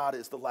 but God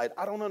is the light.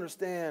 I don't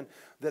understand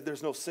that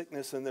there's no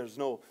sickness and there's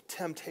no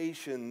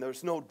temptation.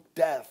 There's no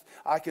death.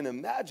 I can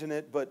imagine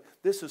it, but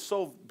this is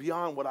so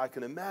beyond what I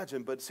can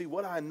imagine. But see,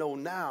 what I know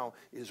now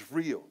is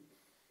real.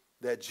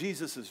 That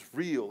Jesus is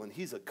real and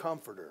he's a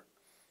comforter.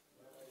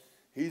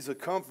 He's a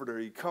comforter.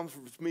 He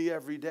comforts me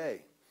every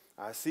day.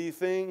 I see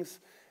things.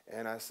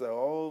 And I said,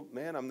 oh,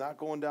 man, I'm not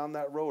going down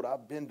that road.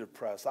 I've been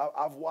depressed.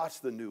 I've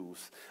watched the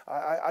news.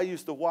 I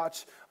used to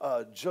watch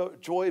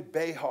Joy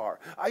Behar.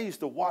 I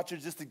used to watch her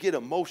just to get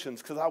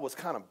emotions because I was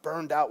kind of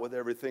burned out with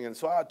everything. And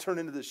so I turned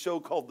into this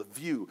show called The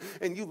View.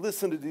 And you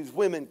listen to these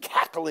women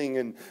cackling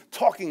and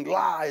talking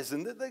lies.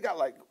 And they got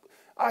like,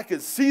 I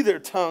could see their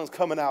tongues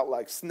coming out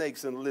like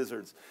snakes and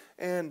lizards.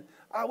 And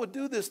I would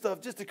do this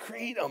stuff just to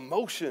create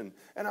emotion.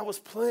 And I was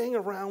playing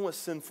around with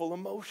sinful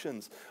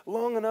emotions.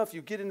 Long enough,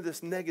 you get into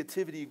this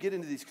negativity, you get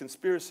into these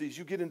conspiracies,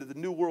 you get into the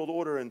New World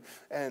Order and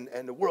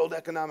the World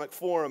Economic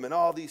Forum and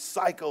all these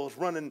psychos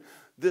running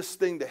this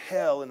thing to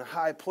hell in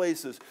high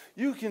places.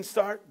 You can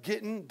start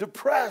getting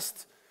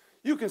depressed.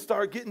 You can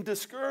start getting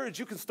discouraged.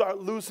 You can start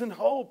losing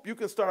hope. You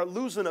can start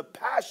losing a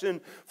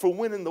passion for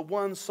winning the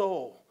one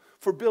soul,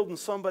 for building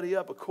somebody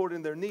up according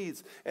to their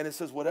needs. And it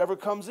says whatever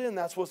comes in,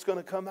 that's what's going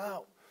to come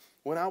out.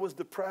 When I was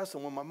depressed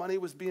and when my money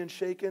was being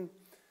shaken,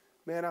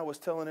 man, I was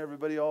telling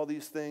everybody all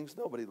these things.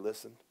 Nobody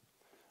listened.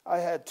 I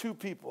had 2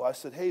 people. I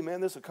said, hey,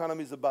 man, this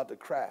economy is about to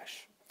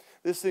crash.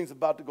 This thing's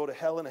about to go to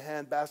hell in a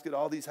handbasket.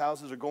 All these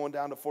houses are going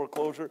down to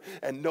foreclosure,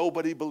 and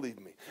nobody believed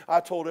me.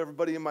 I told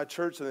everybody in my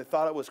church, and they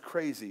thought it was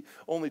crazy.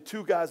 Only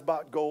 2 guys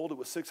bought gold. It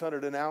was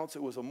 $600 an ounce.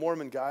 It was a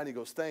Mormon guy, and he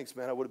goes, thanks,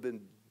 man. I would have been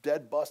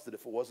dead busted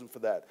if it wasn't for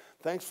that.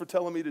 Thanks for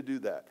telling me to do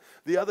that.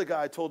 The other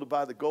guy I told to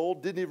buy the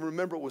gold didn't even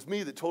remember it was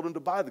me that told him to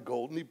buy the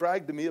gold, and he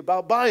bragged to me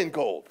about buying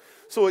gold.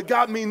 So it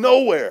got me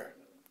nowhere.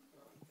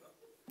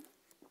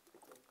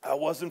 I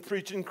wasn't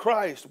preaching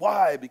Christ.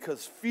 Why?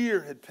 Because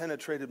fear had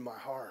penetrated my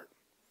heart.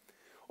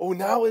 Oh,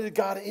 now it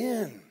got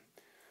in.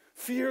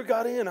 Fear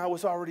got in. I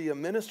was already a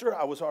minister.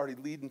 I was already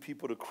leading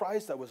people to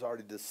Christ. I was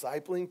already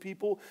discipling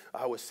people.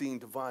 I was seeing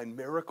divine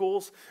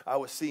miracles. I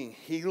was seeing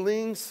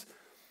healings.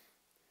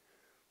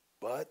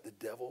 But the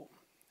devil,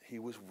 he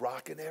was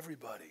rocking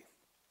everybody.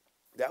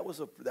 That was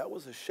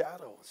a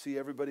shadow. See,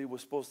 everybody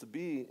was supposed to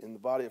be in the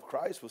body of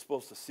Christ, was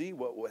supposed to see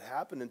what would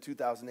happen in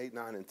 2008,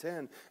 9, and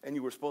 10, and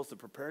you were supposed to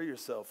prepare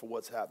yourself for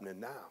what's happening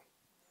now.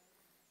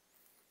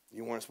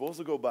 You weren't supposed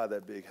to go buy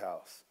that big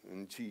house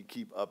and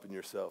keep upping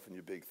yourself and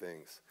your big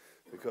things,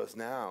 because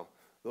now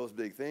those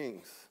big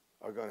things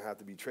are going to have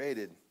to be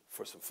traded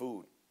for some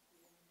food,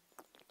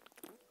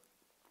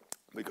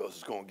 because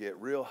it's going to get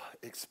real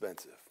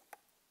expensive.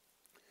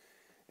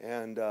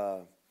 And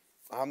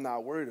I'm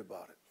not worried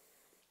about it,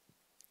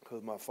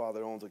 because my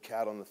Father owns a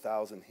cattle on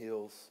 1,000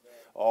 hills.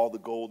 All the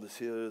gold is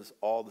his.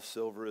 All the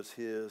silver is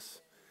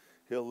his.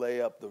 He'll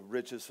lay up the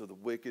riches for the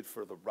wicked,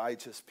 for the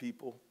righteous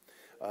people.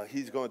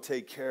 He's going to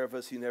take care of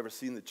us. He never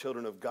seen the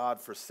children of God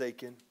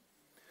forsaken.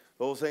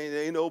 Those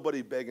ain't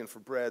nobody begging for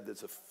bread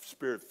that's a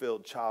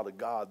spirit-filled child of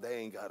God. They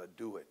ain't got to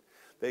do it.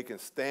 They can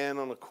stand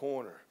on a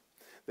corner.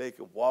 They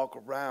can walk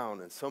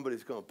around, and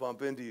somebody's going to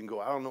bump into you and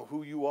go, I don't know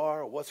who you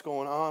are or what's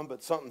going on,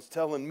 but something's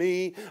telling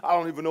me, I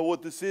don't even know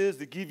what this is,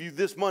 to give you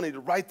this money,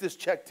 to write this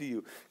check to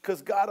you,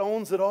 because God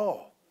owns it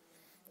all.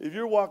 If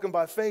you're walking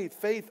by faith,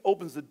 faith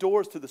opens the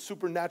doors to the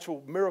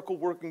supernatural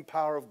miracle-working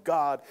power of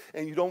God,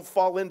 and you don't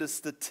fall into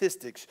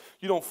statistics.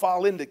 You don't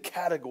fall into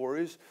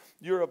categories.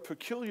 You're a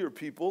peculiar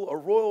people, a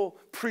royal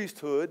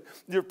priesthood.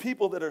 You're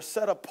people that are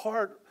set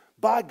apart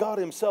by God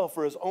himself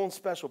for his own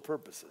special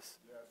purposes.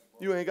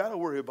 You ain't got to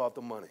worry about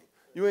the money.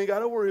 You ain't got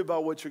to worry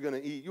about what you're going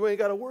to eat. You ain't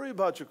got to worry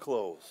about your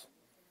clothes.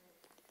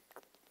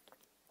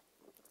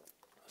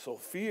 So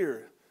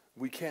fear,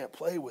 we can't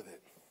play with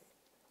it.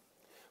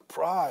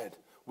 Pride,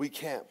 we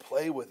can't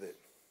play with it.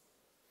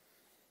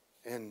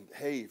 And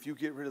hey, if you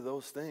get rid of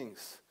those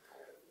things,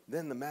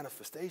 then the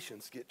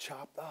manifestations get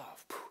chopped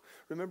off.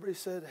 Remember he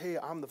said, hey,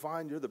 I'm the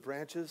vine, you're the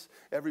branches.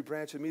 Every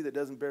branch of me that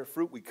doesn't bear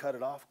fruit, we cut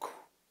it off.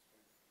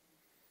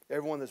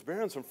 Everyone that's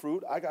bearing some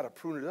fruit, I got to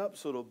prune it up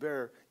so it'll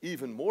bear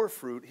even more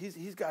fruit.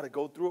 He's got to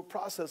go through a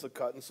process of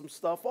cutting some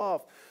stuff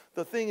off.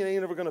 The thing that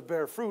ain't ever going to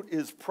bear fruit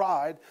is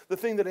pride. The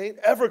thing that ain't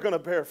ever going to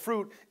bear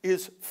fruit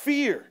is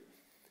fear.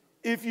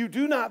 If you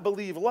do not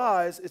believe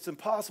lies, it's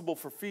impossible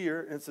for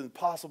fear and it's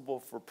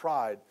impossible for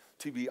pride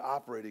to be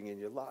operating in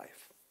your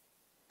life.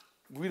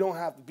 We don't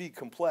have to be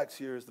complex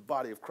here as the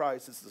body of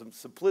Christ. It's the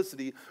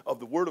simplicity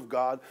of the Word of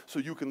God so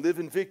you can live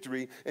in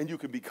victory and you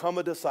can become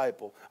a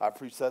disciple. I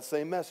preached that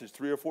same message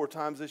 3 or 4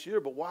 times this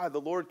year, but why?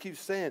 The Lord keeps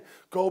saying,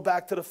 go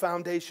back to the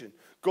foundation.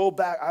 Go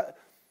back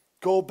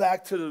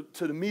to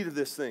the meat of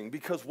this thing.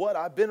 Because what?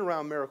 I've been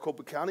around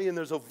Maricopa County, and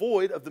there's a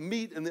void of the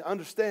meat and the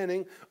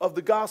understanding of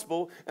the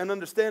gospel and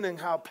understanding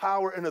how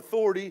power and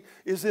authority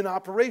is in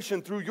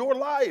operation through your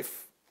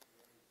life.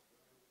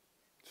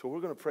 So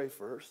we're going to pray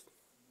first.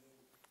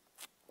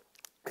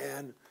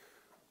 And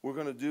we're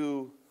going to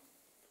do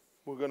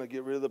We're going to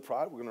get rid of the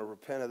pride. We're going to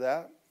repent of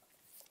that.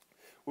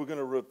 We're going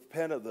to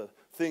repent of the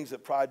things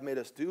that pride made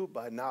us do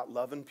by not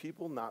loving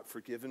people, not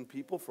forgiving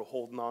people for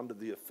holding on to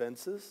the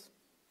offenses.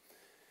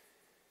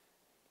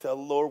 Tell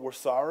the Lord we're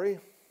sorry.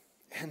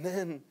 And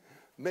then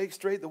make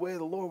straight the way of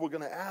the Lord. We're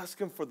going to ask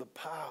him for the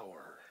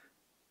power,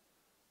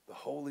 the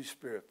Holy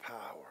Spirit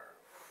power.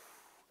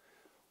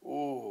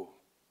 Ooh,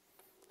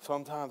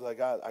 sometimes I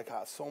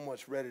got so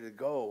much ready to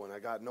go and I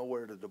got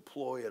nowhere to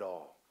deploy it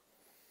all.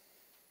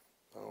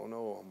 I don't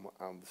know.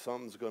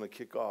 Something's going to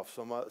kick off.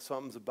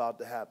 Something's about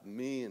to happen.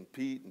 Me and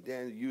Pete and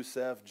Daniel,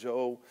 Youssef,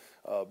 Joe,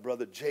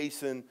 Brother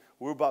Jason,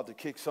 we're about to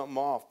kick something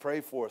off.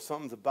 Pray for us.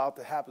 Something's about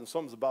to happen.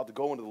 Something's about to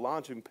go into the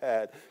launching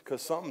pad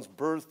because something's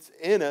birthed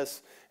in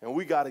us and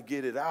we got to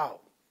get it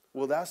out.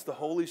 Well, that's the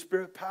Holy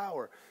Spirit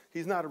power.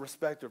 He's not a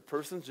respecter of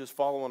persons just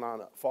falling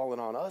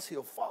on us.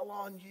 He'll fall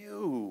on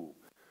you.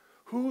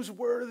 Who's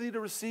worthy to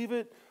receive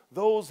it?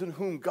 Those in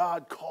whom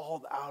God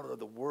called out of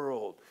the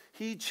world.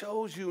 He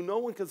chose you. No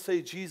one can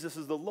say Jesus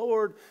is the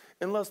Lord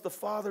unless the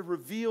Father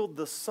revealed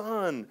the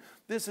Son.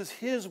 This is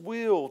his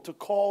will to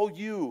call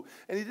you.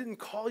 And he didn't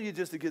call you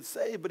just to get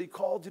saved, but he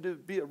called you to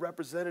be a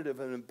representative,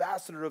 an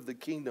ambassador of the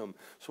kingdom.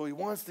 So he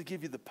wants to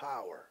give you the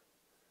power.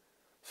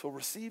 So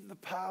receive the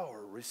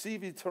power.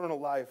 Receive eternal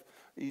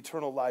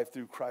life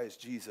through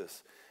Christ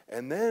Jesus.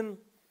 And then,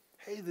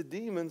 hey, the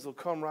demons will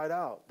come right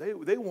out.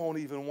 They won't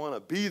even want to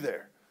be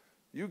there.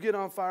 You get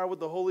on fire with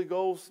the Holy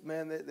Ghost,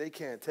 man, they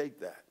can't take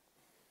that.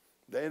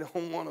 They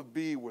don't want to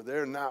be where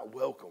they're not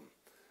welcome.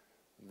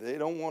 They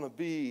don't want to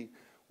be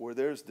where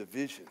there's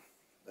division.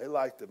 They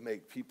like to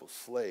make people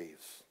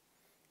slaves.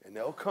 And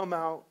they'll come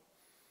out,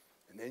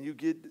 and then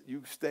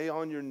you stay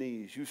on your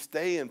knees. You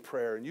stay in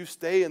prayer, and you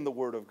stay in the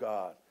Word of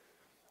God.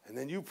 And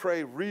then you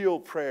pray real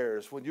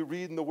prayers. When you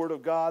read in the Word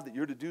of God that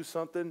you're to do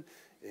something,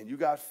 and you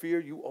got fear,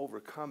 you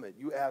overcome it.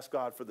 You ask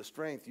God for the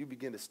strength. You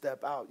begin to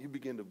step out. You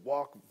begin to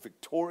walk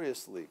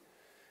victoriously.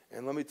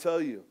 And let me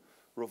tell you,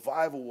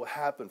 revival will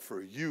happen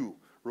for you.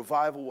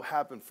 Revival will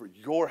happen for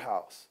your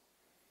house.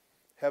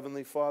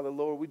 Heavenly Father,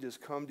 Lord, we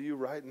just come to you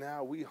right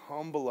now. We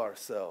humble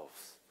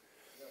ourselves.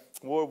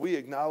 Lord, we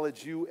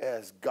acknowledge you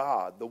as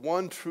God, the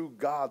one true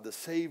God, the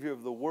Savior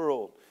of the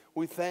world.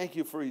 We thank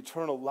you for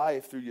eternal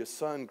life through your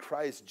Son,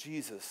 Christ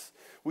Jesus.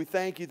 We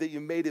thank you that you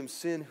made him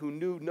sin who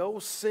knew no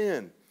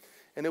sin.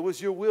 And it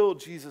was your will,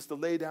 Jesus, to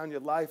lay down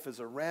your life as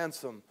a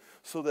ransom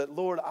so that,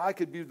 Lord, I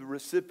could be the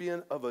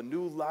recipient of a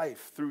new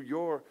life through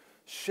your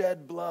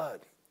shed blood.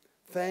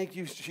 Thank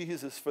you,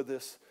 Jesus, for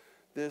this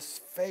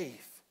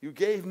faith. You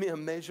gave me a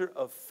measure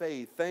of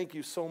faith. Thank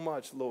you so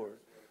much, Lord.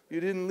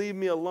 You didn't leave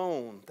me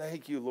alone.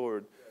 Thank you,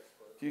 Lord.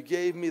 You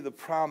gave me the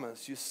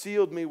promise. You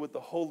sealed me with the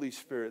Holy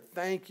Spirit.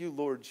 Thank you,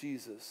 Lord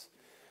Jesus.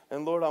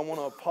 And, Lord, I want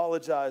to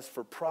apologize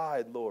for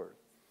pride, Lord.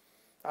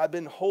 I've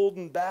been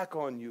holding back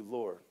on you,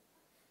 Lord.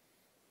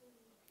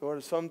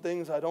 Lord, some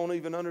things I don't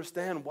even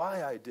understand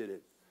why I did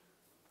it.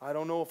 I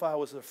don't know if I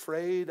was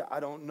afraid. I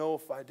don't know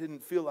if I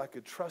didn't feel I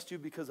could trust you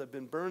because I've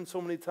been burned so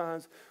many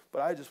times.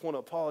 But I just want to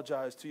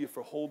apologize to you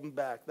for holding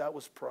back. That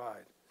was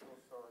pride.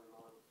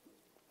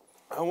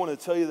 I want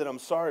to tell you that I'm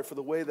sorry for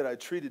the way that I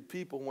treated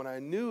people when I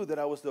knew that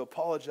I was to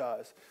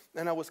apologize.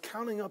 And I was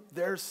counting up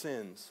their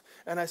sins.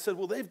 And I said,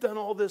 well, they've done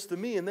all this to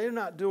me and they're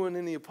not doing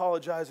any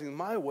apologizing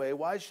my way.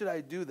 Why should I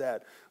do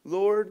that?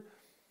 Lord,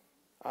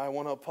 I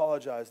want to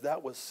apologize.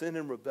 That was sin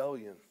and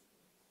rebellion.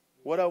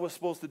 What I was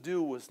supposed to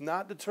do was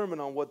not determine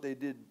on what they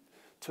did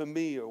to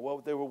me or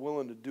what they were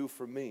willing to do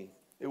for me.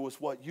 It was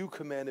what you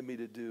commanded me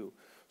to do.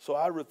 So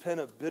I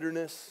repent of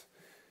bitterness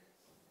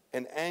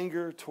and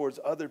anger towards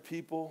other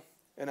people.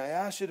 And I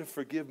ask you to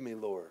forgive me,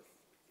 Lord.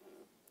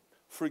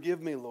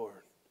 Forgive me,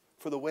 Lord,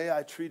 for the way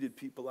I treated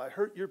people. I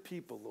hurt your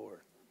people, Lord.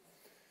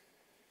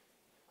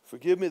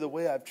 Forgive me the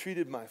way I've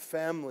treated my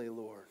family,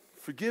 Lord.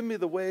 Forgive me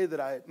the way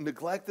that I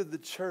neglected the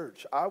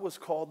church. I was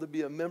called to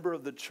be a member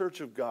of the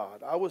church of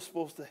God. I was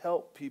supposed to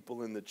help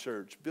people in the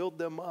church, build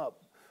them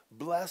up,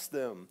 bless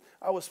them.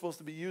 I was supposed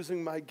to be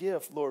using my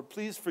gift. Lord,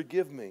 please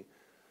forgive me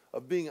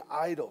of being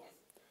idle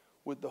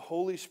with the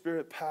Holy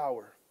Spirit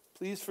power.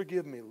 Please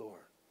forgive me, Lord.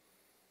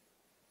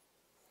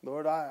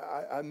 Lord,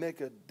 I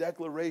make a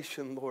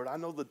declaration, Lord. I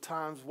know the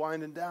time's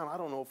winding down. I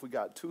don't know if we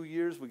got 2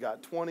 years, we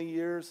got 20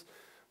 years,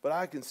 but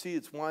I can see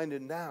it's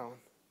winding down.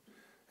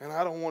 And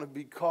I don't want to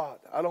be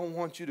caught. I don't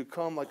want you to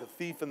come like a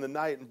thief in the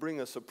night and bring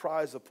a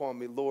surprise upon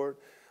me, Lord.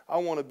 I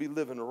want to be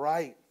living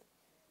right.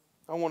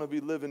 I want to be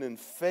living in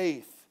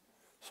faith.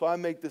 So I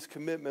make this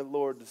commitment,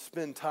 Lord, to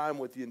spend time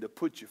with you and to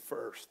put you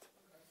first.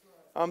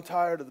 I'm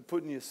tired of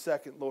putting you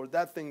second, Lord.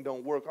 That thing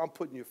don't work. I'm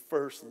putting you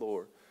first,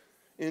 Lord.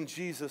 In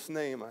Jesus'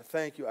 name, I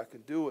thank you. I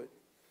can do it.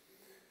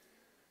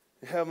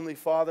 Heavenly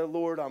Father,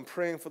 Lord, I'm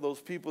praying for those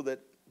people that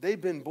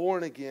they've been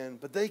born again,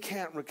 but they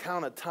can't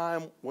recount a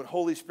time when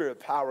Holy Spirit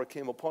power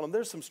came upon them.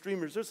 There's some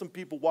streamers, there's some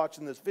people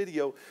watching this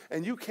video,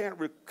 and you can't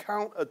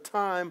recount a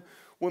time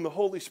when the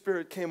Holy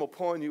Spirit came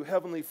upon you.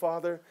 Heavenly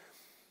Father,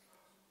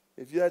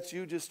 if that's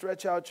you, just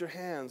stretch out your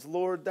hands.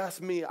 Lord,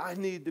 that's me. I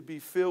need to be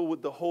filled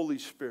with the Holy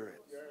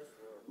Spirit.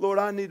 Lord,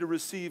 I need to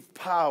receive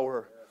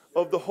power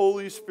of the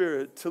Holy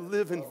Spirit to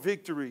live in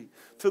victory,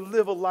 to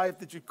live a life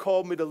that you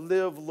called me to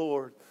live,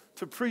 Lord,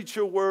 to preach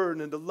your word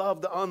and to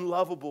love the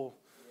unlovable,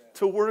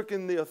 to work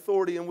in the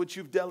authority in which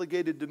you've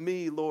delegated to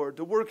me, Lord,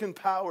 to work in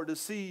power, to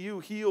see you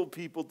heal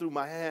people through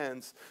my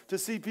hands, to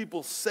see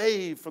people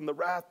saved from the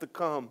wrath to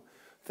come.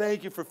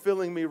 Thank you for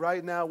filling me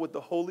right now with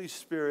the Holy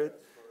Spirit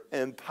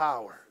and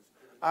power.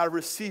 I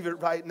receive it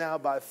right now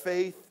by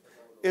faith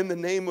in the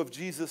name of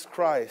Jesus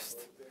Christ.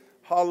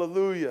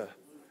 Hallelujah.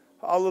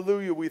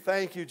 Hallelujah. We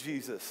thank you,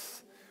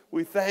 Jesus.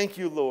 We thank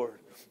you, Lord.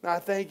 Now, I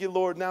thank you,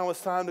 Lord. Now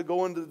it's time to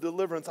go into the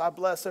deliverance. I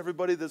bless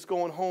everybody that's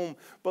going home.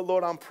 But,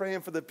 Lord, I'm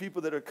praying for the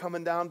people that are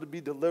coming down to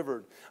be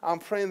delivered. I'm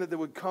praying that they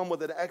would come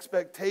with an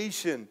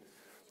expectation,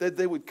 that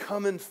they would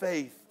come in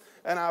faith.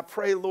 And I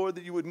pray, Lord,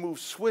 that you would move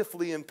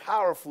swiftly and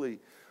powerfully,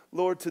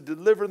 Lord, to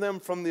deliver them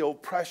from the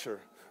oppressor,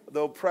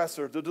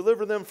 to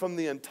deliver them from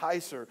the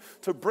enticer,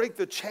 to break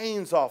the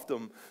chains off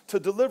them, to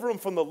deliver them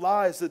from the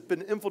lies that have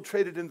been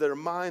infiltrated into their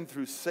mind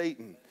through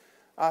Satan.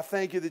 I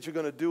thank you that you're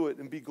going to do it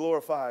and be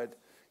glorified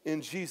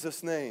in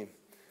Jesus' name.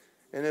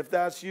 And if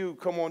that's you,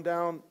 come on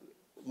down,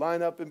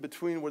 line up in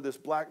between where this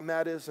black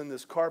mat is and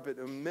this carpet,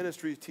 and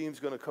ministry team's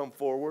going to come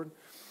forward.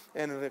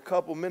 And in a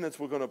couple minutes,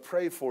 we're going to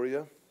pray for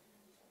you.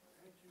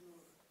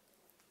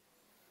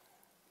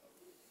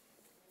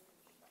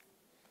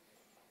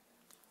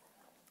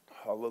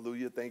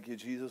 Hallelujah. Thank you,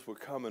 Jesus. We're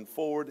coming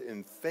forward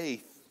in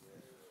faith.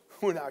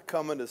 We're not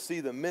coming to see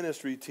the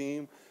ministry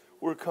team.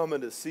 We're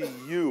coming to see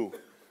you.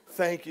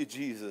 Thank you,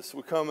 Jesus.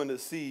 We're coming to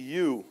see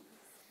you.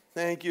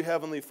 Thank you,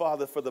 Heavenly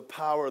Father, for the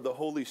power of the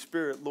Holy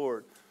Spirit,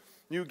 Lord.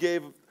 You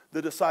gave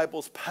the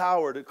disciples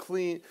power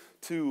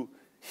to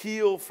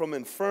heal from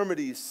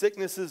infirmities,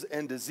 sicknesses,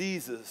 and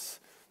diseases.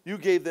 You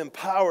gave them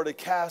power to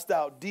cast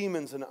out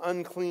demons and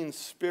unclean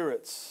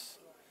spirits.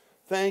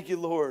 Thank you,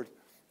 Lord,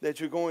 that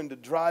you're going to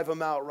drive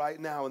them out right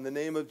now in the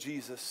name of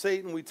Jesus.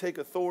 Satan, we take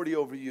authority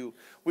over you.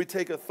 We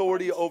take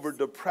authority over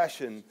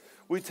depression.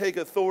 We take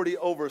authority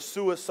over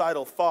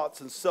suicidal thoughts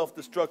and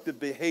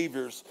self-destructive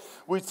behaviors.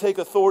 We take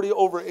authority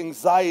over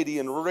anxiety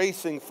and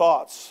racing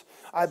thoughts.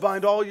 I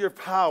bind all your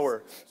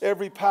power,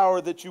 every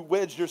power that you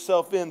wedged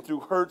yourself in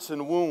through hurts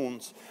and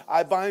wounds.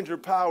 I bind your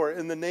power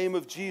in the name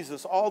of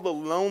Jesus. All the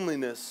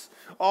loneliness,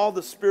 all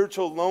the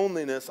spiritual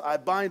loneliness, I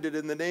bind it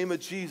in the name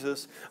of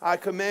Jesus. I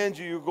command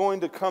you, you're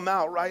going to come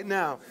out right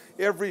now.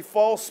 Every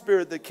false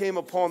spirit that came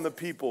upon the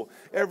people,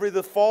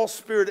 the false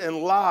spirit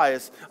and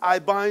lies, I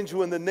bind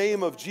you in the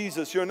name of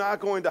Jesus. You're not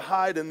going to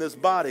hide in this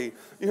body.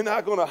 You're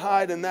not going to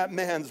hide in that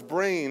man's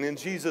brain in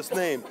Jesus'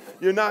 name.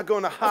 You're not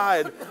going to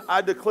hide.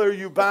 I declare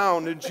you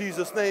bound in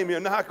Jesus' name. You're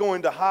not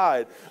going to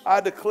hide. I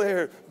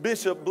declare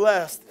Bishop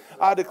blessed.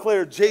 I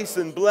declare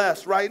Jason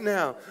blessed right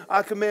now.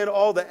 I command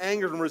all the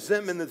anger and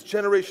resentment, this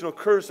generational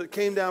curse that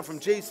came down from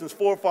Jason's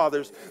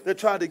forefathers that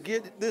tried to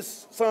get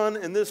this son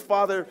and this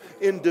father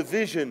in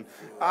division.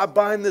 I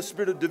bind this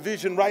spirit of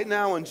division right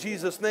now in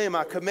Jesus' name.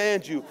 I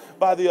command you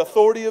by the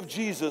authority of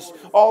Jesus,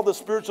 all the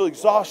spiritual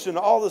exhaustion,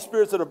 all the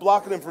spirits that are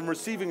blocking them from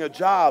receiving a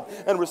job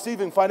and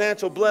receiving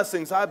financial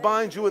blessings. I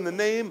bind you in the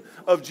name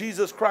of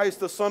Jesus Christ,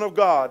 the Son of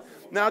God.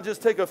 Now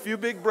just take a few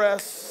big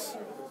breaths.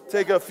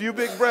 Take a few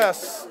big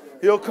breaths.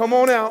 He'll come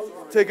on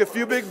out. Take a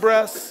few big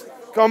breaths.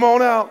 Come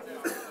on out.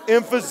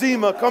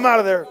 Emphysema, come out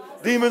of there.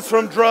 Demons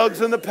from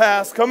drugs in the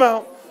past, come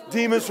out.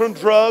 Demons from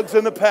drugs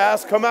in the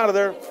past, come out of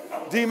there.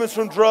 Demons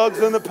from drugs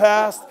in the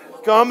past,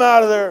 come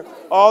out of there.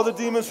 All the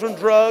demons from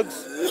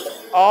drugs,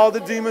 all the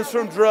demons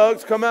from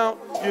drugs, come out.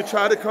 You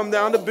try to come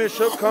down to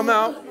Bishop, come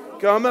out.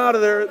 Come out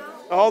of there.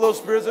 All those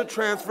spirits are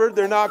transferred.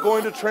 They're not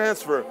going to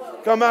transfer.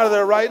 Come out of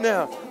there right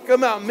now.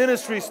 Come out,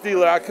 ministry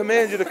stealer. I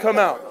command you to come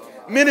out.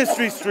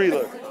 Ministry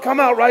stealer, come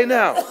out right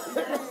now.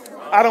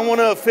 I don't want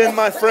to offend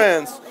my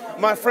friends.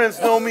 My friends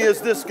know me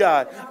as this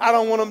guy. I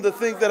don't want them to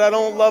think that I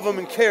don't love them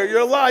and care.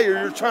 You're a liar.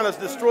 You're trying to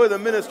destroy the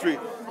ministry.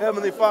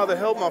 Heavenly Father,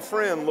 help my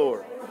friend,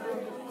 Lord.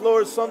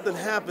 Lord, something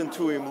happened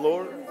to him,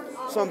 Lord.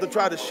 Something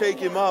tried to shake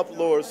him up,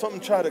 Lord.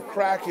 Something tried to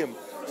crack him.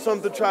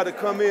 Something tried to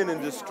come in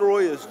and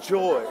destroy his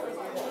joy.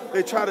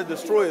 They try to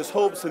destroy his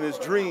hopes and his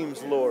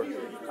dreams, Lord.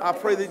 I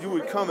pray that you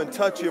would come and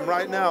touch him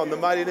right now in the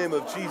mighty name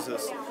of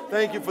Jesus.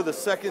 Thank you for the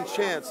second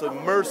chance of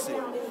mercy.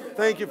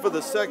 Thank you for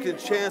the second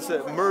chance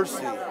at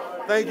mercy.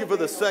 Thank you for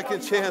the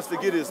second chance to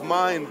get his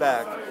mind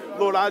back.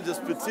 Lord, I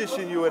just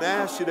petition you and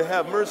ask you to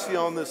have mercy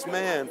on this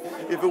man.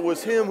 If it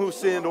was him who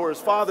sinned or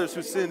his fathers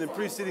who sinned in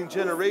preceding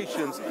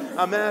generations,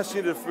 I'm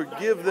asking you to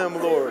forgive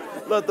them, Lord.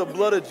 Let the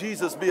blood of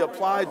Jesus be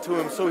applied to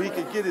him so he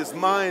could get his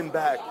mind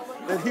back,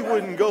 that he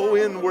wouldn't go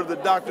in where the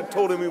doctor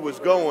told him he was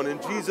going. In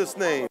Jesus'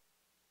 name.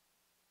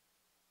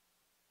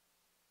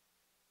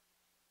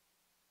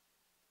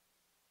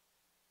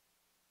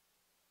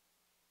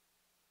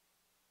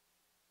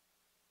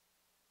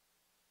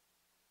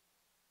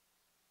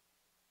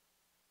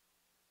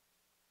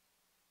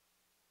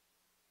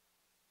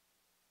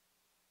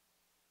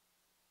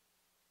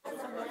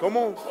 Come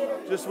on,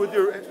 just with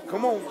your,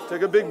 come on,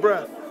 take a big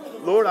breath.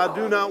 Lord, I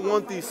do not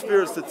want these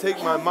spirits to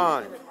take my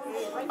mind.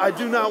 I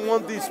do not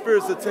want these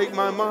spirits to take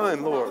my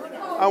mind, Lord.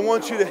 I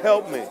want you to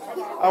help me.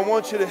 I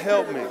want you to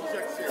help me.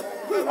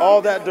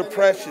 All that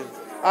depression.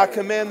 I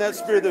command that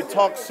spirit that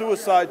talked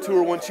suicide to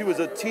her when she was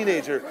a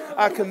teenager.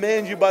 I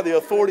command you by the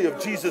authority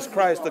of Jesus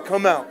Christ to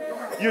come out.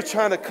 You're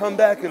trying to come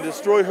back and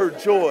destroy her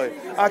joy.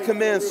 I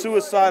command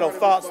suicidal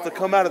thoughts to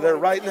come out of there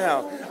right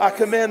now. I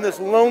command this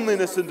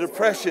loneliness and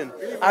depression.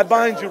 I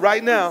bind you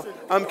right now.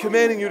 I'm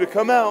commanding you to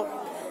come out.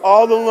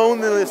 All the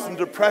loneliness and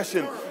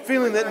depression,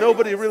 feeling that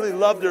nobody really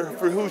loved her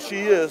for who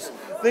she is,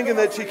 thinking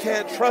that she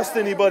can't trust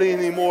anybody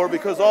anymore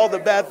because all the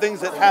bad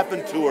things that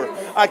happened to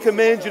her. I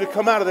command you to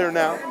come out of there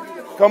now.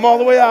 Come all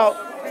the way out.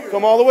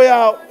 Come all the way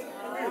out.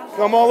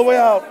 Come all the way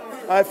out.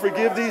 I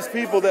forgive these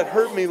people that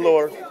hurt me,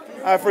 Lord.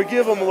 I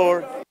forgive them,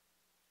 Lord.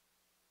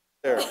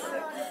 There.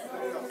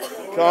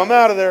 Come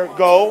out of there.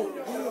 Go.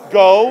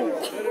 Go.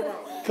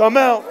 Come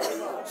out.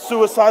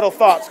 Suicidal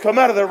thoughts. Come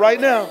out of there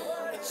right now.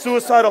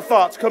 Suicidal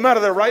thoughts. Come out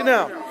of there right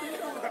now.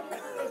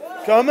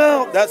 Come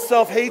out. That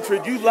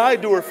self-hatred. You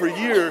lied to her for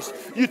years.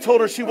 You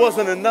told her she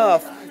wasn't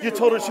enough. You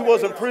told her she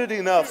wasn't pretty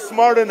enough,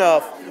 smart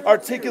enough,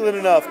 articulate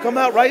enough. Come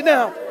out right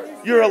now.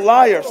 You're a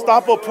liar.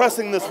 Stop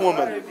oppressing this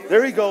woman.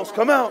 There he goes.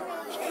 Come out.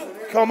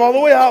 Come all the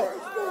way out.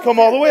 Come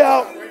all the way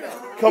out.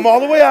 Come all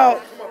the way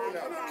out.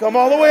 Come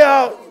all the way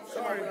out.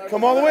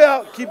 Come all the way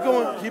out. Keep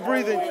going. Keep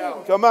breathing.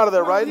 Come out of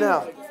there right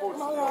now.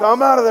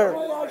 Come out of there.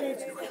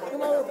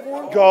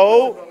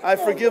 Go. I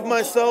forgive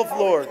myself,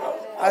 Lord.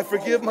 I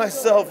forgive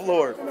myself,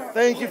 Lord.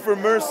 Thank you for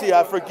mercy.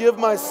 I forgive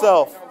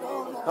myself.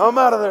 Come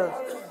out of there.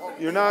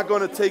 You're not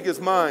going to take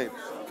his mind.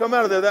 Come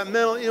out of there. That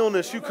mental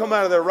illness, you come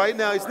out of there right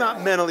now. He's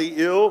not mentally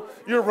ill.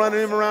 You're running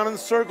him around in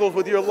circles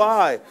with your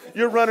lie.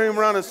 You're running him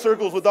around in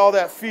circles with all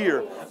that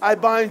fear. I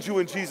bind you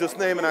in Jesus'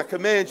 name, and I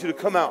command you to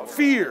come out.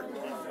 Fear.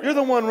 You're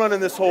the one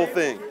running this whole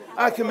thing.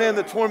 I command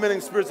the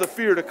tormenting spirits of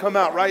fear to come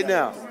out right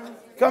now.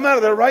 Come out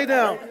of there right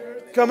now.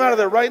 Come out of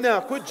there right now.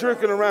 Quit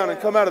jerking around and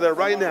come out of there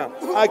right now.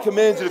 I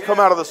command you to come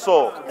out of the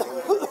soul.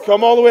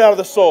 Come all the way out of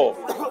the soul.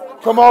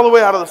 Come all the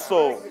way out of the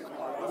soul.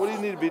 What do you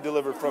need to be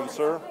delivered from,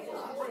 sir?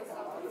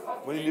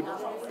 What do you need?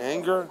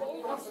 Anger?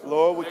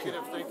 Lord, we can.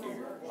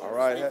 All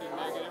right.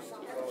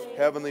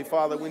 Heavenly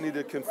Father, we need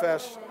to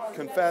confess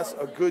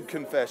a good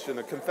confession,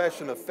 a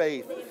confession of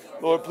faith.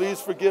 Lord, please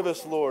forgive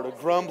us, Lord, a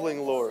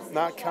grumbling, Lord,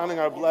 not counting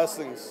our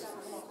blessings,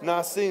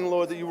 not seeing,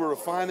 Lord, that you were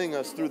refining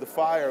us through the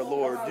fire,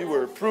 Lord. You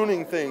were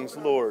pruning things,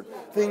 Lord,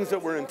 things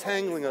that were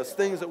entangling us,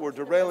 things that were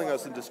derailing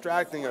us and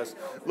distracting us.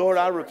 Lord,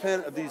 I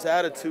repent of these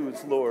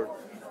attitudes, Lord.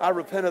 I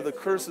repent of the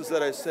curses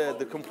that I said,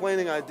 the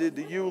complaining I did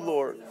to you,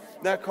 Lord.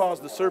 That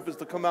caused the serpents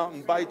to come out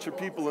and bite your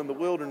people in the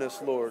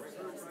wilderness, Lord.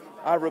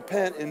 I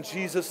repent in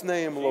Jesus'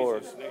 name,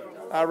 Lord.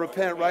 I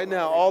repent right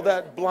now. All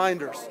that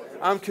blinders.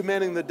 I'm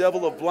commanding the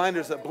devil of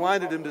blinders that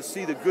blinded him to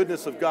see the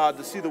goodness of God,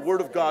 to see the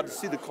word of God, to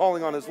see the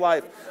calling on his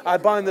life. I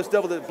bind this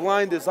devil that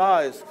blind his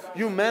eyes.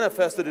 You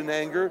manifested in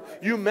anger.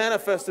 You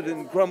manifested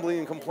in grumbling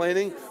and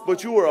complaining,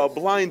 but you are a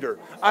blinder.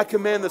 I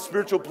command the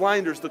spiritual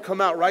blinders to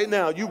come out right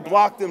now. You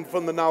blocked him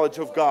from the knowledge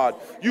of God.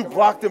 You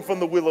blocked him from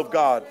the will of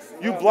God.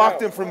 You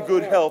blocked him from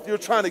good health. You're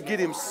trying to get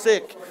him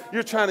sick.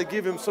 You're trying to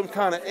give him some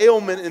kind of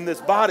ailment in this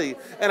body,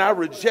 and I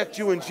reject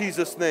you in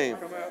Jesus' name.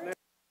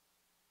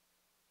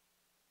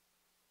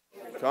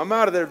 Come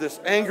out of there, this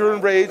anger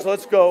and rage,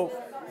 let's go.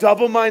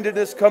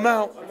 Double-mindedness, come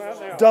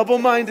out.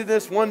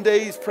 Double-mindedness, one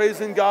day he's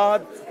praising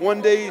God,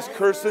 one day he's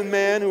cursing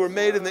man who are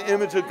made in the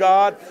image of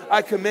God.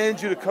 I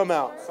command you to come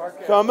out.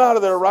 Come out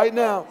of there right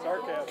now.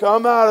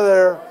 Come out of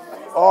there.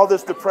 All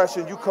this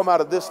depression, you come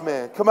out of this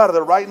man. Come out of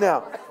there right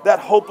now. That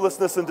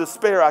hopelessness and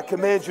despair, I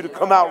command you to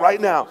come out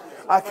right now.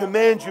 I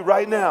command you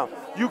right now.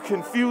 You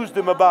confused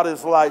him about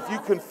his life. You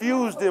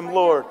confused him,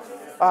 Lord.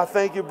 I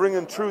thank you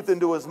bringing truth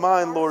into his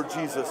mind, Lord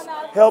Jesus.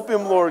 Help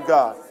him, Lord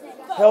God.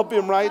 Help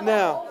him right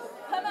now.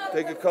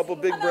 Take a couple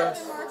big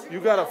breaths. You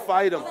got to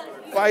fight them.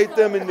 Fight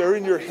them, and they're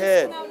in your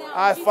head.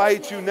 I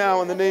fight you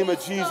now in the name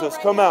of Jesus.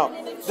 Come out.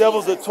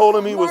 Devils that told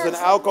him he was an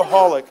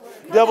alcoholic.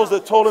 Devils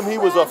that told him he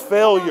was a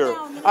failure.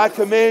 I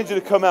command you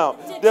to come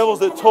out.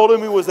 Devils that told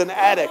him he was an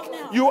addict.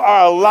 You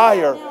are a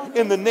liar.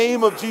 In the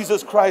name of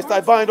Jesus Christ,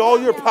 I bind all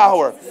your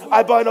power.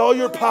 I bind all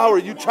your power.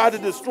 You tried to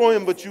destroy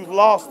him, but you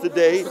lost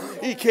today.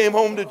 He came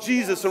home to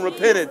Jesus and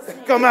repented.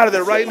 Come out of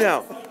there right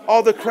now.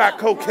 All the crack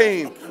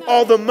cocaine,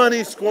 all the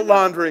money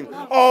laundering,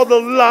 all the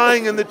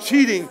lying and the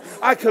cheating,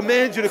 I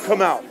command you to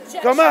come out.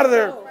 Come out of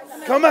there.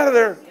 Come out of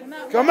there.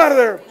 Come out of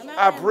there.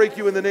 I break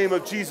you in the name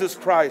of Jesus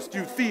Christ,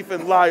 you thief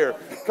and liar.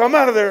 Come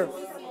out of there.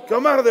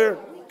 Come out of there.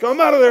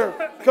 Come out of there.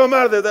 Come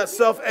out of there. That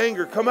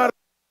self-anger. Come out of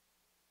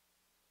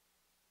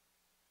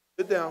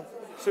there. Sit down.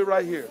 Sit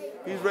right here.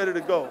 He's ready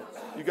to go.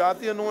 You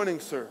got the anointing,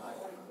 sir.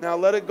 Now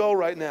let it go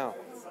right now.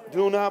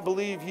 Do not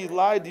believe he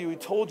lied to you. He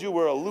told you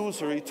were a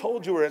loser. He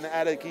told you were an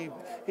addict.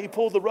 He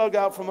pulled the rug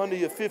out from under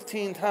you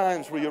 15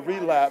 times where you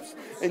relapsed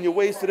and you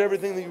wasted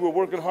everything that you were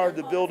working hard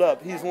to build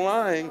up. He's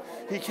lying.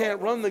 He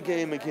can't run the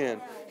game again.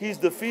 He's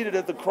defeated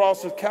at the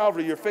cross of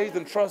Calvary. Your faith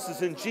and trust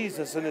is in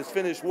Jesus and his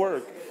finished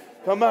work.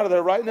 Come out of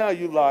there right now,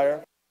 you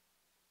liar.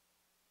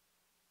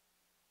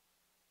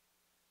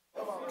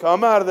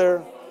 Come out of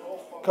there.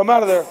 Come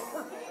out of there.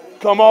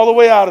 Come all the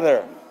way out of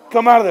there.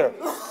 Come out of there.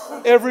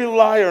 Every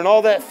liar and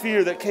all that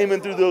fear that came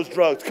in through those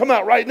drugs, come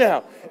out right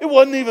now. It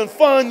wasn't even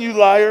fun, you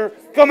liar.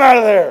 Come out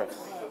of there.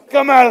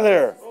 Come out of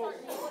there.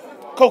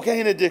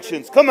 Cocaine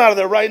addictions, come out of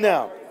there right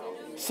now.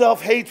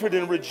 Self-hatred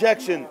and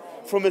rejection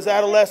from his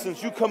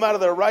adolescence, you come out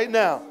of there right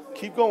now.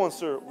 Keep going,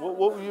 sir. What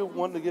were you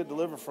wanting to get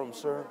delivered from,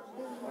 sir?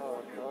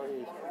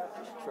 Probably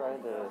just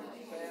trying to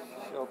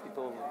show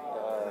people,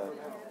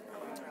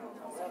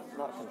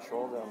 not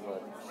control them,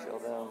 but show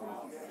them.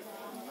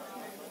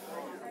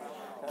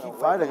 Keep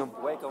fighting them.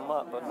 Wake them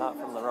up, but not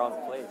from the wrong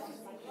place.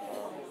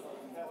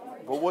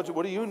 But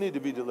what do you need to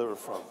be delivered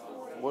from?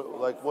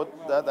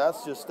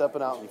 That's just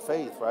stepping out in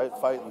faith, right?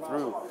 Fighting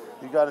through.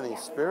 You got any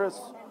spirits?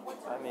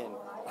 I mean,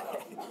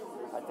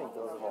 I think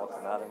those have all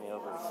come out of me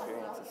over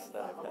experiences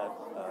that I've had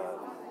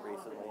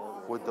recently.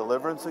 With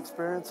deliverance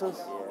experiences?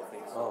 Yeah, I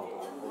think so.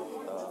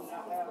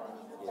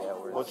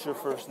 What's your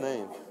first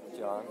name?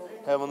 John.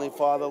 Heavenly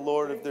Father,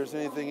 Lord, if there's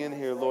anything in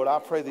here, Lord, I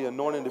pray the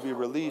anointing to be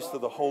released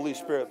of the Holy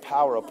Spirit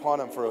power upon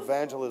him for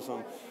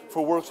evangelism,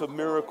 for works of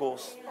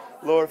miracles.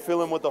 Lord,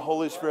 fill him with the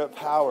Holy Spirit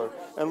power.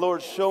 And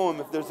Lord, show him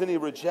if there's any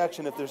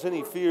rejection, if there's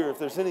any fear, if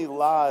there's any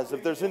lies,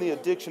 if there's any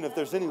addiction, if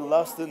there's any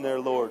lust in there,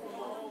 Lord.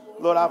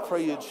 Lord, I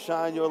pray you'd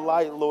shine your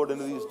light, Lord,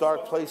 into these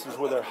dark places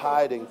where they're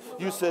hiding.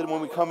 You said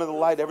when we come in the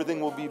light, everything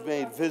will be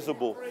made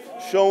visible.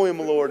 Show him,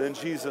 Lord, in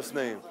Jesus'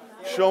 name.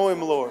 Show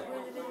him, Lord.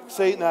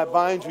 Satan, I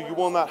bind you. You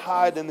will not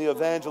hide in the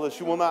evangelist.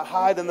 You will not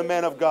hide in the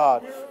man of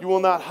God. You will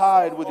not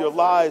hide with your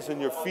lies and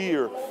your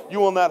fear. You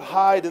will not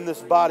hide in this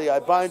body. I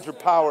bind your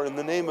power in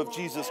the name of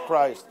Jesus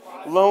Christ.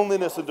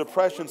 Loneliness and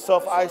depression,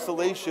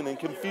 self-isolation and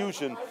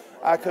confusion,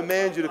 I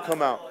command you to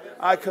come out.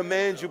 I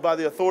command you by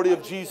the authority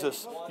of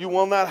Jesus. You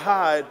will not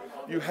hide.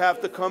 You have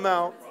to come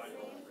out.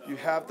 You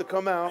have to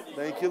come out.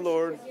 Thank you,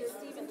 Lord.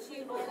 Stephen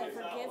too, Lord. I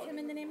forgive him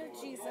in the name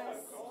of Jesus.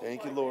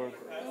 Thank you, Lord.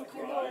 Thank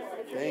you, Lord.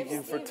 Thank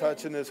you for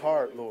touching his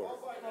heart, Lord.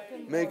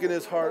 Making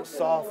his heart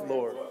soft,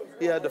 Lord.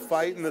 He had to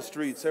fight in the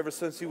streets. Ever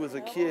since he was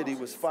a kid, he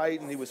was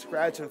fighting. He was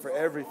scratching for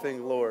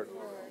everything, Lord.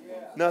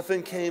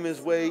 Nothing came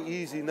his way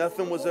easy.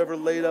 Nothing was ever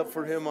laid up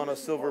for him on a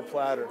silver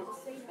platter.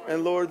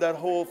 And Lord, that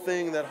whole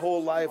thing, that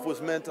whole life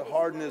was meant to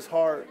harden his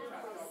heart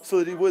so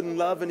that he wouldn't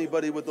love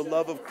anybody with the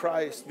love of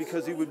Christ,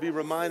 because he would be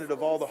reminded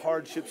of all the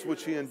hardships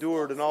which he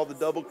endured and all the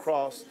double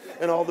cross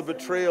and all the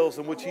betrayals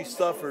in which he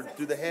suffered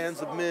through the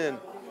hands of men.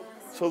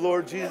 So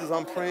Lord Jesus,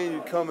 I'm praying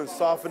you'd come and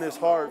soften his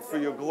heart for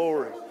your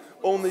glory.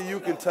 Only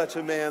you can touch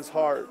a man's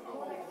heart.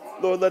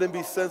 Lord, let him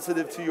be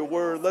sensitive to your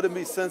word. Let him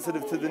be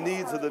sensitive to the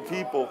needs of the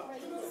people.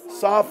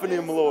 Soften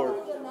him, Lord.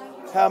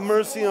 Have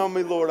mercy on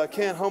me, Lord. I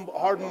can't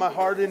harden my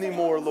heart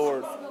anymore,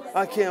 Lord.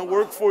 I can't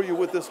work for you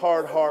with this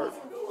hard heart.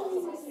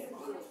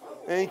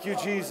 Thank you,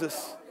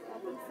 Jesus.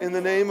 In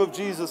the name of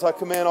Jesus, I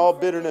command all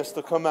bitterness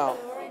to come out.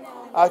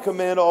 I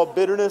command all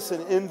bitterness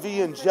and envy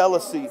and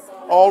jealousy,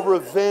 all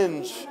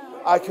revenge.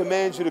 I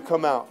command you to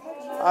come out.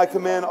 I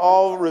command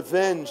all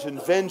revenge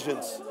and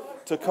vengeance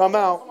to come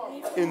out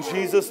in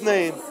Jesus'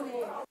 name.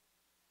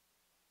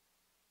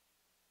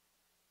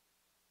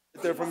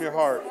 Right there from your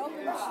heart.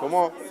 Come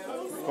on.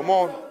 Come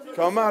on.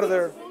 Come out of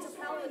there.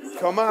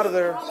 Come out of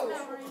there.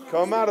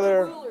 Come out of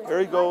there. There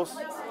he goes.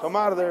 Come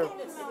out of there.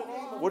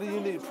 What do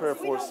you need prayer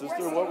for,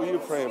 sister? What were you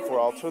praying for?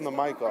 I'll turn the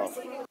mic off.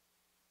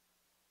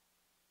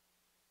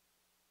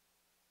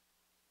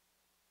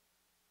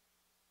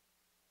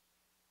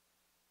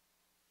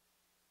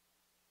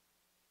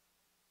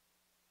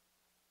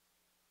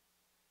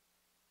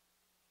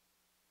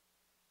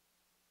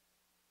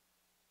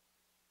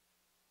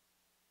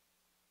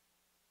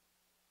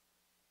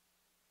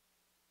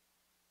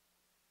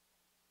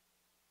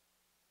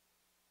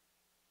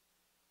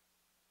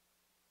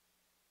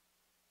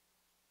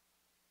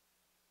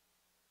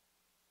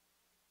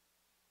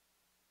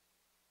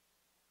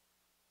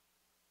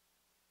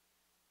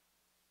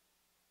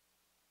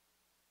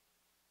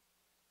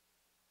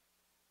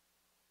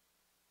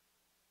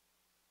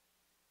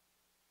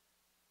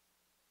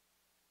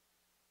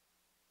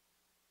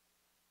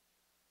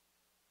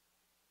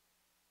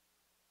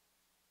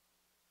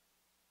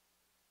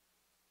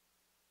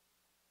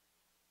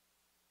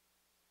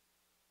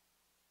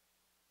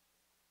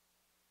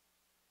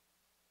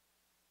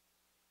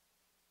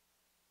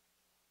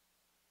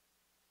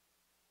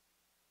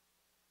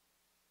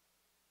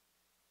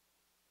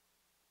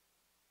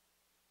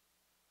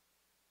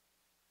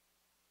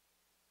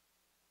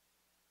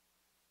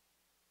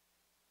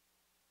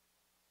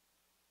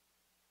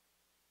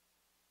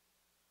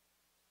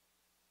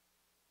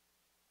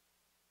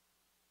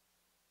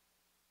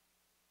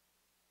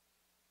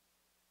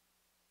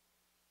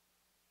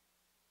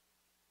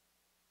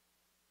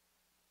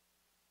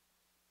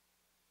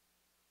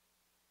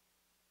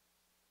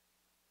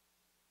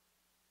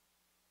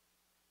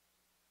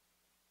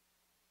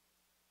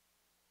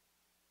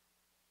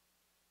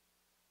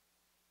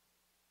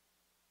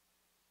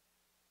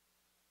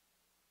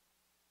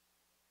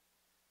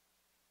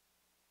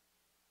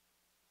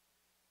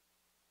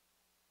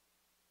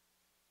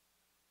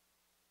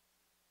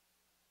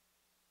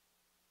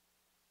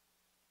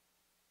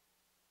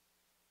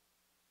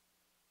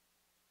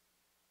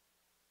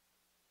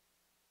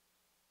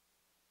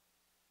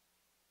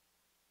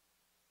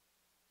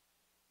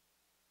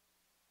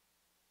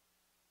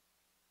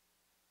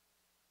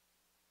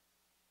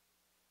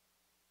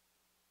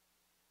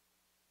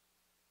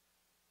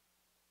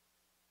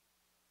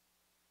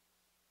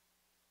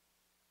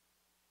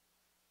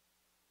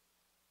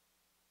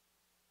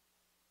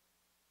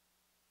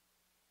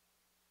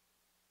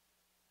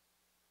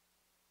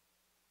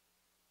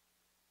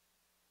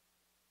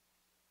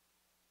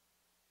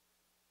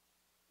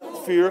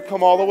 Fear,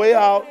 come all the way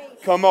out.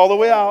 Come all the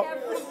way out.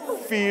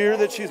 Fear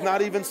that she's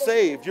not even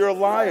saved. You're a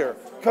liar.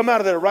 Come out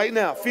of there right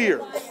now.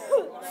 Fear.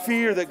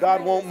 Fear that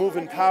God won't move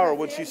in power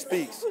when she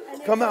speaks.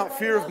 Come out.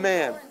 Fear of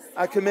man.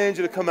 I command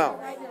you to come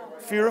out.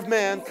 Fear of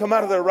man. Come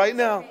out of there right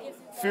now.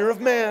 Fear of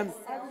man.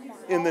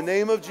 In the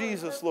name of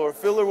Jesus, Lord.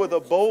 Fill her with a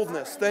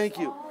boldness. Thank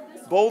you.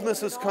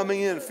 Boldness is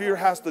coming in. Fear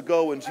has to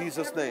go in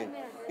Jesus' name.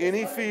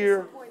 Any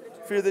fear,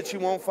 fear that she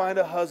won't find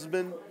a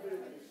husband,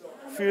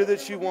 fear that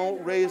she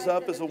won't raise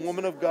up as a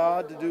woman of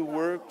God to do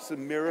works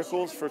and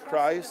miracles for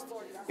Christ.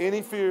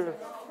 Any fear,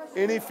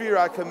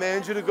 I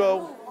command you to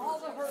go.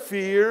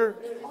 Fear,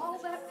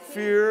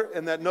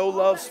 and that no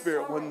love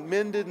spirit. When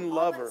men didn't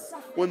love her,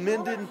 when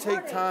men didn't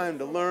take time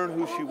to learn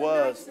who she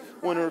was,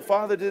 when her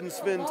father didn't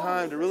spend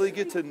time to really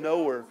get to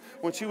know her,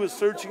 when she was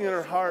searching in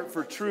her heart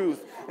for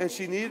truth and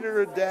she needed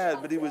her dad,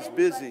 but he was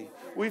busy.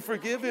 We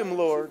forgive him,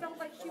 Lord,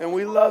 and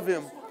we love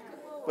him.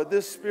 But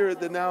this spirit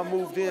that now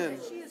moved in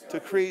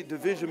to create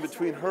division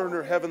between her and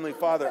her heavenly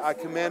Father, I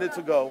command it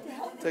to go.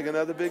 Take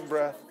another big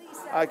breath.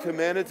 I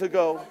command it to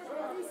go.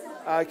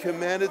 I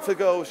command it to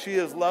go. She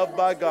is loved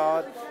by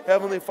God.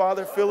 Heavenly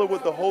Father, fill her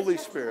with the Holy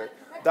Spirit.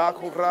 This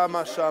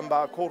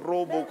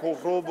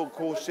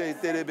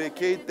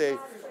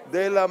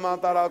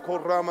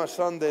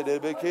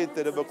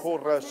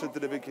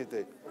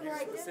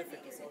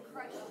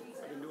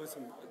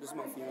is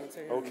my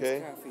fiance. Her Okay.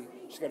 name's Kathy.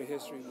 She's got a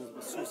history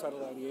with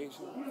suicidal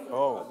ideation.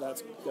 Oh.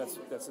 That's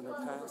in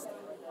her past.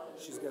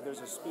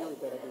 There's a spirit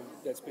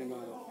that's been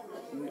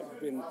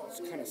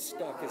kind of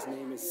stuck. His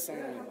name is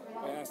Sam.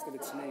 I asked it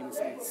its name. It's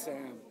named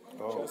Sam.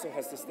 She also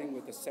has this thing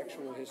with the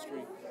sexual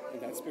history, and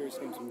that spirit's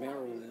name's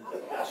Marilyn.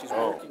 She's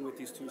working with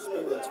these two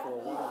spirits for a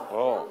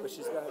while. But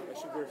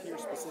we're here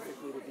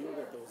specifically to deal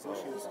with those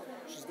issues.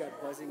 She's got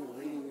buzzing,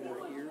 ringing in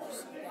her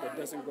ears that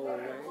doesn't go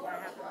away.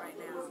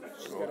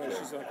 She's got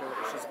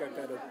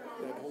that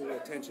whole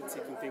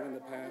attention-seeking thing in the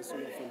past,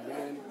 from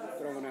men,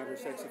 throwing out her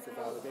sexy for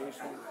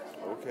validation.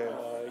 Okay.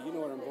 You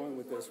know where I'm going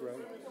with this, right?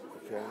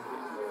 Okay.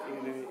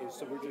 And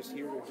so we're just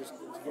here to get some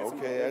Okay,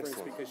 deliverance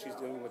excellent. because she's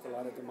dealing with a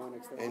lot of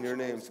demonic stuff. And your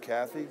name's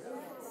Kathy?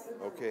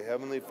 Okay,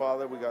 Heavenly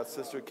Father, we got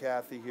Sister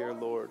Kathy here,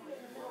 Lord.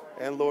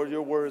 And Lord,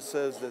 your word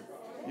says that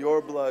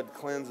your blood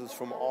cleanses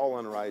from all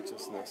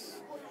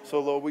unrighteousness. So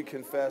Lord, we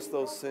confess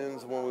those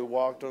sins when we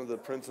walked under the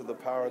prince of the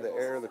power of the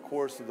air, the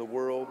course of the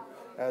world,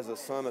 as a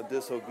son of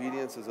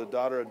disobedience, as a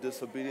daughter of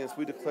disobedience.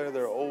 We declare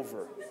they're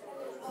over.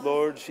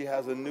 Lord, she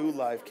has a new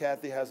life.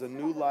 Kathy has a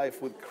new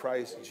life with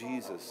Christ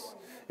Jesus.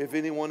 If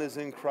anyone is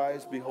in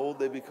Christ, behold,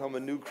 they become a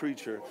new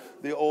creature.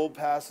 The old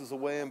passes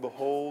away, and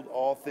behold,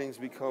 all things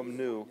become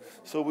new.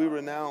 So we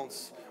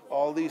renounce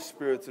all these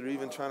spirits that are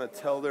even trying to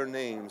tell their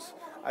names.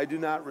 I do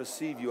not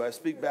receive you. I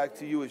speak back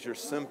to you as your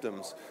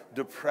symptoms,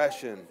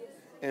 depression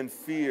and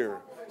fear,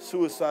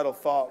 suicidal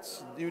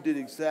thoughts. You did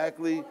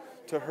exactly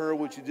to her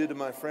what you did to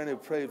my friend who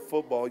played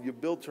football. You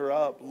built her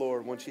up,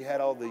 Lord, when she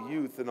had all the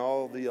youth and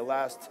all the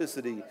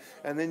elasticity,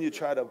 and then you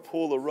try to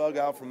pull the rug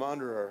out from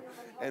under her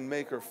and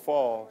make her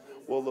fall.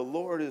 Well, the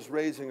Lord is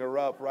raising her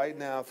up right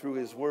now through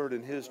his word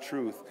and his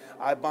truth.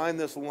 I bind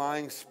this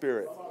lying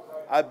spirit.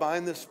 I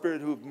bind the spirit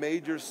who have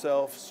made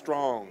yourself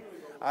strong.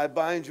 I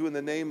bind you in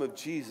the name of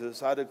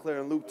Jesus. I declare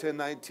in Luke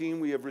 10:19,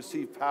 we have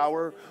received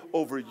power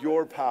over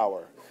your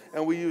power.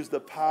 And we use the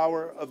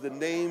power of the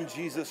name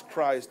Jesus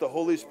Christ, the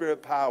Holy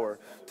Spirit power,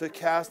 to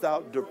cast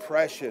out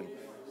depression.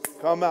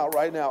 Come out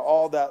right now.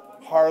 All that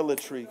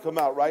harlotry, come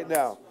out right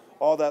now.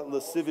 All that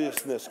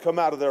lasciviousness, come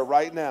out of there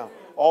right now.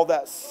 All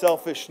that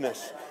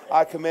selfishness,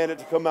 I command it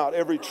to come out.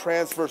 Every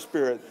transfer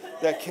spirit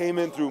that came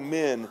in through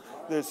men,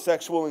 there's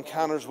sexual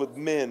encounters with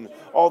men,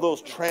 all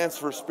those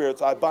transfer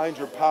spirits, I bind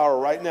your power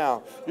right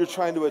now. You're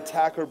trying to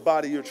attack her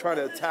body. You're trying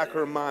to attack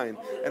her mind.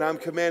 And I'm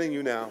commanding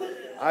you now.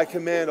 I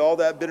command all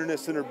that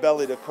bitterness in her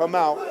belly to come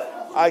out.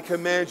 I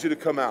command you to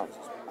come out.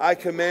 I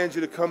command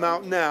you to come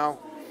out now.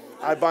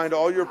 I bind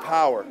all your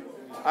power.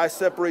 I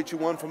separate you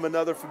one from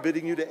another,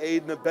 forbidding you to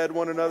aid and abet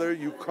one another.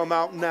 You come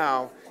out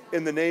now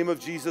in the name of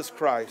Jesus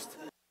Christ.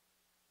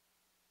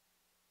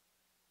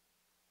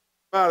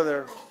 Come out of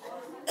there.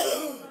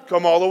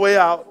 Come all the way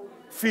out.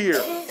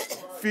 Fear.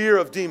 Fear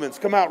of demons.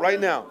 Come out right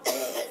now.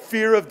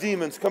 Fear of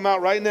demons. Come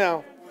out right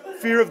now.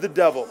 Fear of the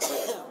devil.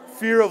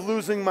 Fear of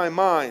losing my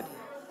mind.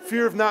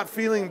 Fear of not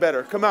feeling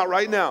better. Come out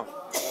right now.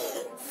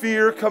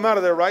 Fear, come out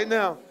of there right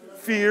now.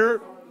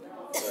 Fear,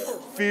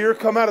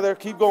 come out of there.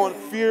 Keep going.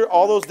 Fear,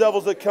 all those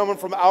devils that coming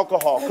from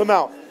alcohol. Come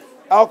out.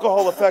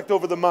 Alcohol effect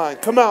over the mind.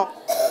 Come out.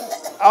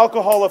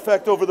 Alcohol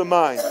effect over the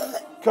mind.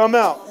 Come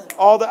out.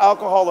 All the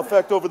alcohol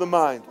effect over the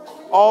mind.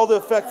 All the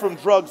effect from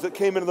drugs that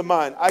came into the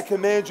mind. I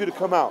command you to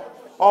come out.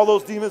 All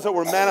those demons that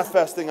were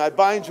manifesting, I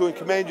bind you and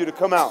command you to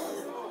come out.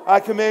 I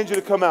command you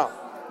to come out.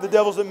 The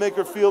devils that make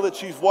her feel that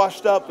she's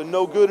washed up and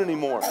no good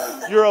anymore.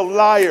 You're a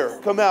liar.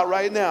 Come out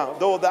right now.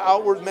 Though the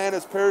outward man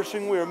is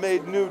perishing, we are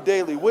made new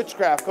daily.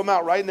 Witchcraft, come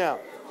out right now.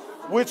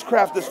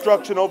 Witchcraft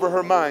destruction over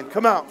her mind.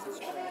 Come out.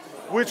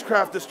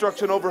 Witchcraft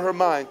destruction over her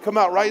mind. Come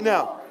out right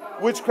now.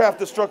 Witchcraft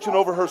destruction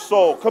over her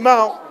soul. Come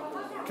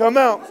out. Come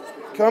out.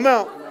 Come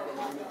out.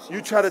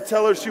 You try to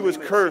tell her she was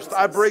cursed.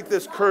 I break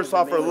this curse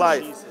off her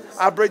life.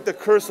 I break the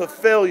curse of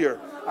failure.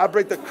 I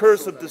break the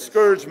curse of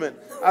discouragement.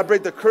 I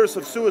break the curse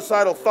of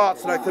suicidal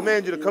thoughts, and I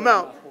command you to come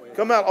out.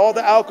 Come out, all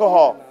the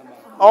alcohol,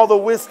 all the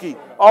whiskey,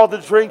 all the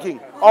drinking,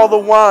 all the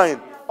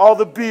wine, all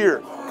the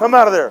beer. Come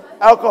out of there.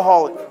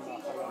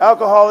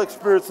 Alcoholic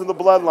spirits in the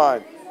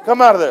bloodline.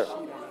 Come out of there.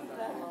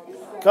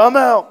 Come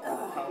out.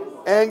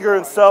 Anger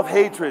and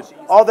self-hatred,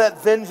 all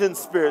that vengeance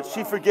spirit.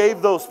 She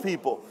forgave those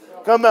people.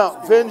 Come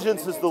out.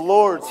 Vengeance is the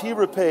Lord's. He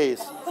repays.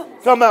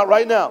 Come out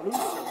right now.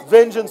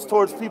 Vengeance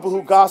towards people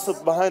who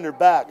gossip behind her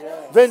back.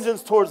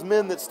 Vengeance towards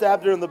men that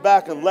stabbed her in the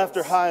back and left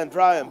her high and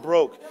dry and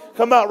broke.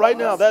 Come out right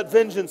now. That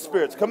vengeance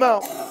spirits. Come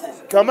out.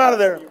 Come out of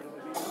there.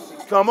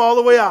 Come all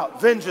the way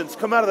out. Vengeance.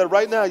 Come out of there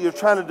right now. You're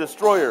trying to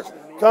destroy her.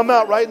 Come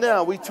out right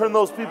now. We turn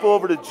those people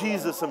over to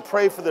Jesus and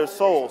pray for their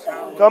souls.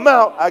 Come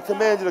out. I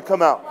command you to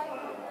come out.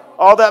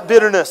 All that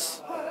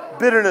bitterness.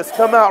 Bitterness.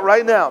 Come out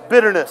right now.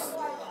 Bitterness.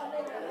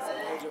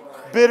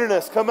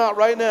 Bitterness. Come out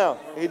right now.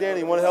 Hey,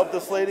 Danny, you want to help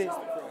this lady?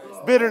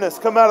 Bitterness.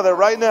 Come out of there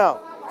right now.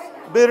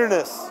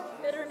 Bitterness.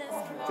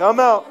 Come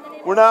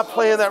out. We're not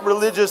playing that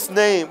religious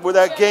name with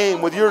that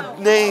game with your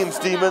names,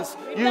 demons.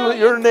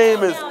 Your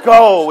name is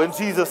go in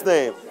Jesus'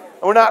 name.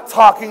 And we're not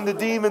talking to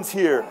demons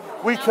here.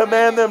 We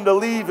command them to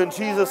leave in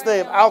Jesus'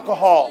 name.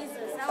 Alcohol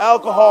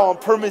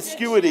and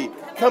promiscuity.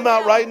 Come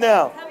out right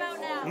now.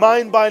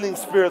 Mind-binding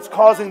spirits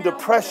causing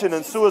depression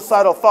and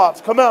suicidal thoughts.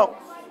 Come out.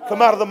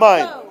 Come out of the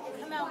mind.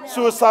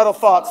 Suicidal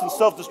thoughts and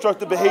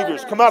self-destructive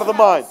behaviors. Come out of the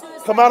mind.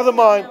 Come out of the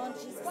mind.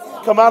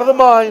 Come out of the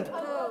mind.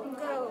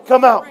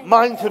 Come out.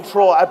 Mind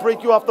control. I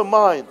break you off the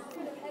mind.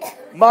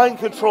 Mind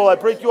control. I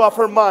break you off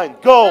her mind.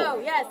 Go.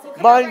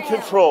 Mind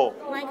control.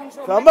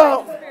 Come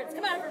out.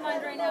 Come out of her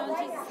mind right now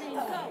in Jesus' name.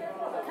 Go.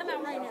 Come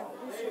out right now.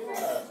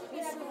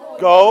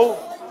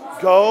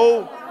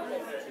 Go.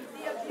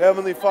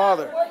 Heavenly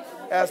Father,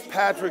 as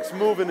Patrick's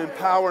moving in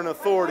power and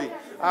authority,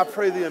 I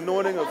pray the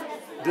anointing of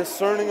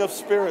discerning of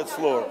spirits,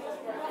 Lord.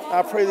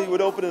 I pray that you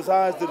would open his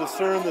eyes to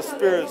discern the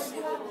spirits,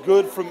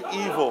 good from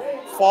evil,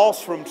 false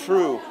from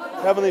true.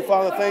 Heavenly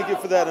Father, thank you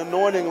for that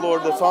anointing,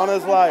 Lord, that's on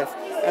his life,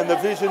 and the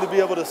vision to be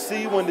able to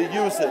see when to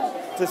use it,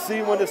 to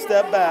see when to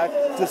step back,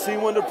 to see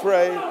when to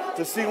pray,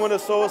 to see when to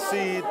sow a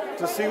seed,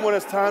 to see when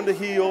it's time to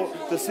heal,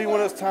 to see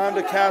when it's time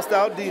to cast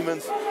out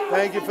demons.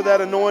 Thank you for that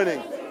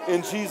anointing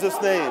in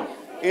Jesus' name.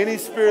 Any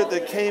spirit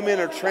that came in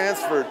or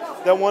transferred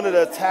that wanted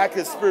to attack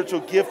his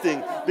spiritual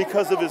gifting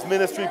because of his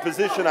ministry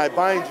position, I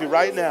bind you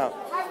right now.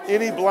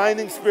 Any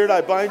blinding spirit,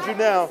 I bind you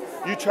now.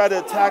 You try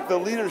to attack the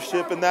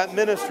leadership in that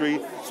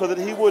ministry so that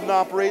he wouldn't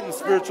operate in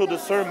spiritual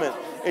discernment.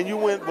 And you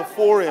went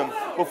before him,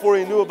 before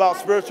he knew about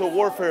spiritual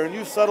warfare, and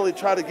you subtly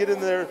try to get in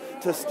there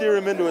to steer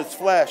him into his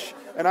flesh.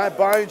 And I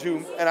bind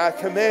you, and I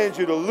command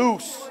you to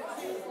loose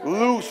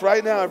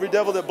right now every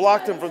devil that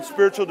blocked him from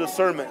spiritual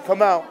discernment.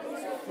 Come out.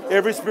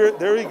 Every spirit,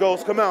 there he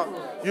goes, come out.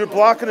 You're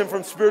blocking him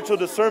from spiritual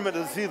discernment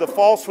to see the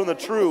false from the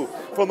true,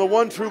 from the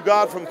one true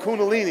God, from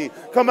Kundalini.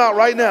 Come out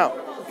right now.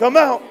 Come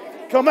out.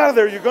 Come out of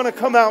there. You're going to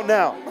come out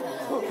now.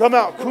 Come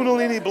out.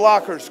 Kundalini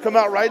blockers. Come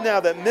out right now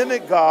that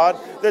mimic God,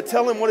 that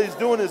tell him what he's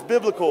doing is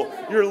biblical.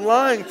 You're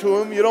lying to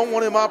him. You don't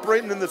want him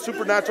operating in the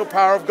supernatural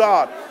power of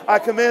God. I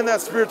command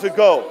that spirit to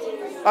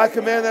go. I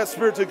command that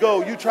spirit to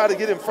go. You try to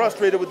get him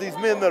frustrated with these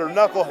men that are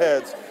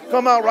knuckleheads.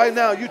 Come out right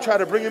now. You try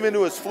to bring him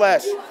into his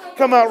flesh.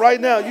 Come out right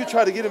now. You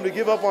try to get him to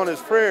give up on his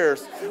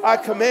prayers. I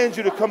command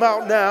you to come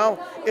out now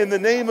in the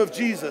name of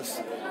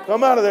Jesus.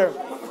 Come out of there.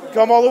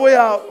 Come all the way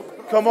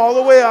out. Come all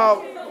the way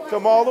out.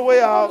 Come all the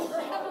way out.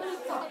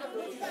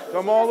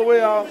 Come all the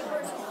way out.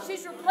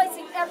 She's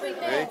replacing every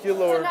man Thank you,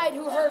 Lord. tonight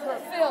who heard her.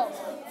 Phil,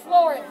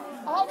 Florin,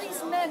 all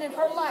these men in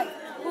her life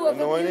who have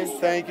Anointing. abused her.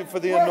 Thank you for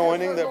the Work with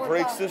anointing her, that Lord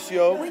breaks God. this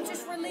yoke. We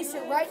just release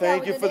it right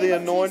Thank now. you in for the name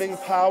of anointing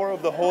Jesus. power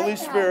of the Holy Right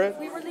now. Spirit.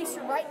 We release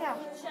it right now.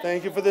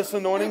 Thank you for this We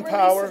anointing release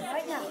power. it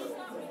right now.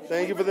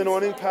 Thank you for the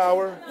anointing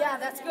power. Yeah,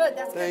 that's good.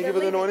 That's Thank good. you for the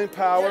They're anointing leaving.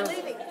 power. They're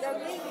leaving. They're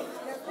leaving.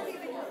 They're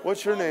leaving.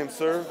 What's your name,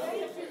 sir?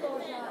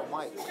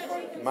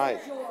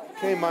 Mike.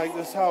 Okay, Mike,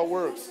 this is how it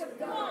works.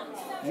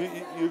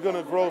 You're going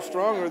to grow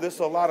stronger. This is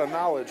a lot of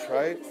knowledge,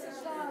 right?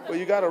 But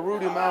you got to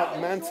root him out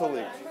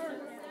mentally.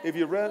 If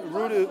you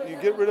you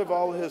get rid of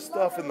all of his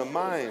stuff in the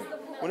mind.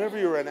 Whenever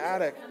you're an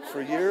addict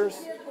for years,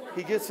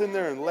 he gets in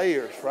there in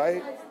layers,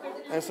 right?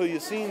 And so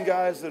you've seen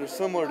guys that are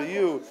similar to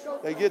you.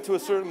 They get to a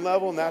certain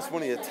level, and that's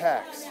when he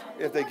attacks,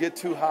 if they get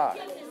too high.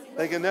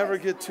 They can never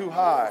get too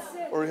high,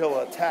 or he'll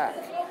attack.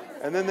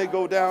 And then they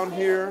go down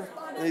here,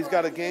 and he's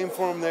got a game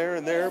for him there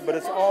and there, but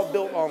it's all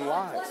built on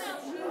lies.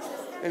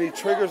 And he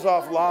triggers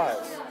off lies.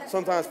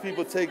 Sometimes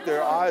people take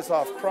their eyes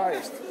off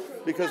Christ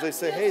because they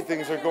say, hey,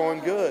 things are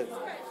going good.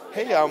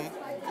 Hey,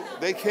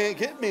 they can't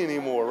get me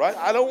anymore, right?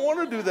 I don't want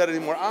to do that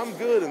anymore. I'm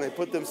good. And they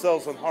put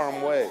themselves in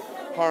harm's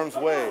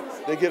way.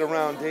 They get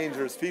around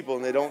dangerous people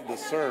and they don't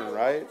discern,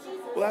 right?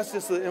 Well, that's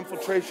just the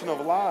infiltration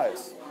of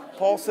lies.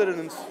 Paul said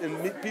it in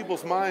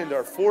people's mind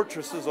are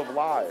fortresses of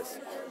lies.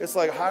 It's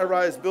like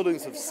high-rise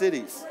buildings of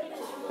cities.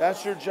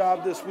 That's your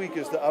job this week,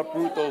 is to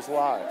uproot those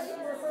lies.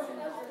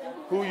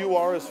 Who you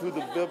are is who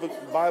the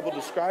Bible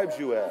describes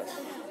you as.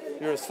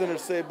 You're a sinner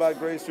saved by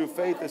grace through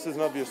faith. This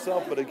isn't of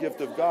yourself, but a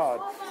gift of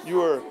God.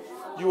 You are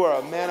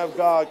a man of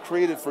God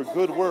created for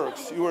good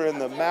works. You are in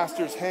the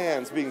master's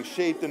hands being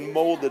shaped and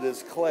molded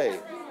as clay.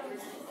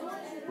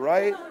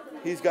 Right?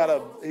 He's got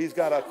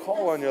a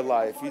call on your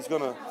life. He's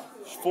going to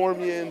form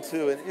you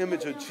into an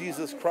image of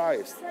Jesus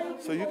Christ.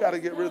 So you got to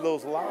get rid of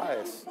those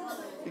lies.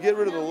 You get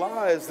rid of the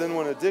lies, then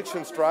when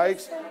addiction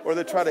strikes or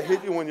they try to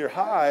hit you when you're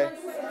high,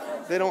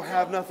 they don't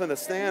have nothing to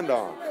stand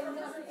on.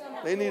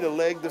 They need a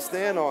leg to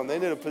stand on. They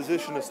need a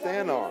position to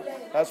stand on.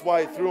 That's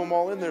why he threw them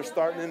all in there,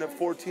 starting in at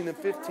 14 and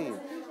 15.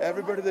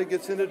 Everybody that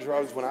gets into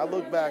drugs, when I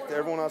look back to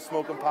everyone I was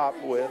smoking pop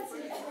with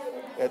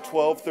at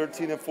 12,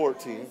 13, and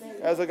 14,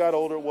 as I got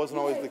older, it wasn't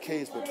always the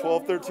case, but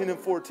 12, 13, and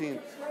 14,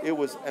 it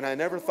was, and I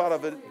never thought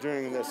of it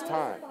during this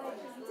time,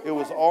 it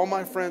was all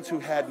my friends who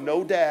had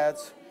no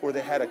dads or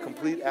they had a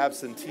complete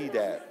absentee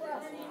dad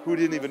who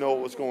didn't even know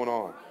what was going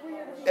on.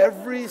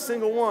 Every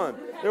single one.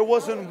 There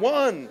wasn't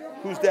one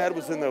whose dad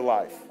was in their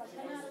life.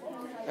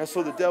 And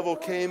so the devil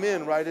came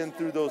in right in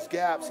through those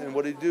gaps, and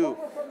what did he do?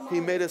 He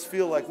made us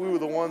feel like we were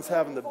the ones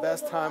having the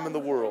best time in the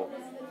world.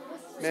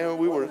 Man,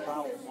 we were...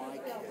 How do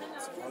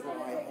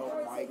I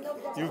help my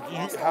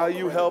kids? How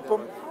you help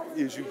them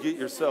is you get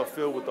yourself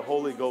filled with the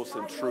Holy Ghost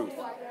and truth.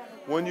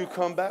 When you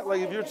come back,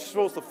 like if you're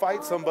supposed to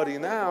fight somebody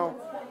now,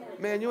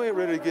 man, you ain't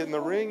ready to get in the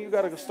ring. You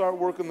got to start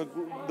working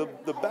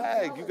the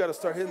bag. You got to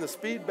start hitting the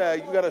speed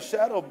bag. You got to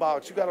shadow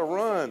box. You got to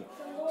run.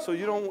 So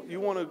you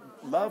want to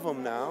love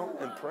them now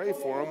and pray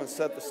for them and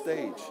set the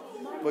stage.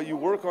 But you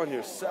work on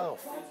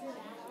yourself.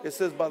 It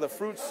says by the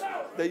fruits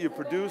that you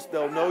produce,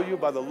 they'll know you.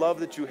 By the love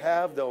that you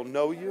have, they'll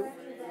know you.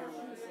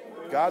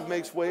 God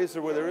makes ways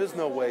where there is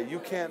no way. You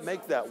can't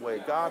make that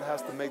way. God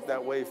has to make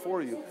that way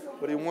for you.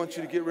 But he wants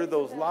you to get rid of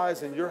those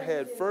lies in your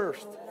head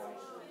first.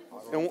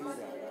 And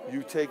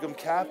you take them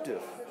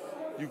captive.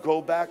 You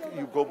go back,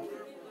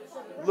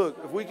 look,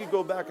 if we could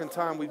go back in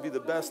time, we'd be the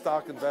best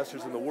stock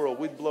investors in the world.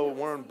 We'd blow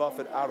Warren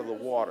Buffett out of the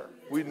water.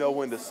 We'd know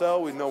when to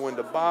sell, we'd know when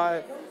to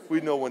buy,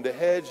 we'd know when to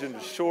hedge and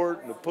to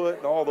short and to put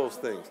and all those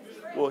things.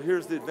 Well,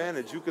 here's the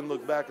advantage. You can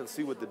look back and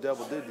see what the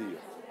devil did to you.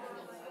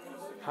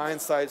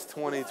 Hindsight's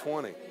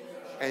 20/20.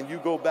 And you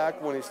go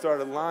back when he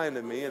started lying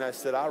to me, and I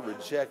said, I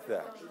reject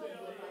that.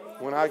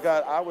 When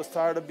I was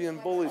tired of being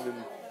bullied in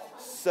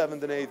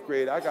 7th and 8th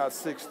grade. I got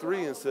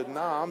 6'3" and said,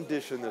 nah, I'm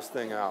dishing this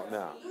thing out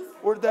now.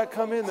 Where did that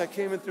come in? That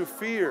came in through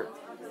fear.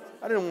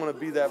 I didn't want to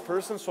be that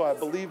person, so I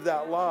believed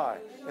that lie.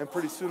 And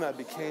pretty soon I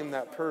became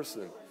that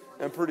person.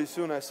 And pretty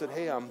soon I said,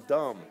 hey, I'm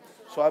dumb,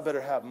 so I better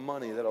have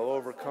money that'll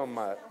overcome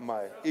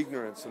my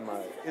ignorance and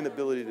my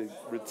inability to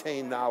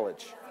retain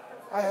knowledge.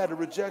 I had to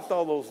reject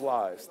all those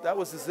lies. That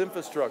was his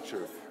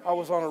infrastructure. I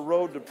was on a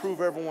road to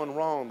prove everyone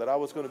wrong, that I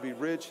was going to be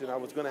rich and I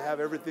was going to have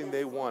everything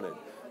they wanted.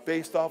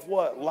 Based off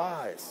what?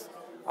 Lies.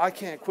 I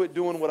can't quit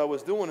doing what I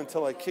was doing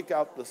until I kick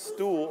out the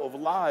stool of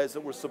lies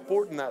that were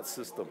supporting that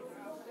system.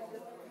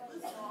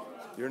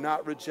 You're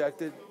not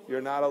rejected.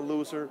 You're not a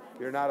loser.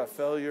 You're not a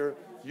failure.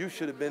 You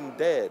should have been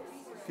dead.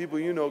 People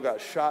you know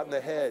got shot in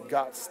the head,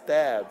 got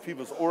stabbed.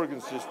 People's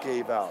organs just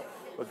gave out.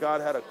 But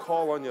God had a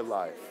call on your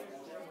life.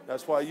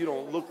 That's why you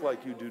don't look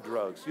like you do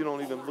drugs. You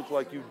don't even look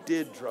like you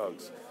did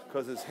drugs,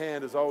 because his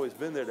hand has always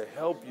been there to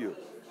help you.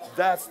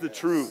 That's the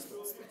truth.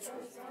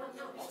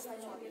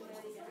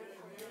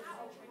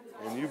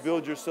 And you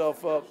build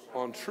yourself up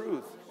on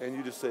truth, and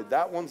you just say,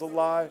 that one's a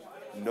lie.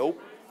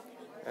 Nope.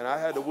 And I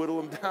had to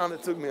whittle them down.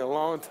 It took me a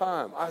long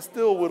time. I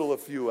still whittle a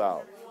few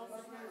out.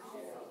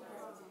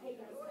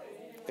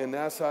 And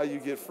that's how you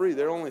get free.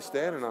 They're only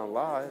standing on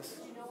lies.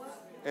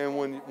 And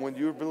when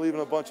you're believing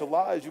a bunch of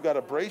lies, you got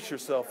to brace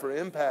yourself for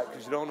impact,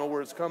 because you don't know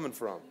where it's coming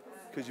from,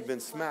 because you've been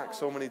smacked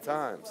so many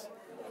times.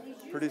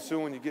 Pretty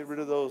soon when you get rid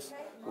of those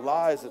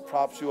lies that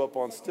props you up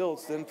on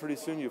stilts, then pretty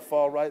soon you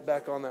fall right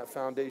back on that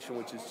foundation,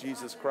 which is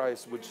Jesus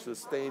Christ, which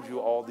sustains you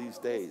all these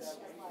days.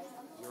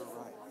 You're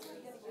right.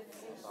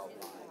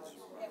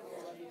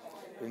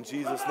 In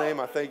Jesus' name,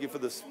 I thank you for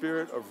the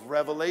spirit of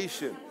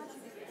revelation.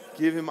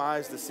 Give him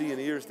eyes to see and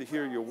ears to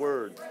hear your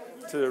word,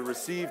 to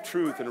receive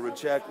truth and to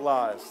reject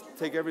lies.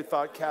 Take every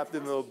thought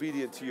captive and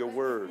obedient to your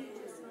word.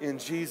 In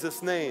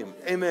Jesus' name,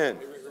 amen.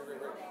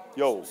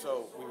 Yo.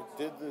 So we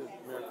did the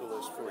miracle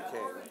list before we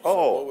came. So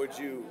Oh. what would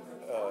you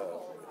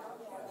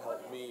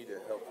help me to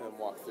help him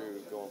walk through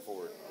going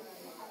forward?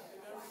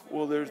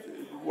 Well,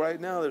 right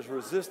now there's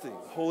resisting.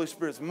 The Holy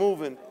Spirit's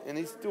moving, and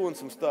he's doing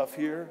some stuff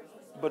here,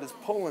 but it's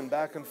pulling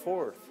back and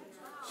forth.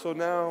 So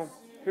now,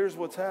 here's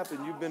what's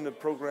happened. You've been to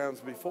programs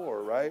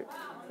before, right?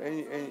 And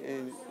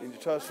you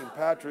trust in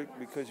Patrick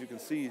because you can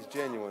see he's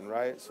genuine,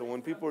 right? So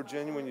when people are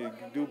genuine, you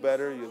do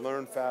better, you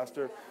learn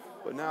faster.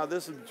 But now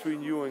this is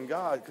between you and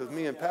God, because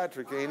me and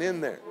Patrick ain't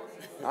in there.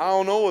 I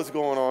don't know what's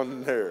going on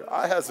in there.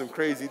 I had some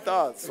crazy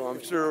thoughts, so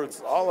I'm sure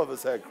all of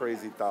us had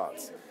crazy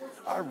thoughts.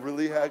 I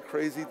really had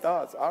crazy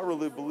thoughts. I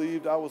really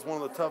believed I was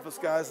one of the toughest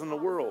guys in the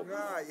world.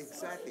 Right,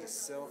 exactly.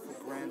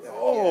 Self-aggrandized.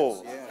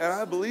 Oh, yes, yes. and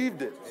I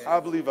believed it. Yeah. I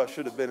believe I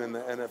should have been in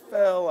the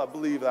NFL. I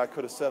believe I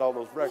could have set all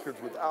those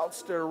records without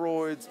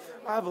steroids.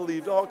 I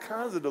believed all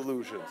kinds of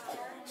delusions.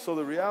 So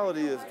the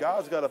reality is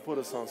God's got to put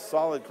us on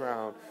solid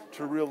ground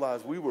to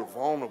realize we were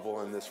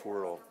vulnerable in this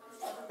world.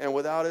 And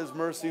without his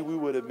mercy, we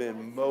would have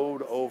been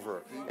mowed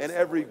over. And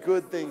every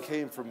good thing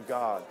came from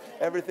God.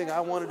 Everything I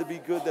wanted to be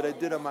good that I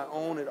did on my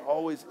own, it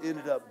always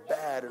ended up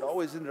bad. It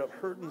always ended up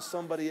hurting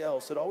somebody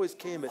else. It always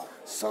came at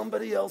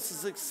somebody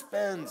else's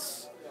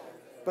expense.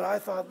 But I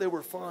thought they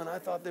were fun. I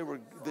thought they were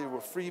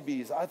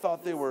freebies. I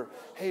thought they were,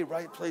 hey,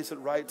 right place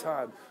at right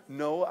time.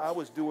 No, I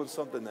was doing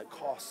something that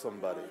cost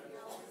somebody.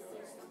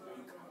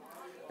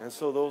 And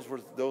so those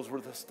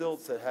were the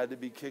stilts that had to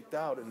be kicked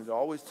out. And it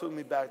always took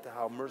me back to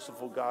how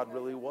merciful God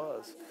really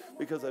was.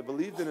 Because I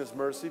believed in his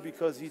mercy,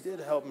 because he did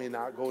help me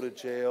not go to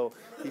jail.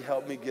 He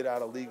helped me get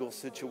out of legal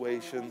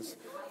situations.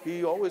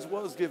 He always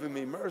was giving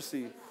me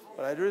mercy,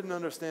 but I didn't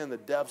understand the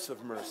depths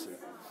of mercy.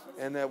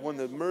 And that when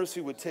the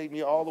mercy would take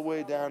me all the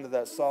way down to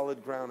that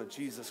solid ground of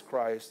Jesus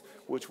Christ,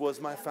 which was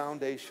my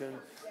foundation.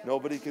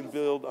 Nobody can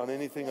build on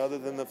anything other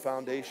than the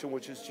foundation,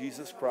 which is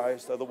Jesus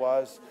Christ.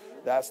 Otherwise,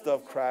 that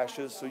stuff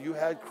crashes. So you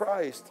had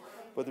Christ,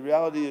 but the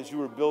reality is you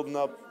were building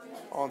up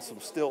on some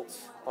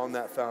stilts on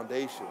that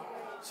foundation.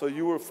 So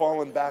you were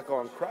falling back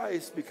on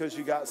Christ because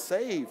you got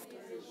saved,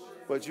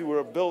 but you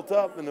were built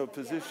up in a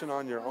position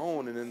on your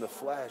own and in the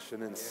flesh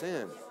and in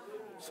sin.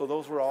 So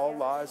those were all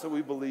lies that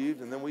we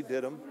believed, and then we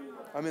did them.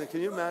 I mean,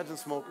 can you imagine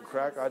smoking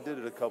crack? I did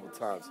it a couple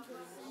times.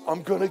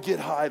 I'm going to get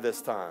high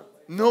this time.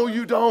 No,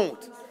 you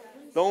don't.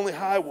 The only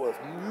high was,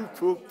 you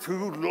took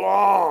too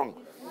long.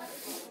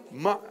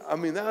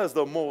 That is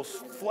the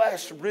most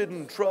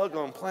flesh-ridden drug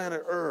on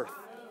planet Earth.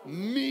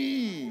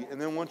 Me.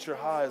 And then once you're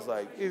high, it's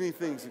like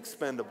anything's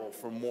expendable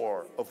for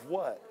more. Of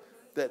what?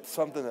 That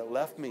something that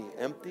left me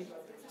empty?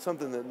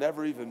 Something that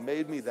never even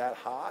made me that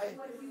high?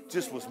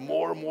 Just was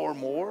more, more,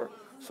 more?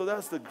 So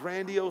that's the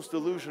grandiose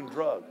delusion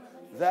drug.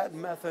 That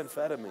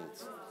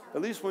methamphetamines.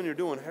 At least when you're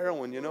doing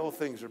heroin, you know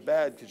things are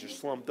bad because you're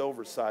slumped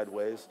over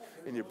sideways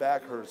and your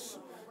back hurts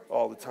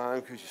all the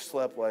time because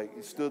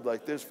you stood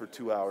like this for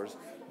 2 hours.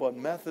 But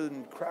meth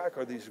and crack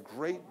are these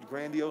great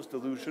grandiose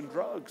delusion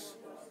drugs,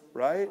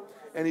 right?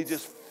 And he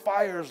just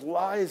fires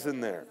lies in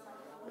there.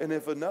 And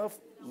if enough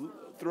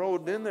throw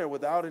it in there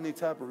without any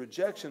type of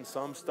rejection,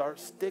 some start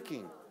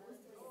sticking,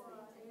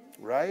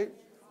 right?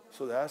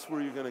 So that's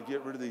where you're going to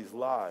get rid of these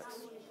lies.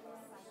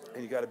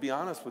 And you got to be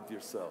honest with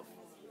yourself.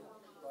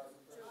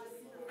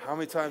 How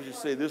many times you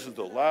say, this is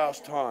the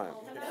last time?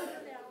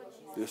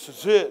 This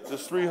is it.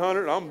 This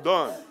 300, I'm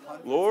done.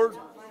 Lord,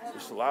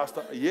 this is the last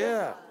time.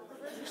 Yeah.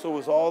 So it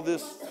was all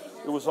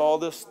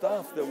this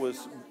stuff that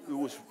was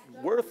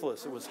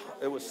worthless.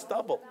 It was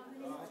stubble.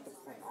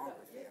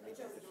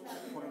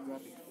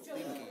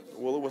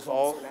 Well, it was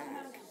all,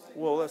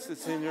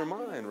 it's in your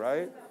mind,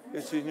 right?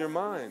 It's in your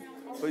mind.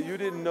 But you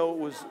didn't know it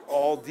was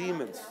all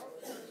demons.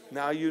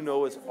 Now you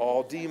know it's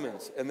all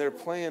demons. And they're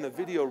playing a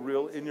video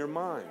reel in your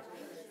mind.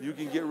 You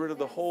can get rid of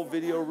the whole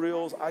video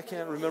reels. I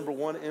can't remember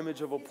one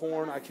image of a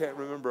porn. I can't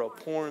remember a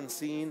porn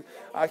scene.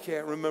 I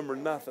can't remember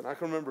nothing. I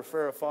can remember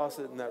Farrah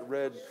Fawcett in that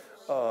red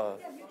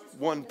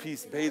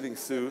one-piece bathing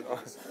suit.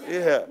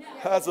 Yeah,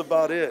 that's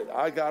about it.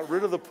 I got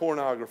rid of the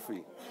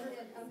pornography.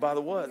 By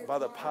the what? By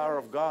the power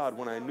of God,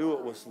 when I knew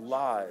it was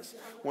lies.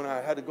 When I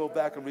had to go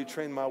back and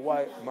retrain my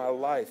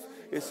life.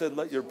 It said,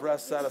 let your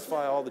breast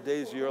satisfy all the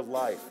days of your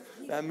life.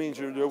 That means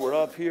we're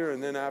up here,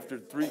 and then after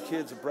 3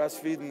 kids of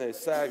breastfeeding, they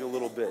sag a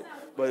little bit.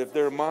 But if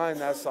they're mine,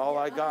 that's all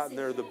I got, and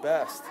they're the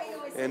best.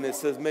 And it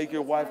says, make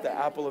your wife the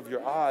apple of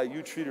your eye.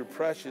 You treat her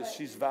precious.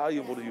 She's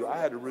valuable to you. I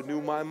had to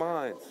renew my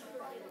mind,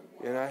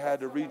 and I had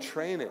to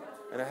retrain it.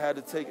 And I had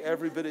to take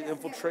every bit of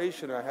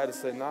infiltration, and I had to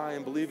say, nah, I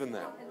ain't believing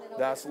that.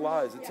 That's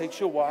lies. It takes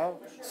you a while.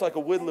 It's like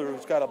a whittler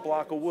who's got a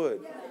block of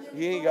wood.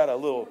 He ain't got a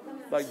little,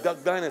 like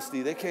Duck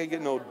Dynasty. They can't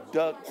get no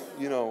duck,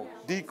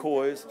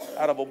 decoys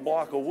out of a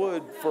block of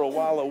wood for a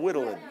while of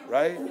whittling,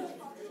 right?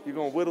 You're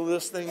going to whittle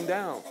this thing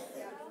down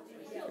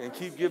and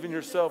keep giving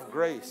yourself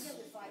grace.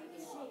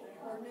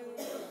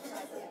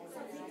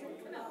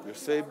 You're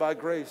saved by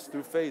grace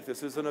through faith.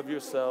 This isn't of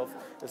yourself.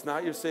 It's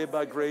not you're saved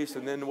by grace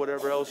and then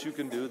whatever else you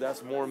can do.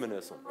 That's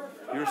Mormonism.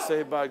 You're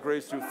saved by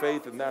grace through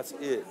faith, and that's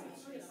it.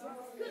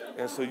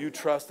 And so you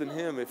trust in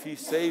him. If he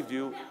saved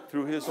you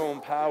through his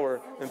own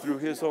power and through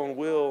his own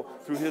will,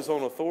 through his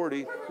own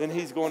authority, then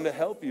he's going to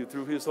help you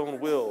through his own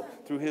will,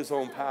 through his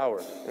own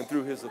power, and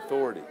through his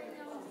authority.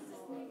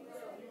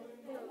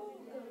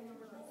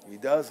 He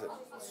does it.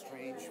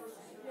 Strange.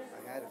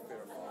 I had a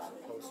Farrah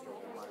Fawcett poster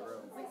in my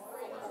room when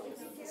I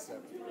was in the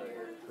 7th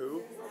grade.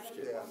 Who?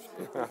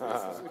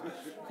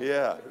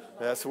 Yeah. Yeah,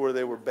 that's where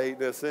they were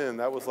baiting us in.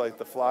 That was like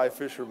the fly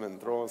fishermen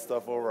throwing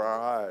stuff over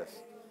our eyes.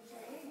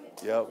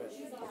 Yep.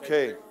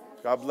 Okay.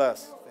 God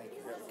bless.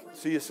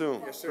 See you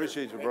soon. Yes, sir.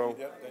 Appreciate you, Thank bro. you.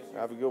 Yep, thank you.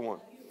 Have a good one.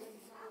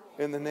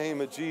 In the name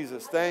of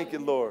Jesus. Thank you,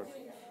 Lord.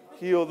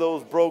 Heal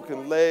those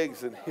broken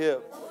legs and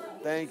hip.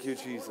 Thank you,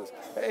 Jesus.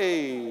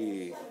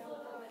 Hey,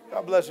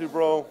 God bless you,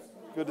 bro.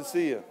 Good to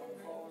see you.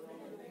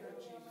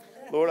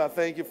 Lord, I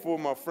thank you for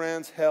my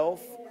friend's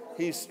health.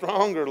 He's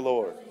stronger,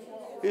 Lord.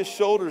 His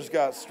shoulders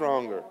got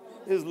stronger.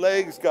 His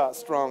legs got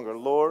stronger,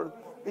 Lord.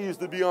 He used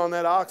to be on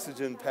that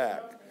oxygen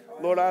pack.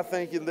 Lord, I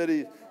thank you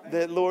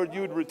that Lord,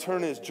 you would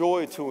return his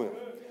joy to him.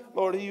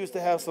 Lord, he used to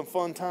have some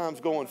fun times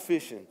going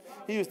fishing.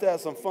 He used to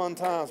have some fun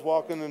times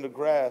walking in the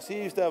grass.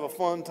 He used to have a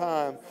fun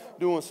time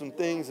doing some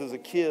things as a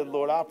kid.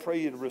 Lord, I pray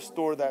you to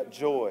restore that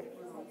joy.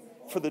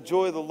 For the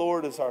joy of the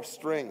Lord is our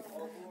strength.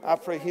 I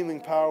pray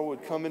healing power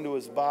would come into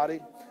his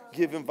body,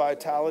 give him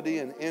vitality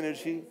and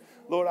energy.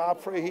 Lord, I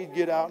pray he'd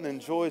get out and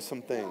enjoy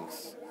some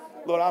things.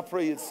 Lord, I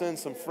pray you'd send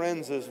some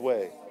friends his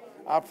way.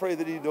 I pray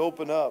that he'd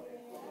open up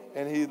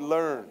and he'd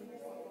learn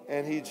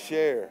and he'd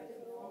share.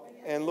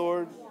 And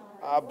Lord,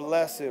 I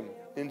bless him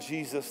in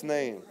Jesus'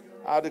 name.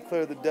 I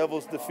declare the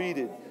devil's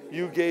defeated.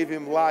 You gave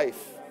him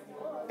life,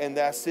 and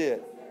that's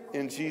it.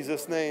 In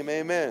Jesus' name,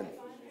 amen.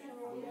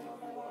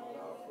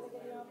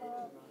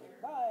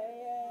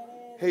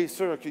 Hey,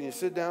 sir, can you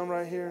sit down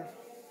right here?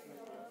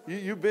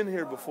 You've been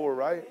here before,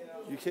 right?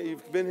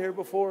 You've been here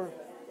before?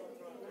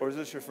 Or is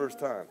this your first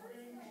time?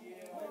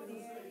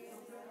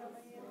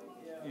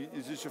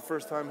 Is this your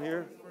first time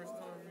here?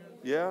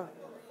 Yeah?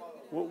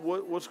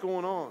 What's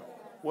going on?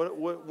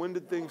 When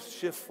did things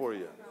shift for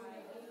you?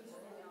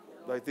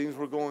 Like things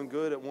were going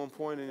good at one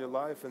point in your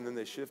life and then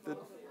they shifted?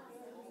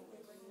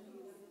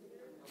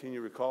 Can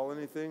you recall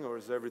anything, or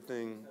is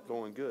everything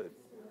going good?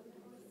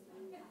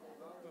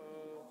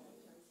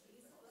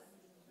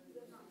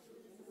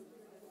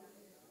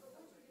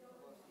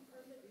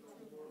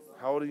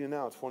 How old are you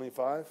now?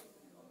 25?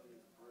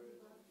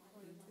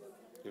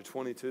 You're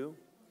 22?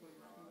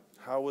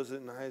 How was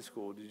it in high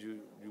school?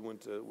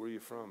 Where are you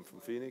from? From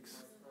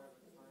Phoenix?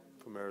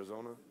 From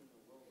Arizona?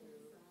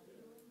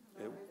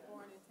 Born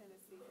in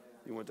Tennessee.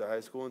 You went to high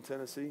school in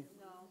Tennessee?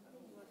 No, we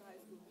went to high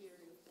school,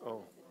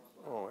 period.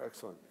 Oh,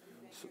 excellent.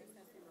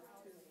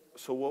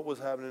 So what was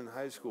happening in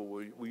high school?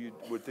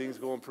 Were things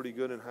going pretty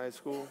good in high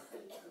school?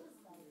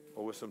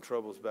 Or were some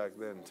troubles back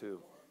then too?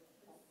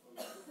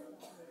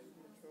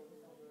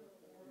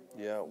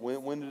 Yeah,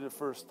 when did it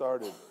first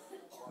started?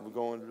 We're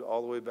going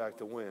all the way back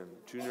to when?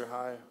 Junior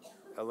high,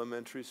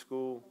 elementary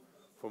school,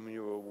 from when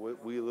you were a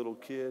wee little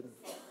kid?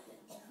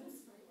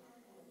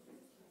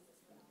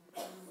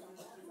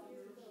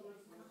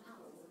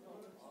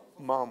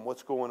 Mom,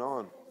 what's going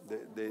on?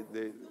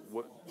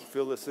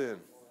 Fill us in.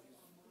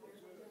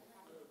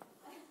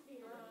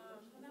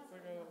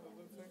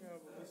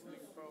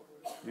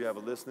 You have a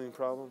listening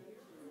problem?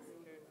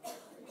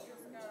 He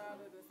just got out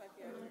of the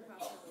psychiatric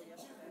hospital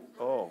yesterday.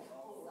 Oh.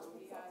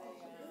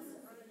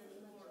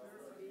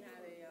 He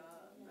had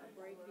a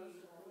break. He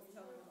was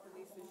telling the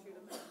police to shoot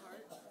him in the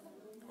heart.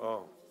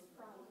 Oh.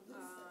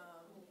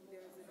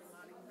 There's a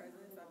demonic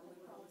presence. I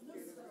believe the Holy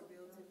Spirit has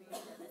revealed to me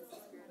that it's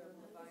the spirit of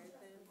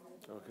Leviathan.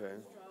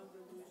 Okay. Strong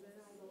delusion.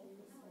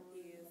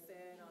 He has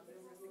said on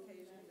numerous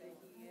occasions that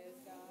he is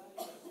God,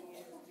 that he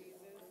is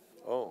Jesus.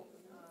 Oh.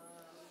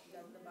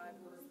 That the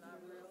Bible is not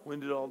real. When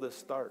did all this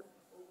start?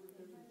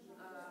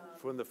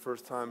 From the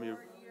first time 4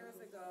 years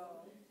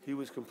ago. he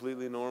was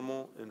completely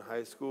normal in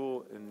high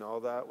school and all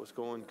that was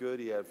going good.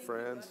 He had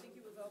friends. I think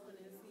he was open.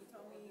 He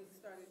told me he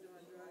started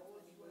doing drugs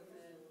when he was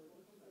in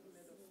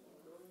middle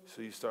school.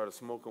 So you started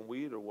smoking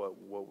weed, or what?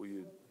 What were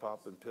you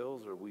popping,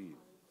 pills or weed?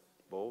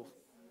 Both?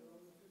 I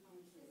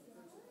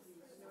know he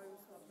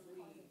was smoking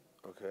weed.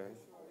 Okay.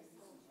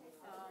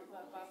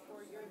 But about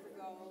 4 years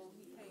ago,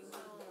 he came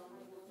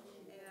home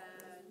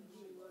and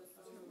he was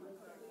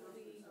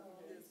completely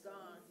just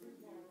gone.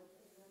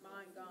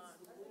 Mind gone.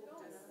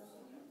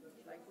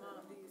 Just like,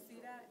 Mom, do you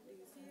see that? Do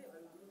you see it?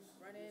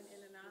 Running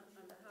in and out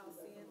of the house,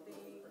 seeing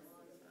things.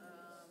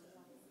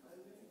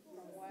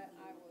 From what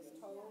I was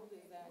told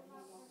is that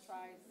he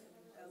tried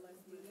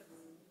LSD,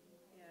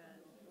 and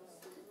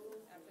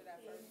after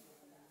that first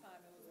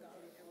time, it was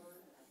gone.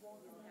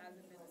 It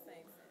hasn't been the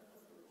same since.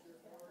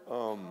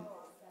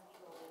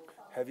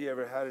 Have you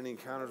ever had any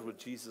encounters with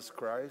Jesus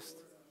Christ?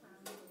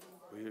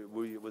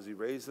 Was he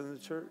raised in the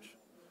church?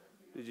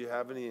 Did you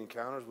have any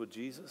encounters with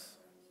Jesus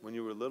when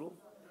you were little?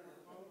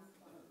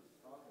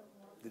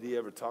 Did he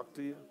ever talk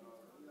to you?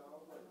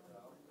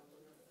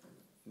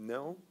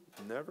 No?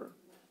 Never?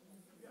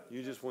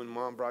 You just, when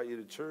Mom brought you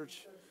to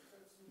church,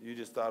 you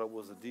just thought it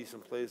was a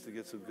decent place to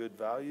get some good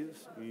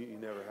values? You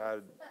never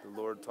had the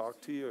Lord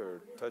talk to you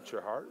or touch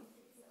your heart?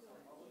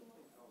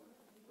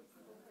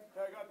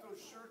 Yeah, I got those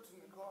shirts in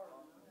the car.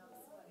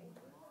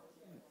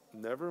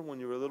 Never? When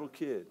you were a little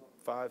kid,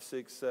 5,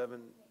 6,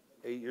 7,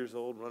 8 years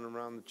old, running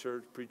around the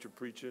church, preacher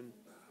preaching,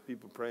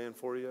 people praying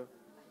for you?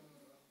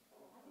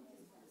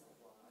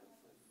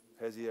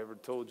 Has he ever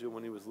told you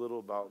when he was little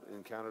about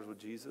encounters with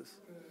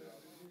Jesus?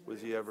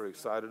 Was he ever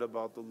excited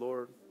about the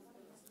Lord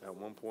at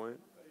one point?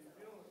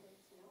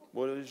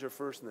 What is your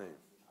first name?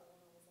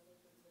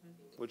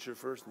 What's your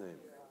first name?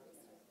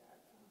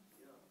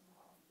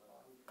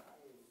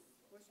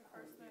 What's your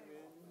first name?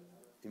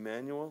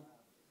 Emmanuel?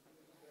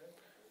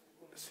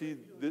 See,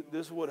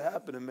 this is what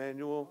happened,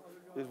 Emmanuel,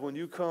 is when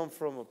you come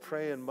from a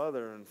praying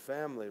mother and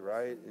family,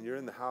 right, and you're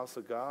in the house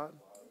of God,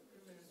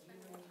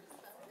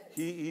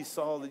 he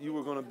saw that you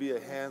were going to be a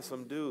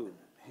handsome dude.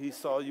 He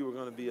saw you were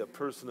going to be a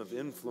person of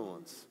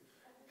influence.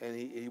 And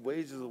he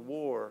wages a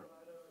war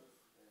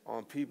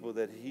on people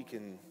that he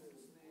can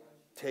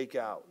take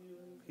out.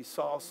 He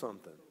saw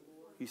something.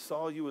 He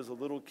saw you as a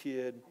little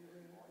kid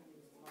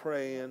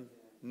praying,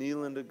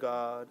 kneeling to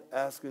God,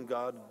 asking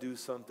God to do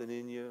something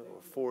in you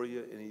or for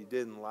you, and he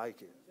didn't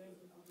like it.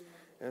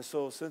 And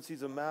so since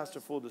he's a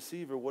masterful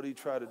deceiver, what he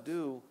tried to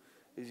do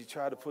is he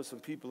tried to put some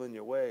people in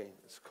your way.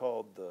 It's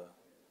called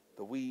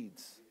the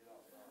weeds.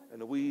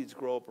 And the weeds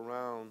grow up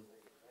around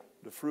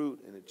the fruit,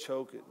 and it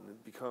choke it, and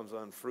it becomes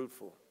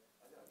unfruitful.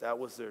 That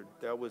was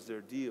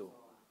their deal.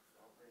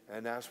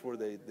 And that's where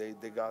they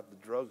got the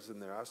drugs in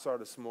there. I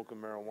started smoking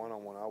marijuana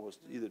when I was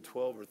either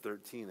 12 or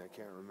 13. I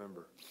can't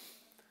remember.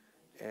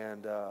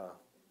 And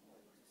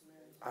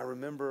I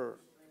remember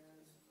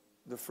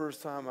the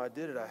first time I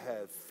did it, I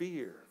had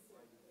fear.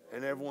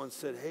 And everyone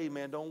said, hey,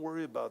 man, don't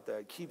worry about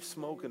that. Keep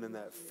smoking and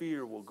that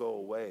fear will go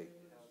away.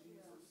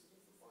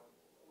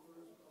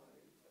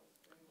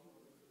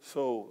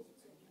 So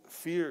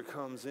fear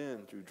comes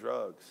in through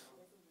drugs.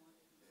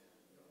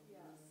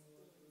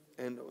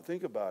 And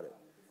think about it.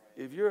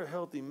 If you're a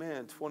healthy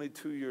man,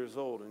 22 years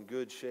old, in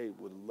good shape,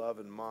 with a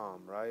loving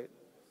mom, right?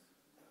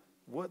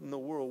 What in the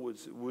world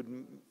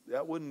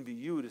wouldn't be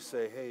you to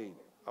say, hey,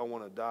 I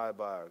want to die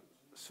by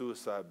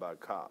suicide by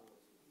cop.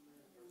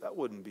 That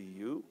wouldn't be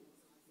you.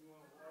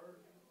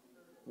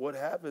 What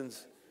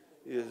happens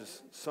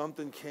is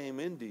something came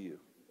into you,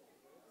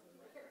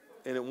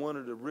 and it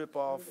wanted to rip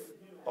off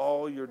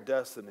all your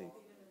destiny,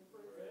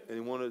 and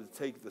it wanted to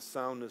take the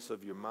soundness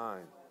of your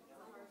mind.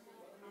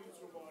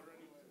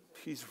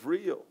 He's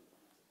real.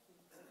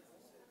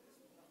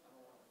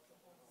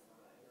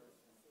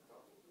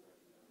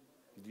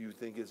 Do you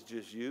think it's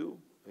just you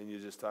and you're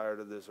just tired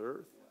of this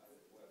earth?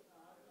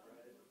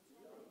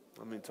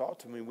 I mean, talk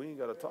to me. We ain't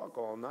got to talk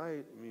all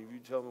night. I mean, if you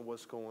tell me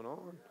what's going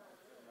on,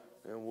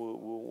 and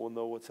we'll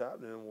know what's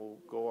happening, and we'll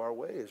go our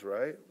ways,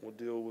 right? We'll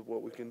deal with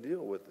what we can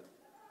deal with it.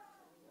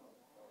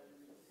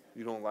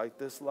 You don't like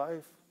this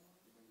life?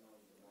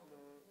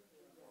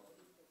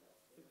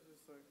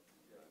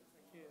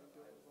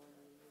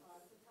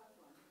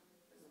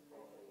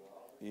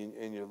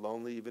 And you're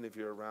lonely, even if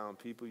you're around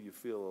people, you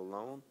feel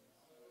alone?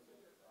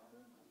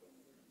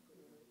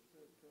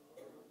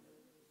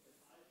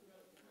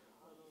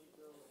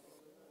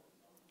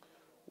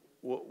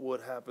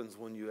 What happens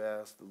when you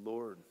ask the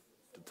Lord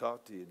to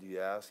talk to you? Do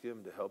you ask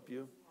him to help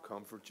you,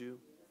 comfort you?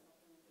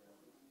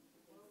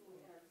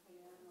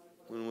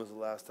 When was the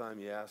last time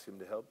you asked him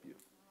to help you?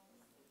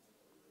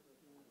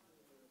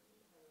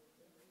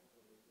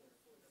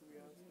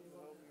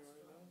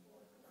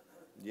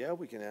 Yeah,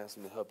 we can ask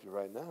him to help you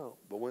right now,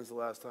 but when's the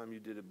last time you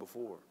did it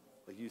before?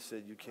 Like you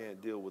said, you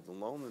can't deal with the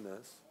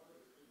loneliness.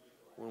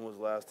 When was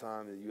the last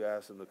time that you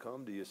asked him to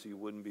come to you so you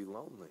wouldn't be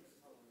lonely?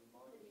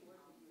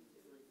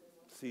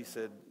 See,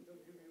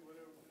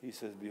 he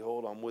says,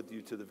 behold, I'm with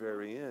you to the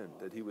very end,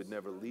 that he would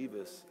never leave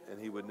us and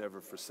he would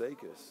never forsake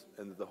us,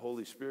 and that the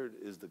Holy Spirit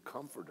is the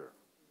comforter,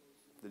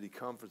 that he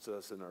comforts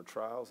us in our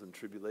trials and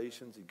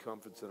tribulations. He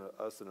comforts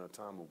us in our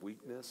time of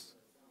weakness.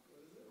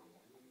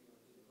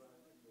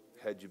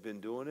 Had you been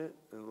doing it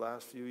in the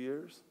last few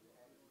years?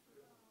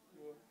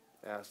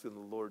 Asking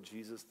the Lord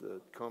Jesus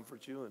to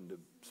comfort you and to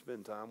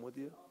spend time with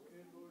you?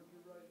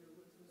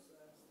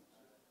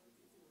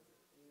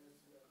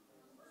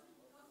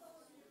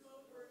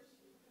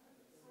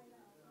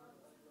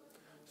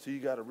 So you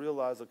got to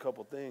realize a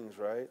couple things,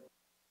 right?